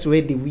 So that's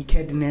where the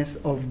wickedness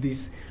of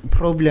these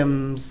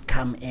problems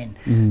come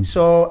in.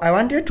 So I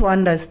wanted to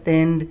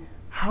understand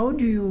how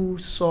do you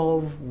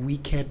solve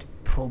wicked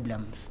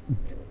problems?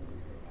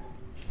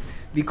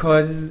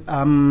 Because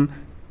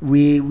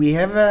we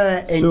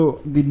have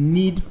so the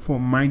need for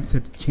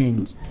mindset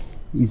change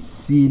is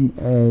seen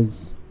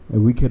as a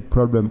wicked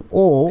problem,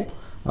 or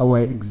our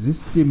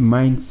existing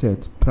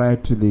mindset prior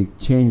to the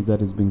change that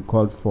has been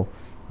called for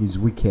is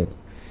wicked.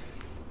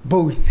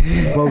 both.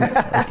 Both.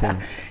 Okay.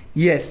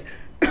 Yes.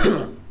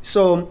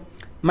 So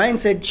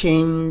mindset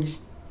change,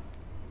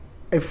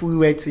 if we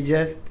were to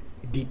just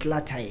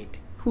declutter it,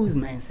 whose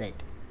mindset?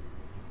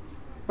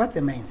 What's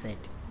a mindset?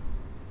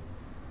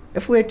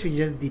 If we were to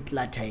just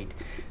declutter it,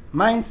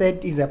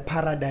 mindset is a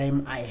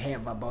paradigm I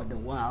have about the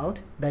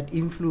world that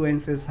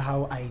influences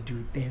how I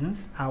do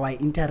things, how I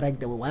interact with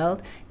the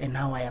world, and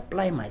how I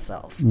apply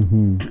myself.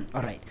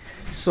 All right.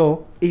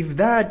 So if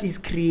that is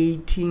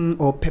creating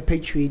or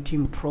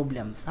perpetuating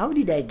problems, how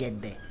did I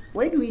get there?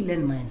 Why do we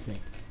learn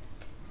mindset?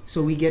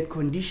 So we get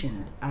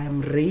conditioned. I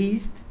am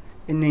raised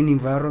in an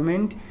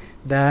environment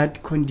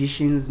that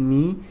conditions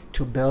me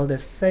to build a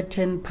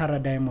certain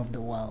paradigm of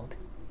the world.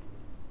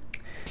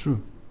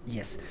 True.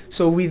 Yes.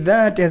 So with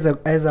that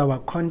as our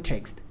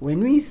context,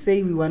 when we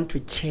say we want to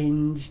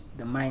change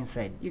the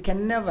mindset, you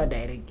can never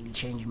directly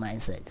change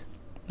mindset,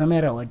 no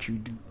matter what you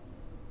do.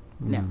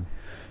 Now,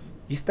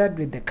 you start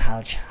with the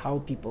culture, how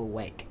people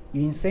work.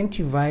 You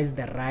incentivize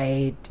the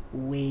right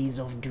ways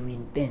of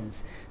doing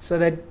things so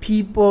that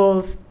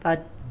people start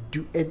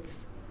do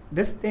it.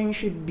 This thing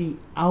should be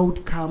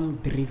outcome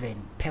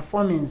driven,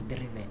 performance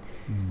driven.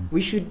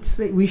 We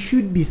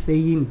should be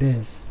saying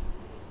this.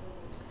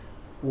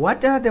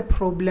 What are the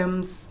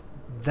problems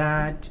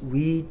that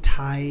we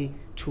tie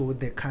to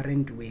the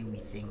current way we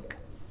think?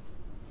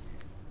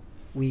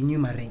 We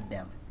enumerate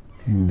them.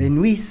 Then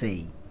we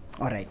say,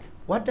 all right,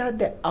 what are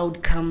the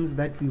outcomes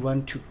that we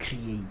want to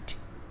create?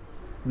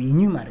 We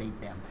enumerate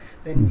them.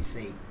 Then we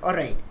say, all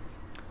right,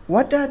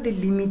 what are the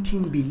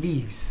limiting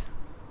beliefs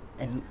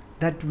and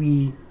that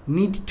we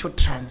need to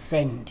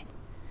transcend?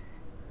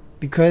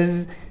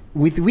 Because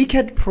with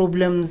wicked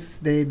problems,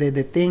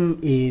 the thing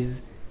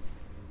is,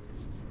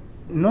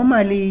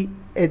 normally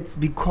it's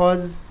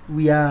because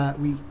we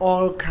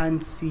all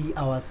can't see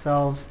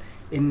ourselves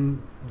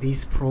in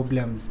these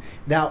problems.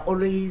 They are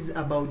always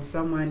about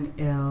someone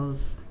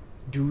else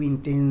doing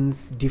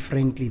things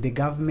differently, the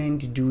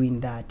government doing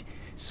that,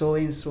 so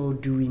and so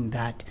doing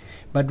that.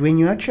 But when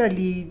you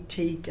actually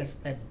take a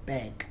step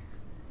back,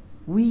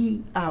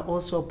 we are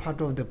also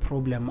part of the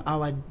problem.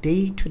 Our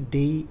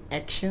day-to-day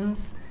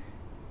actions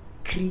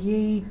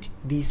create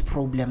these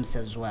problems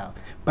as well,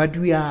 but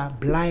we are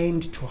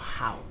blind to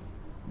how.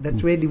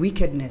 That's where the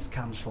wickedness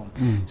comes from.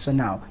 So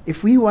now,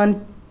 if we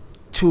want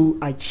to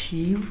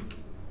achieve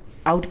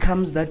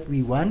outcomes that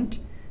we want,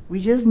 we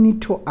just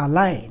need to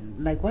align,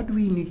 like what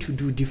we need to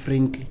do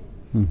differently.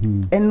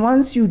 And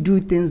once you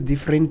do things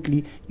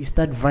differently, you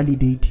start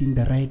validating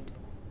the right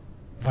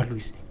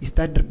values. You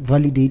start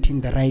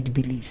validating the right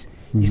beliefs.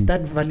 You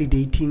start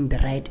validating the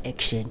right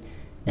action.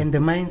 And the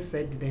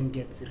mindset then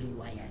gets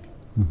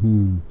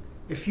rewired.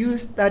 If you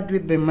start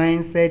with the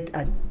mindset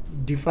at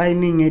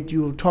defining it,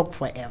 you will talk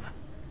forever.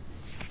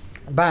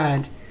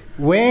 But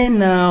where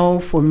now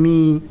for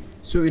me...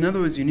 So in other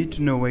words, you need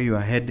to know where you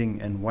are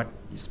heading and what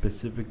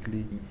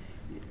specifically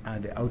are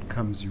the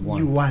outcomes you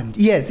want.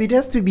 Yes, it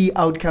has to be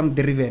outcome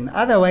driven.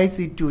 Otherwise,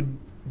 it would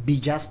be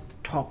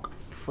just talk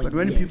for years. But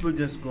when people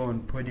just go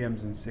on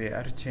podiums and say,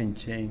 "Are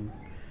change,"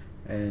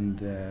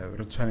 and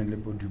return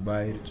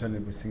Dubai,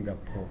 return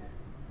Singapore,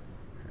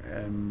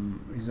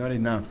 it's not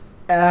enough.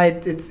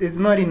 It's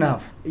not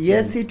enough.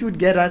 Yes, it would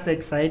get us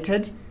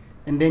excited,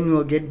 and then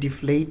we'll get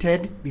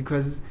deflated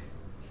because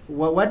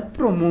what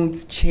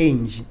promotes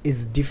change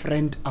is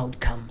different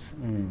outcomes.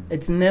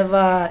 It's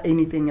never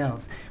anything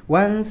else.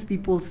 Once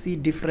people see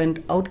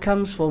different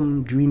outcomes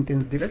from doing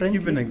things differently. Let's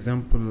give an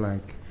example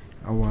like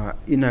our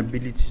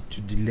inability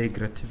to delay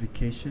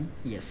gratification.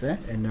 Yes, sir.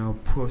 And our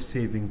poor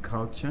saving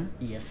culture.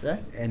 Yes, sir.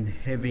 And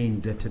heavy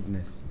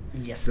indebtedness.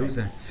 Yes, sir. Those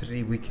are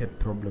three wicked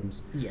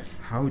problems. Yes.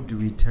 How do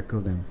we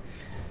tackle them?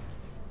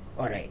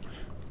 All right.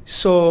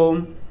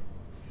 So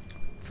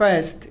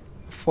first,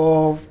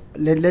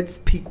 let's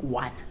pick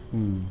one.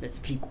 Let's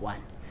pick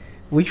one.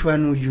 Which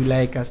one would you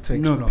like us to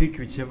explore? No, pick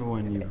whichever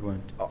one you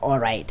want. All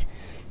right.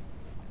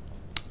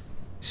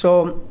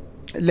 So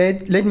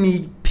let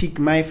me pick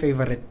my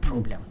favorite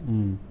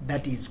problem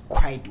that is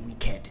quite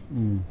wicked.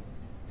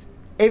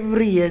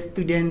 Every year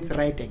students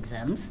write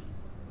exams,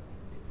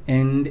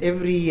 and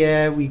every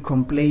year we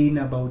complain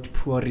about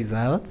poor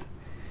results.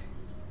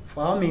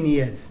 For how many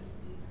years?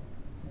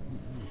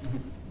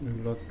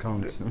 We've lost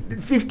count.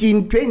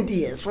 15, 20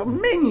 years, for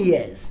many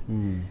years.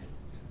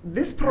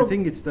 I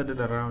think it started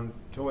around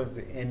towards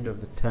the end of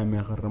the time.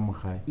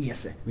 Yes,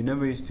 sir. We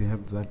never used to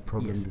have that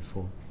problem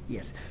before.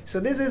 Yes. So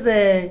this is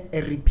a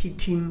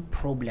repeating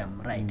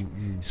problem, right?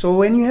 So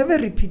when you have a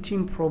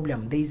repeating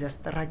problem, there is a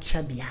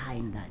structure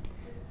behind that.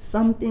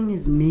 Something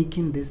is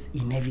making this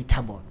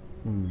inevitable.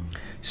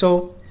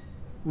 So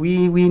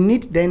we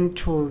need then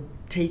to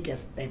take a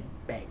step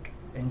back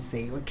and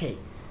say, okay,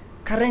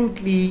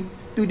 currently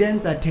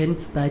students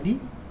attend study,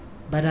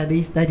 but are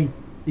they studying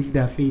if they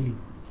are failing?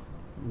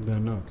 They're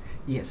not.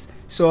 Yes.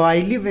 So I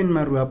live in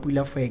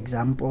Maruapula, for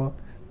example.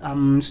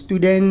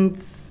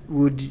 Students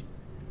would,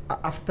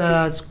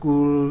 after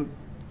school,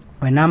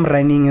 when I'm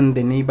running in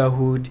the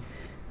neighborhood,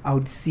 I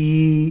would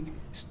see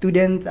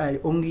students are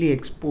only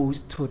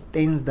exposed to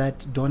things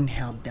that don't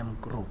help them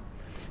grow.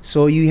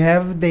 So you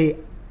have the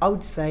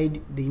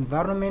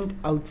environment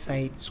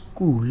outside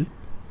school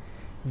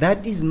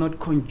that is not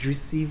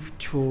conducive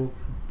to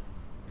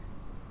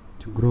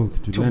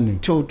growth, to learning.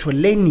 To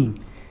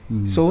learning.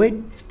 So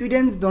when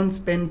students don't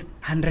spend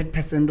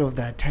 100% of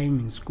their time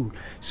in school.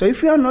 So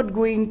if you are not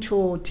going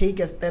to take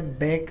a step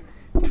back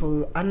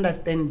to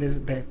understand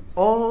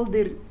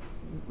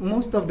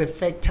most of the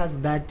factors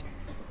that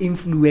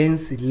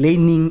influence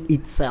learning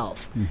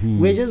itself,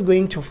 we're just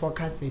going to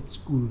focus at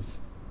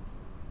schools.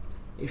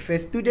 If a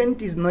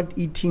student is not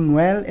eating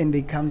well and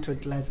they come to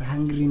class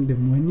hungry in the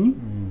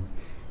morning,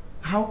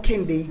 how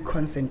can they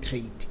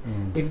concentrate?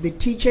 If the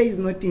teacher is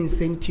not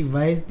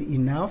incentivized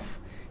enough,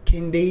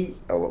 can they?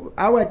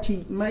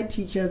 My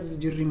teachers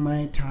during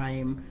my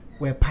time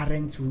were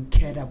parents who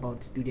cared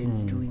about students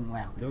doing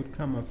well. They would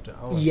come after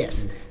hours.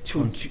 Yes,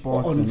 on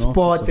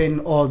sports and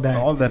all that.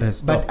 All that has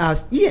stopped.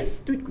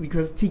 But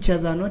because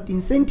teachers are not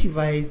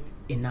incentivized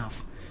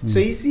enough. So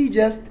you see,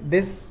 just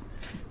this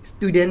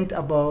student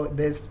about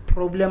this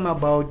problem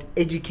about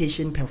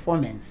education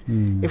performance.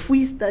 If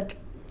we start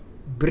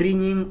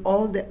bringing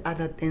all the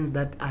other things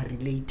that are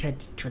related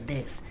to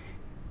this,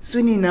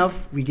 soon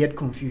enough we get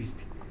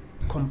confused.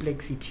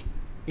 Complexity,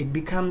 it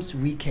becomes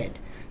wicked.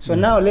 So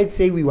now let's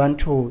say we want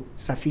to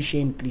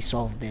sufficiently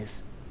solve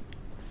this.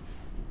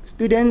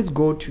 Students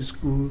go to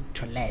school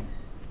to learn.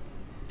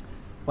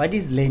 What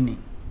is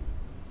learning?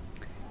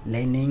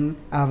 Learning,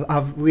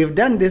 we've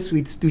done this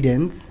with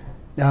students,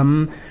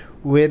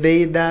 where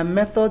there are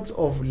methods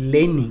of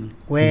learning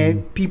where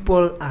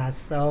people are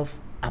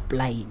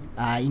self-applying,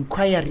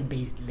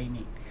 inquiry-based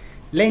learning.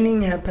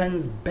 Learning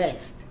happens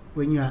best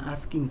when you are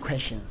asking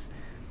questions.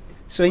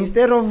 So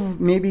instead of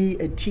maybe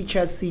a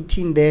teacher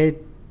sitting there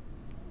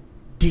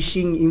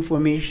dishing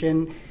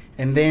information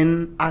and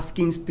then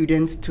asking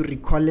students to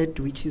recall it,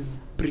 which is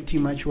pretty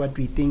much what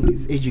we think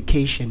is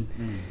education.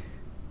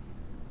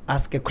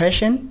 Ask a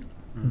question,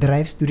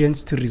 drive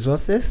students to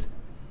resources,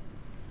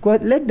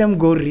 let them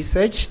go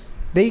research,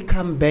 they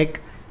come back,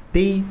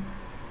 they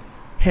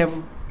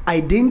have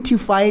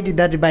identified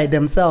that by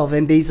themselves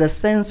and there is a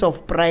sense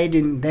of pride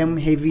in them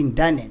having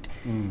done it.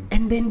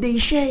 And then they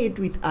share it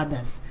with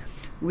others.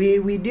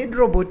 We did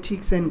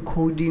robotics and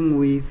coding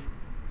with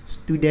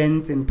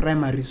students in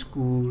primary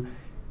school,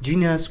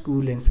 junior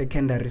school and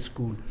secondary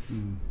school,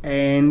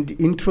 and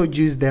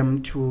introduced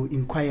them to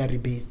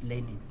inquiry-based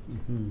learning.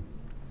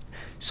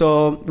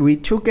 So we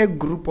took a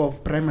group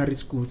of primary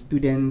school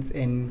students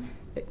and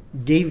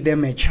gave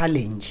them a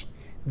challenge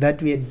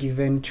that we had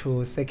given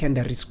to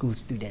secondary school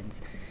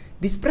students.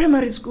 These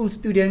primary school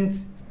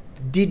students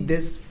did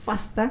this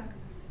faster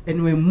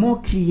and were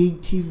more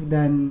creative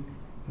than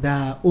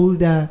the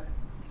older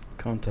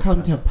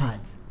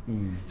counterparts.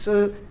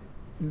 So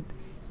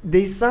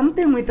there's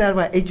something with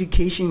our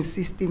education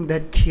system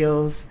that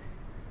kills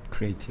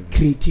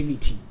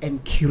creativity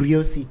and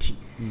curiosity,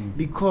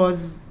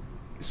 because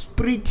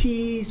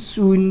pretty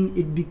soon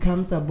it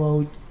becomes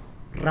about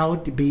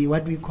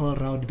what we call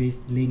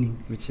route-based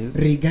learning, which is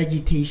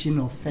regurgitation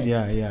of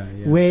facts,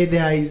 where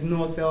there is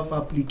no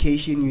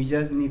self-application. You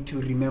just need to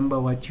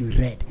remember what you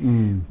read.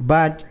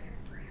 But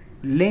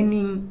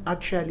learning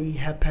actually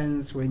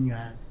happens when you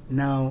are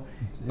now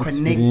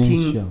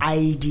connecting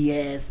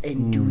ideas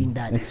and doing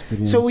that.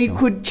 So we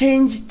could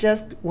change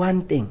just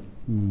one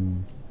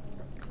thing,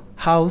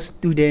 how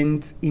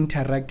students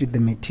interact with the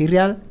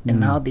material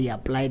and how they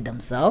apply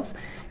themselves,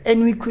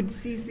 and we could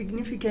see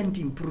significant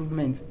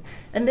improvements.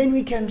 And then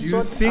we can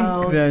sort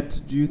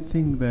out. Do you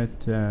think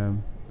that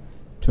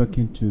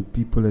talking to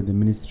people at the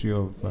Ministry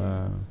of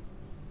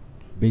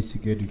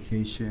Basic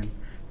Education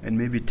and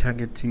maybe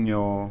targeting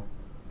your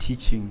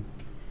teaching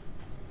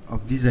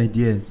of these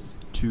ideas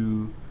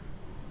to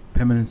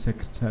permanent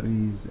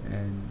secretaries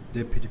and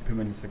deputy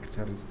permanent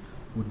secretaries,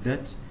 would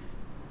that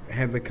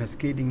have a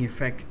cascading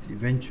effect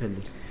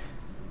eventually?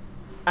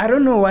 I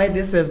don't know why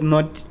this has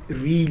not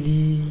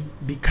really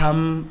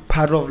become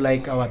part of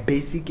like our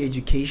basic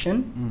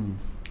education.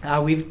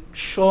 We've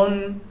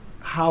shown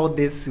how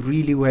this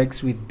really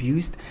works with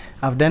BUST.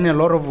 I've done a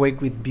lot of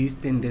work with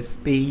BUST in this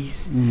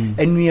space,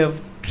 and we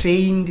have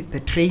trained the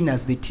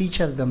trainers, the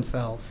teachers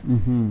themselves.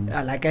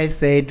 Like I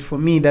said, for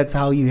me, that's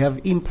how you have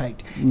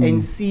impact. And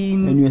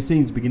you are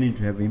saying it's beginning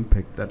to have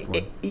impact, that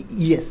one.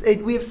 Yes,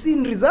 we've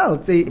seen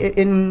results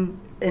in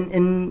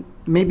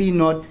maybe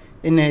not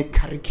in a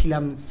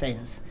curriculum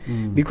sense,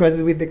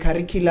 because with the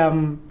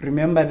curriculum,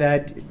 remember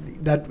that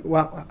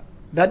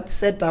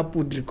setup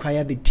would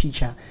require the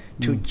teacher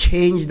to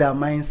change their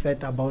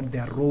mindset about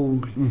their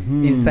role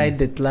inside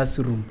the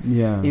classroom.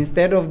 Yeah.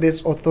 Instead of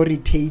this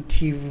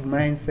authoritative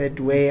mindset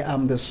where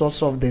I'm the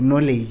source of the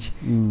knowledge,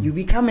 you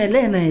become a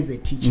learner as a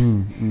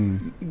teacher.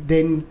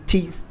 Then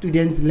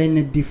students learn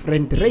at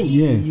different rates.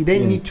 You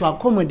then need to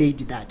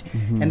accommodate that.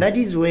 And that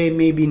is where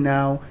maybe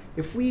now,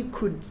 if we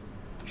could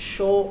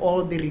show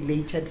all the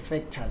related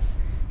factors,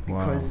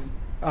 because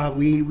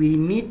we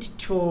need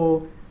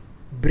to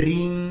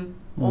bring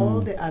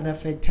all the other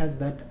factors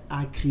that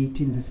are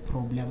creating this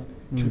problem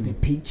to the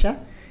picture,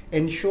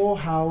 and show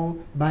how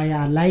by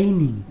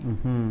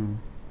aligning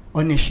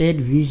on a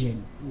shared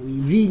vision, we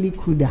really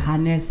could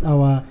harness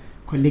our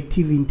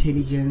collective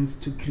intelligence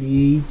to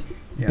create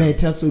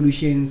better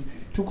solutions,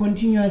 to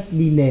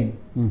continuously learn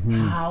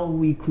how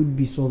we could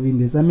be solving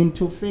this. I mean,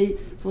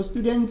 for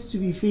students to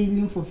be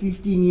failing for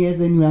 15 years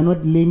and we are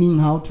not learning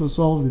how to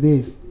solve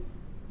this.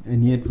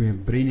 And yet we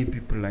have brainy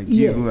people like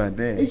you who are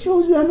there. It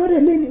shows we are not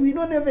we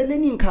don't have a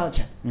learning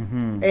culture.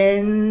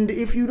 And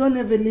if you don't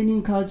have a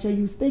learning culture,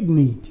 you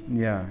stagnate.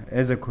 Yeah,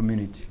 as a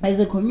community. As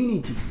a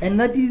community. And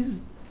that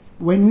is,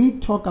 when we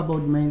talk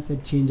about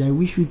mindset change, I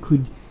wish we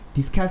could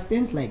discuss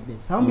things like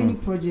this. How many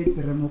projects,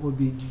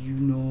 Mogobe, do you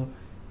know,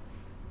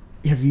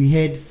 have you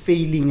heard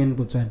failing in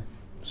Botswana?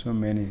 So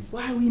many.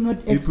 Why are we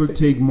not people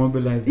take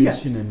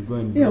mobilization and go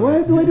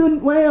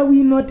and why are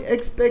we not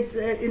experts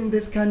in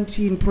this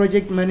country in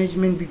project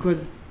management?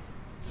 Because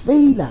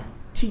failure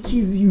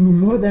teaches you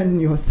more than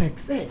your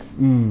success.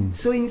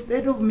 So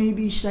instead of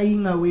maybe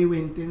shying away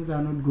when things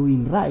are not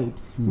going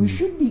right, we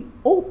should be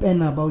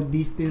open about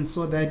these things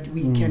so that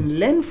we can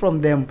learn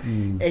from them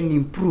and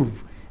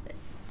improve.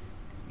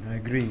 I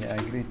agree.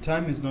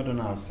 Time is not on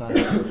our side.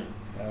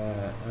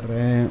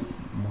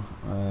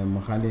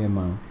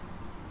 Mogaleemang,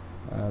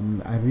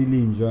 I really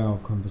enjoy our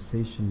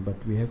conversation, but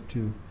we have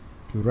to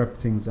wrap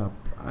things up.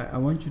 I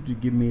want you to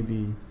give me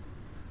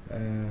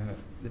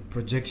the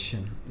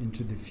projection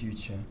into the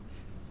future,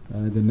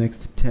 the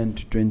next 10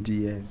 to 20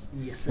 years.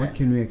 Yes, sir. What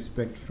can we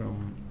expect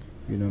from,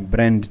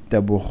 brand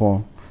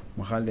Tebogo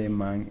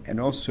Mogaleemang, and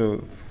also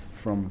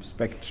from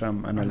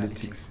Spectrum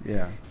Analytics?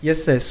 Yeah.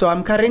 Yes, sir. So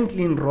I'm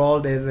currently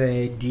enrolled as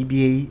a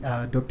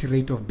DBA,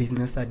 Doctorate of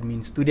Business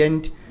Admin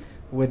student,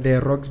 with the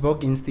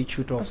Roxburgh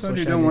Institute of Social.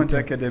 You don't want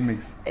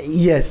academics?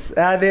 Yes.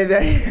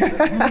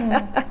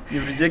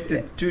 You've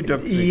rejected 2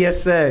 doctorates.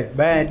 Yes, sir.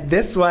 But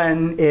this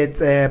one,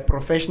 it's a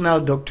professional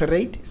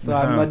doctorate, so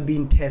I'm not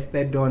being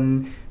tested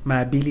on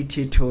my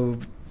ability to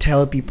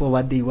tell people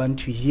what they want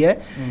to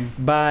hear.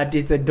 But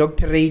it's a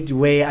doctorate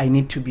where I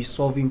need to be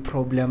solving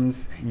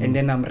problems, and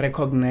then I'm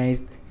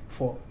recognized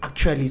for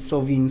actually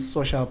solving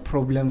social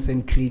problems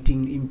and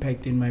creating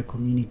impact in my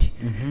community.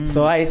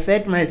 So I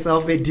set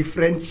myself a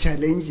different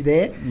challenge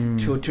there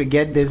to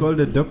get this. It's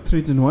called a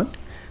doctorate in what?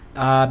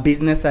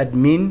 Business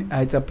admin.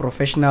 It's a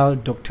professional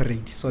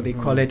doctorate, so they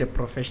call it a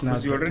professional.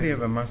 Because you already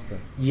have a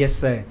master's. Yes,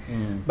 sir.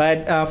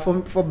 But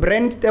for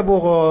Brand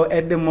Tebogo,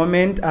 at the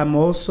moment, I'm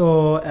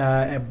also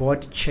a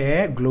board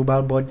chair,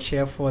 global board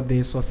chair for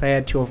the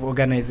Society of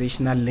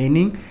Organizational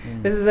Learning.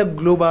 This is a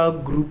global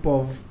group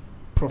of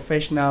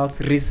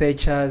professionals,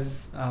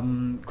 researchers,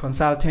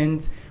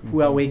 consultants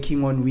who are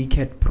working on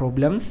wicked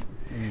problems.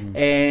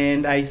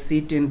 And I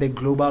sit in the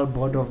global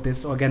board of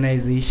this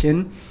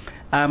organization.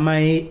 My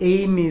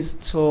aim is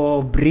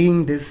to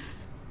bring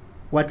this,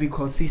 what we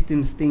call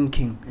systems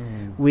thinking,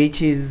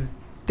 which is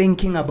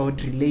thinking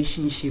about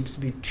relationships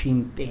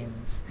between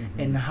things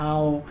and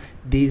how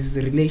these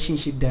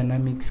relationship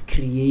dynamics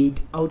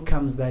create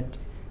outcomes that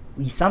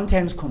we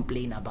sometimes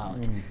complain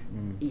about.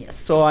 Yes,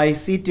 so I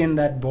sit in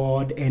that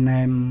board,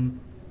 and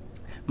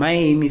my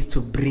aim is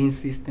to bring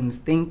systems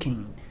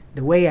thinking,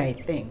 the way I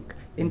think,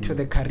 into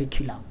the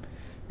curriculum,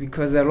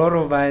 because a lot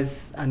of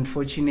us,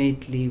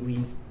 unfortunately,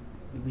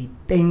 we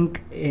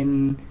think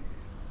in,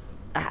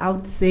 I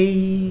would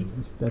say,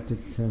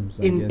 static terms,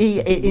 in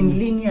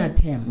linear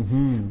terms.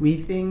 We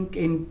think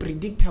in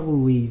predictable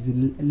ways,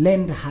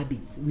 learned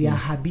habits. We are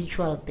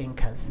habitual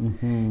thinkers.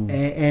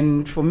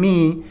 And for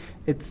me,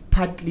 it's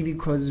partly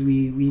because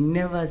we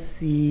never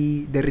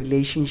see the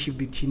relationship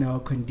between our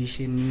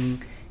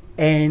conditioning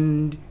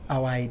and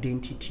our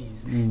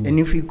identities. And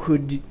if we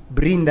could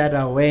bring that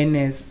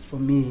awareness, for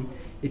me,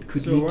 it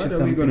could lead to something better. So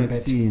what are we going to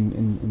see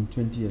in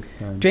 20 years'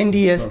 time? 20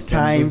 years'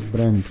 time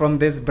from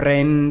this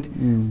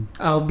brand,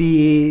 I'll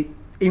be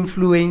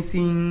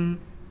influencing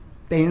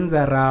things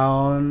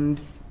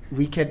around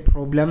wicked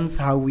problems,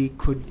 how we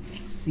could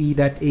see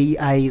that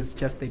AI is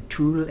just a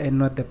tool and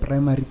not the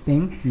primary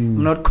thing.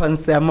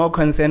 I'm more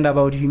concerned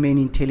about human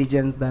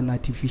intelligence than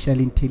artificial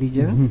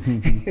intelligence.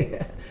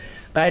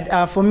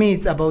 But for me,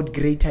 it's about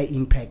greater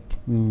impact.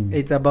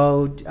 It's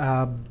about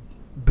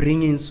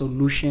bringing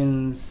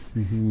solutions.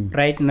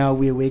 Right now,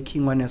 we're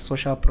working on a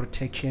social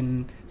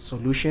protection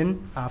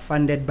solution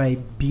funded by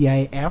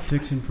BIF.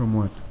 Protection from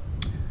what?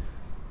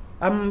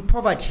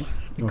 Poverty.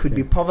 It could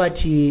be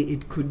poverty.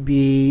 It could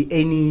be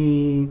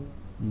any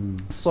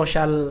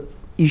social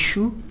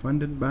issue.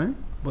 Funded by?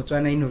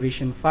 Botswana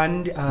Innovation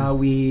Fund.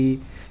 We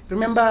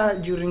Remember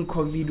during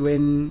COVID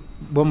when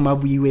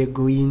Mabui were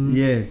going?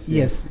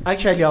 Yes.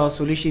 Actually, our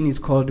solution is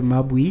called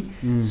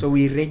Mabui. So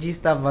we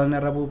register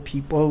vulnerable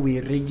people,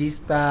 we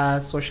register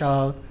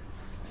social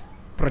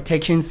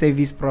protection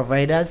service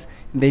providers,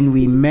 then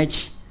we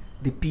match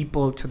the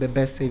people to the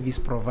best service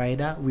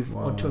provider. We've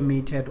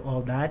automated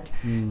all that.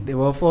 They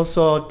were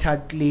also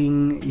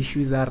tackling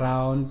issues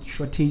around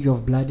shortage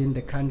of blood in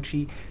the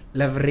country,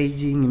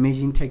 leveraging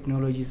emerging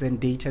technologies and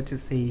data to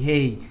say,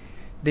 hey,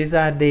 these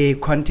are the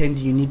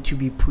content you need to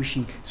be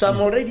pushing. So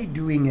I'm already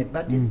doing it,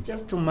 but it's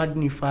just to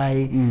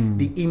magnify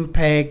the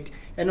impact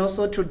and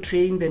also to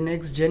train the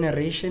next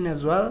generation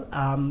as well.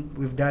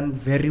 We've done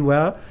very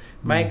well.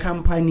 My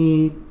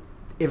company,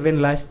 even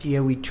last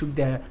year, we took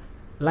the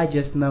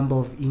largest number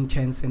of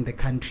interns in the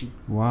country.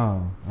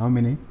 Wow. How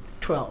many?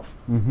 12.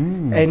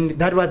 And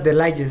that was the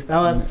largest. I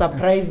was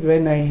surprised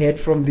when I heard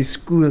from the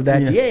school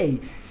that, yay,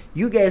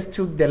 you guys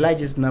took the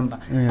largest number.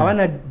 I want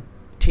to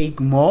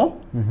take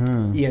more.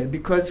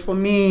 Because for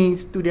me,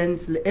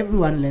 students,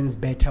 everyone learns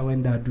better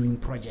when they're doing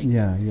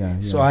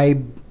projects. So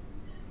I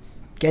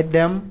get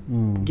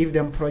them, give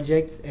them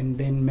projects, and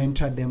then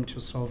mentor them to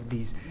solve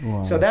these.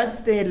 So that's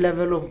the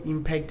level of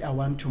impact I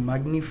want to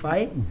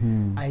magnify.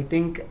 I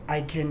think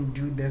I can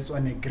do this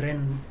on a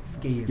grand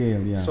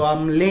scale. So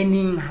I'm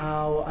learning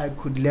how I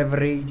could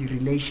leverage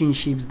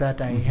relationships that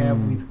I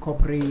have with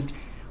corporate,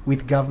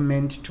 with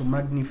government to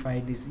magnify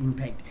this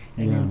impact.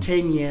 And in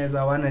 10 years,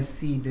 I want to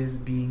see this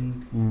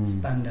being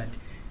standard.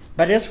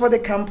 But as for the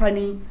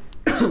company,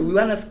 we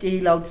want to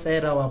scale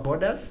outside our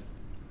borders.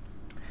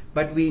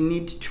 But we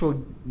need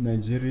to...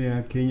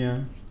 Nigeria,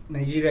 Kenya.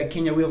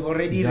 We have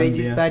already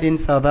registered in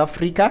South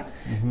Africa.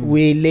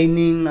 We're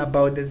learning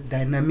about the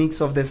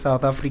dynamics of the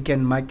South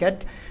African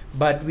market.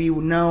 But we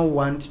now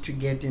want to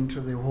get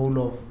into the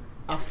whole of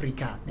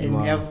Africa. And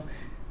we have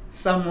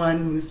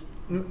someone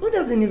who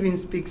doesn't even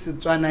speak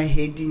Setswana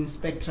heading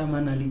Spectrum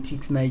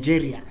Analytics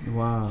Nigeria.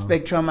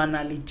 Spectrum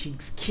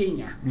Analytics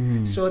Kenya.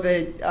 So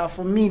that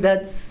for me,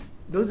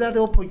 those are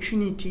the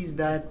opportunities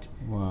that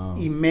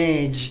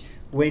emerge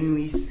when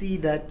we see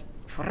that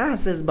for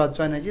us as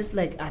Botswana, just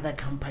like other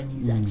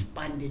companies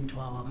expand into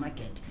our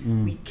market,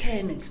 we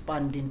can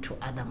expand into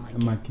other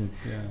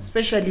markets.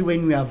 Especially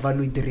when we are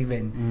value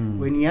driven.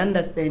 When we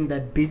understand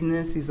that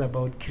business is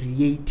about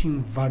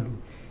creating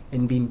value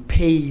and being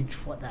paid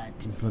for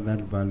that. For that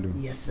value.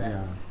 Yes,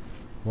 sir.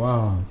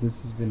 Wow,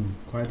 this has been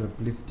quite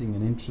uplifting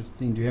and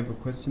interesting. Do you have a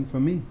question for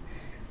me?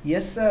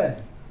 Yes,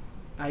 sir.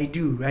 I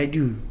do.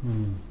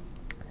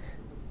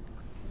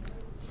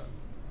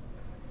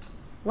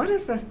 What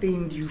has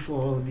sustained you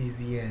for all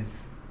these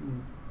years?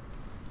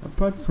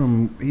 Apart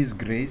from His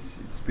grace,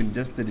 it's been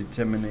just a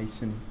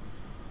determination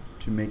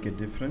to make a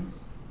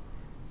difference,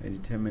 a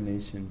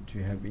determination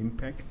to have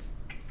impact,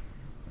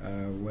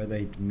 whether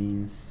it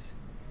means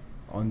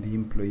on the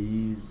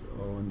employees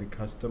or on the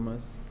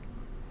customers.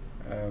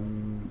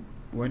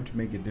 Want to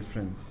make a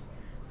difference.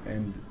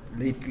 And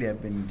lately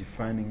I've been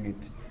defining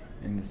it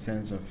in the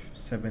sense of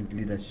servant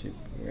leadership,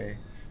 where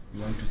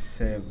you want to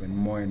serve and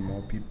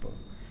more people.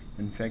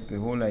 In fact, the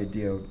whole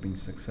idea of being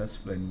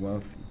successful and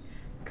wealthy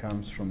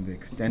comes from the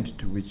extent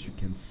to which you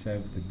can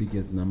serve the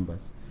biggest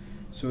numbers.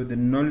 So the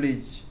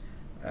knowledge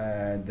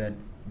that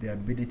the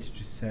ability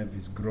to serve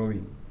is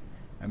growing.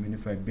 I mean,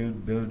 if I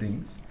build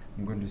buildings,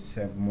 I'm going to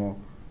serve more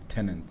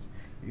tenants.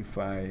 If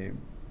I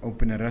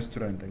open a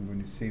restaurant, I'm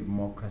going to save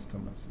more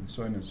customers, and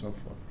so on and so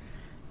forth.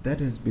 That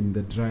has been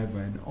the driver,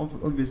 and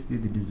obviously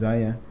the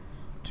desire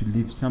to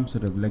leave some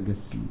sort of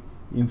legacy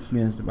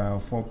influenced by our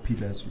 4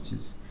 pillars, which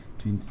is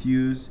to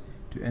enthuse,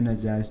 to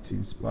energize, to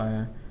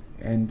inspire,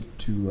 and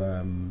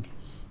to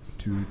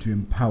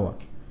empower.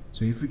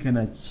 So if we can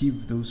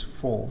achieve those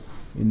 4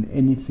 in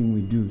anything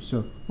we do.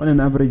 So on an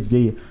average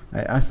day,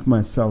 I ask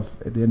myself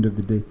at the end of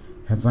the day,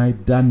 have I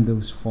done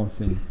those 4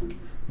 things?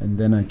 And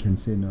then I can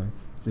say, no,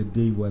 it's a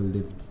day well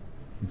lived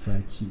if I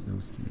achieve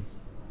those things.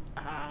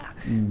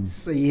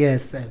 So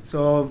yes,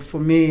 so for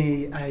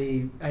me,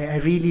 I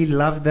really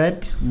love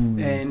that.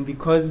 And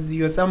because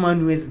you're someone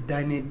who has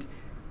done it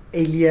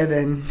earlier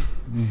than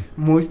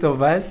most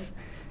of us,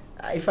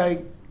 if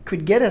I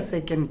could get a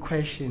second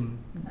question,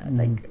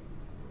 like,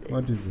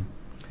 what is it?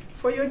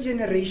 For your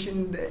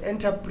generation, the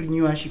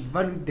entrepreneurship,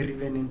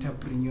 value-driven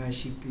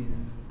entrepreneurship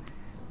is,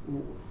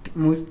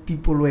 most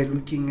people were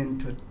looking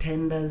into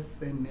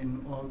tenders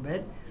and all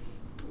that.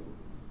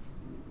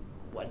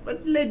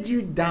 What led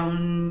you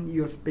down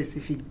your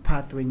specific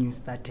path when you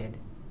started?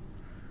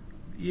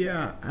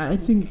 Yeah, I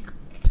think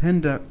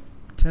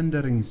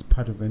tendering is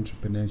part of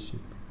entrepreneurship.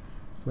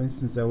 For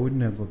instance, I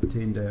wouldn't have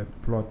obtained a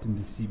plot in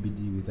the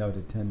CBD without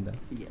a tender.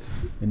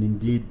 Yes. And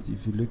indeed,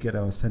 if you look at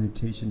our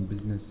sanitation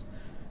business,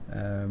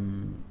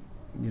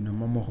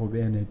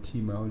 Mogobe and her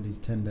team are always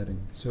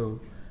tendering. So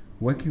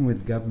working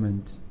with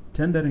government,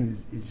 tendering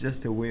is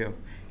just a way of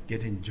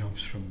getting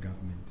jobs from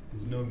government.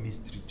 There's no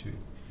mystery to it.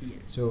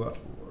 Yes. So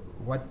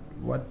what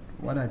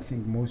I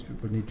think most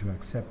people need to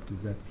accept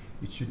is that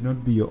it should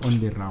not be your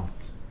only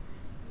route.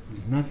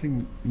 There's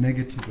nothing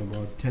negative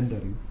about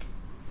tendering.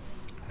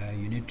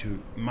 You need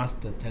to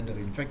master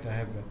tendering. In fact, I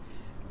have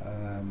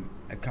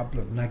a couple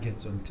of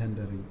nuggets on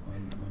tendering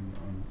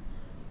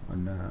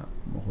on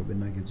Mogobe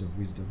Nuggets of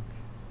Wisdom.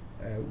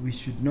 We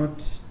should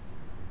not,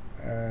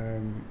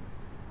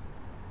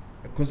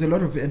 because a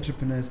lot of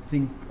entrepreneurs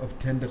think of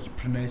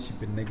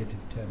tenderpreneurship in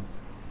negative terms.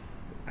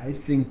 I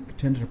think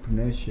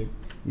tenderpreneurship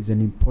is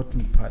an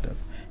important part of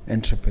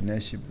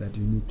entrepreneurship that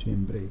you need to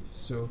embrace.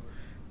 So,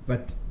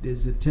 but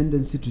there's a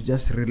tendency to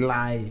just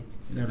rely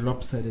in a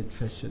lopsided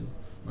fashion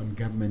on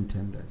government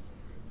tenders.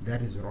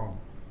 That is wrong.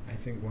 I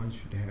think one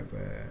should have,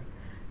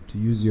 to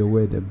use your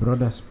word, a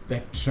broader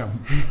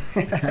spectrum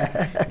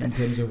in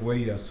terms of where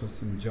you are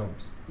sourcing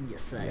jobs.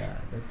 Yes, sir. Yeah,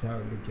 that's how I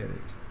look at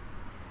it.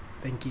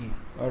 Thank you.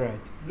 All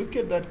right, look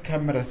at that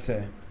camera,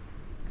 sir,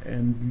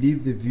 and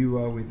leave the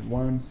viewer with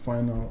one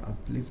final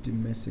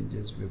uplifting message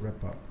as we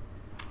wrap up.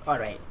 All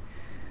right.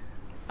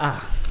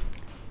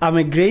 I'm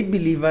a great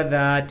believer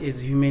that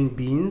as human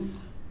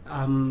beings,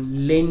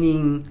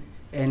 learning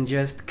and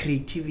just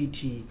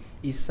creativity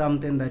is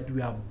something that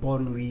we are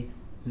born with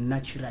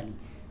naturally.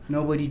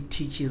 Nobody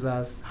teaches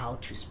us how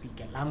to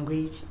speak a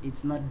language.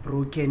 It's not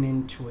broken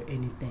into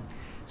anything.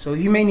 So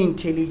human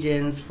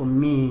intelligence for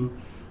me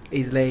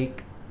is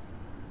like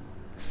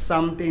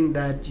something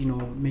that, you know,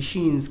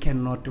 machines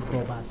cannot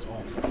rob us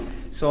of.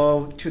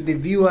 So to the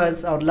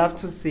viewers, I would love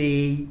to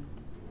say,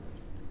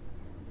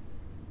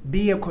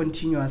 be a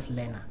continuous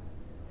learner.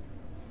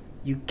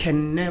 You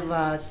can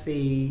never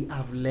say,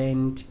 I've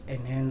learned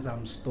and hence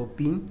I'm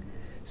stopping.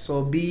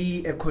 So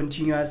be a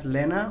continuous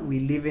learner.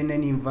 We live in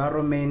an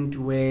environment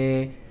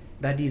where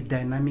that is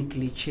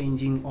dynamically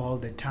changing all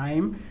the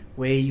time,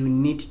 where you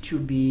need to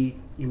be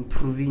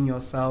improving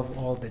yourself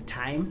all the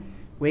time,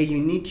 where you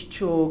need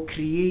to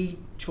create,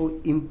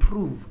 to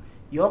improve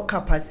your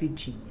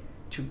capacity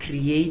to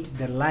create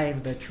the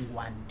life that you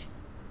want.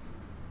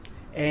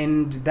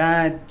 And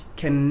that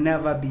can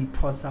never be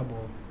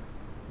possible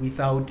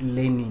without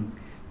learning,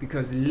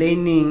 because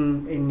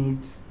learning in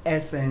its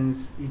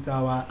essence is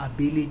our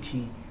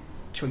ability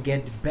to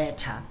get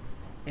better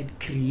at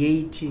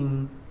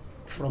creating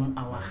from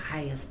our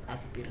highest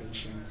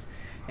aspirations.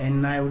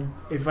 And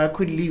if I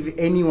could leave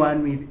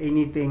anyone with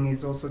anything,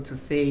 is also to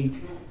say,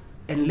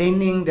 and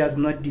learning does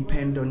not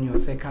depend on your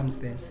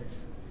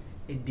circumstances.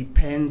 It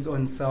depends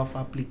on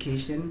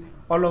self-application.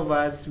 All of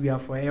us, we are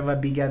forever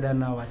bigger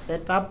than our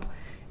setup.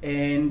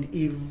 And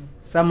if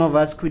some of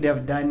us could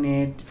have done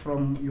it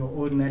from your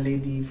old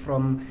lady,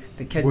 from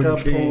the kettle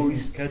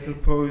post,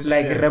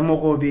 like yeah.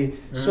 Mogobe,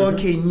 so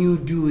can you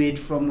do it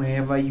from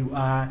wherever you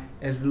are,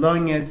 as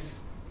long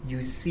as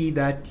you see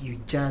that you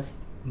just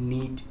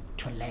need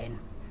to learn.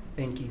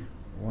 Thank you.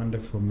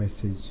 Wonderful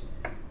message.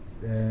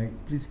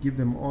 Please give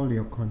them all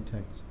your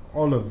contacts,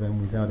 all of them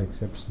without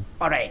exception.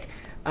 All right.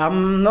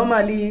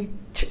 Normally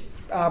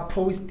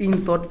posting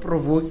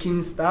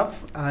thought-provoking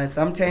stuff.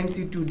 Sometimes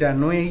it would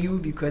annoy you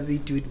because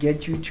it would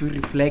get you to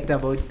reflect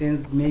about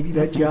things maybe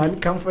that you're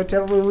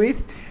uncomfortable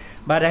with.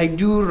 But I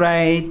do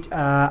write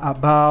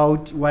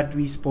about what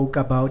we spoke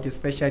about,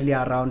 especially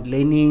around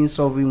learning,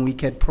 solving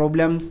wicked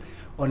problems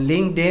on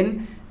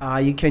LinkedIn.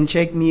 You can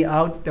check me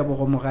out,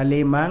 Tebogo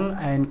Mogaleemang,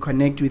 and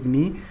connect with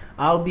me.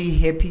 I'll be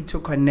happy to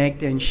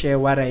connect and share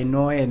what I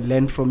know and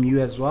learn from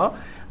you as well.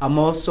 I'm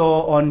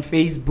also on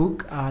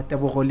Facebook,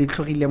 Tebogo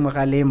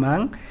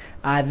Mogaleemang.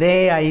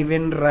 There I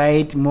even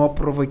write more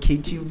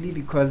provocatively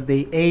because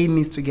the aim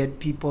is to get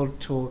people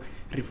to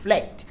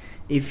reflect.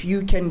 If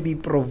you can be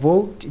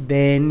provoked,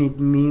 then it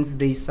means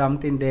there's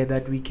something there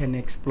that we can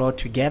explore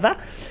together.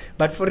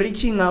 But for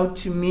reaching out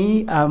to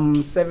me,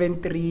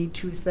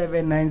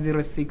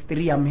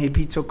 73279063, I'm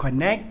happy to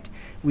connect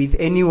with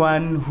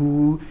anyone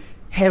who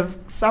has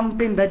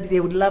something that they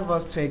would love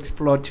us to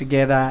explore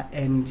together.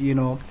 And, you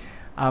know,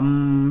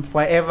 I'm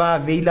forever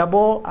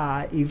available.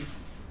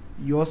 If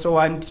you also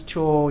want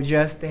to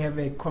just have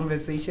a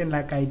conversation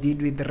like I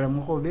did with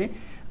Mogobe,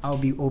 I'll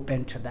be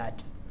open to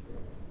that.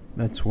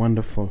 That's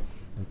wonderful.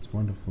 That's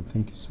wonderful.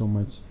 Thank you so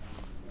much.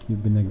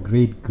 You've been a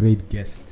great, great guest.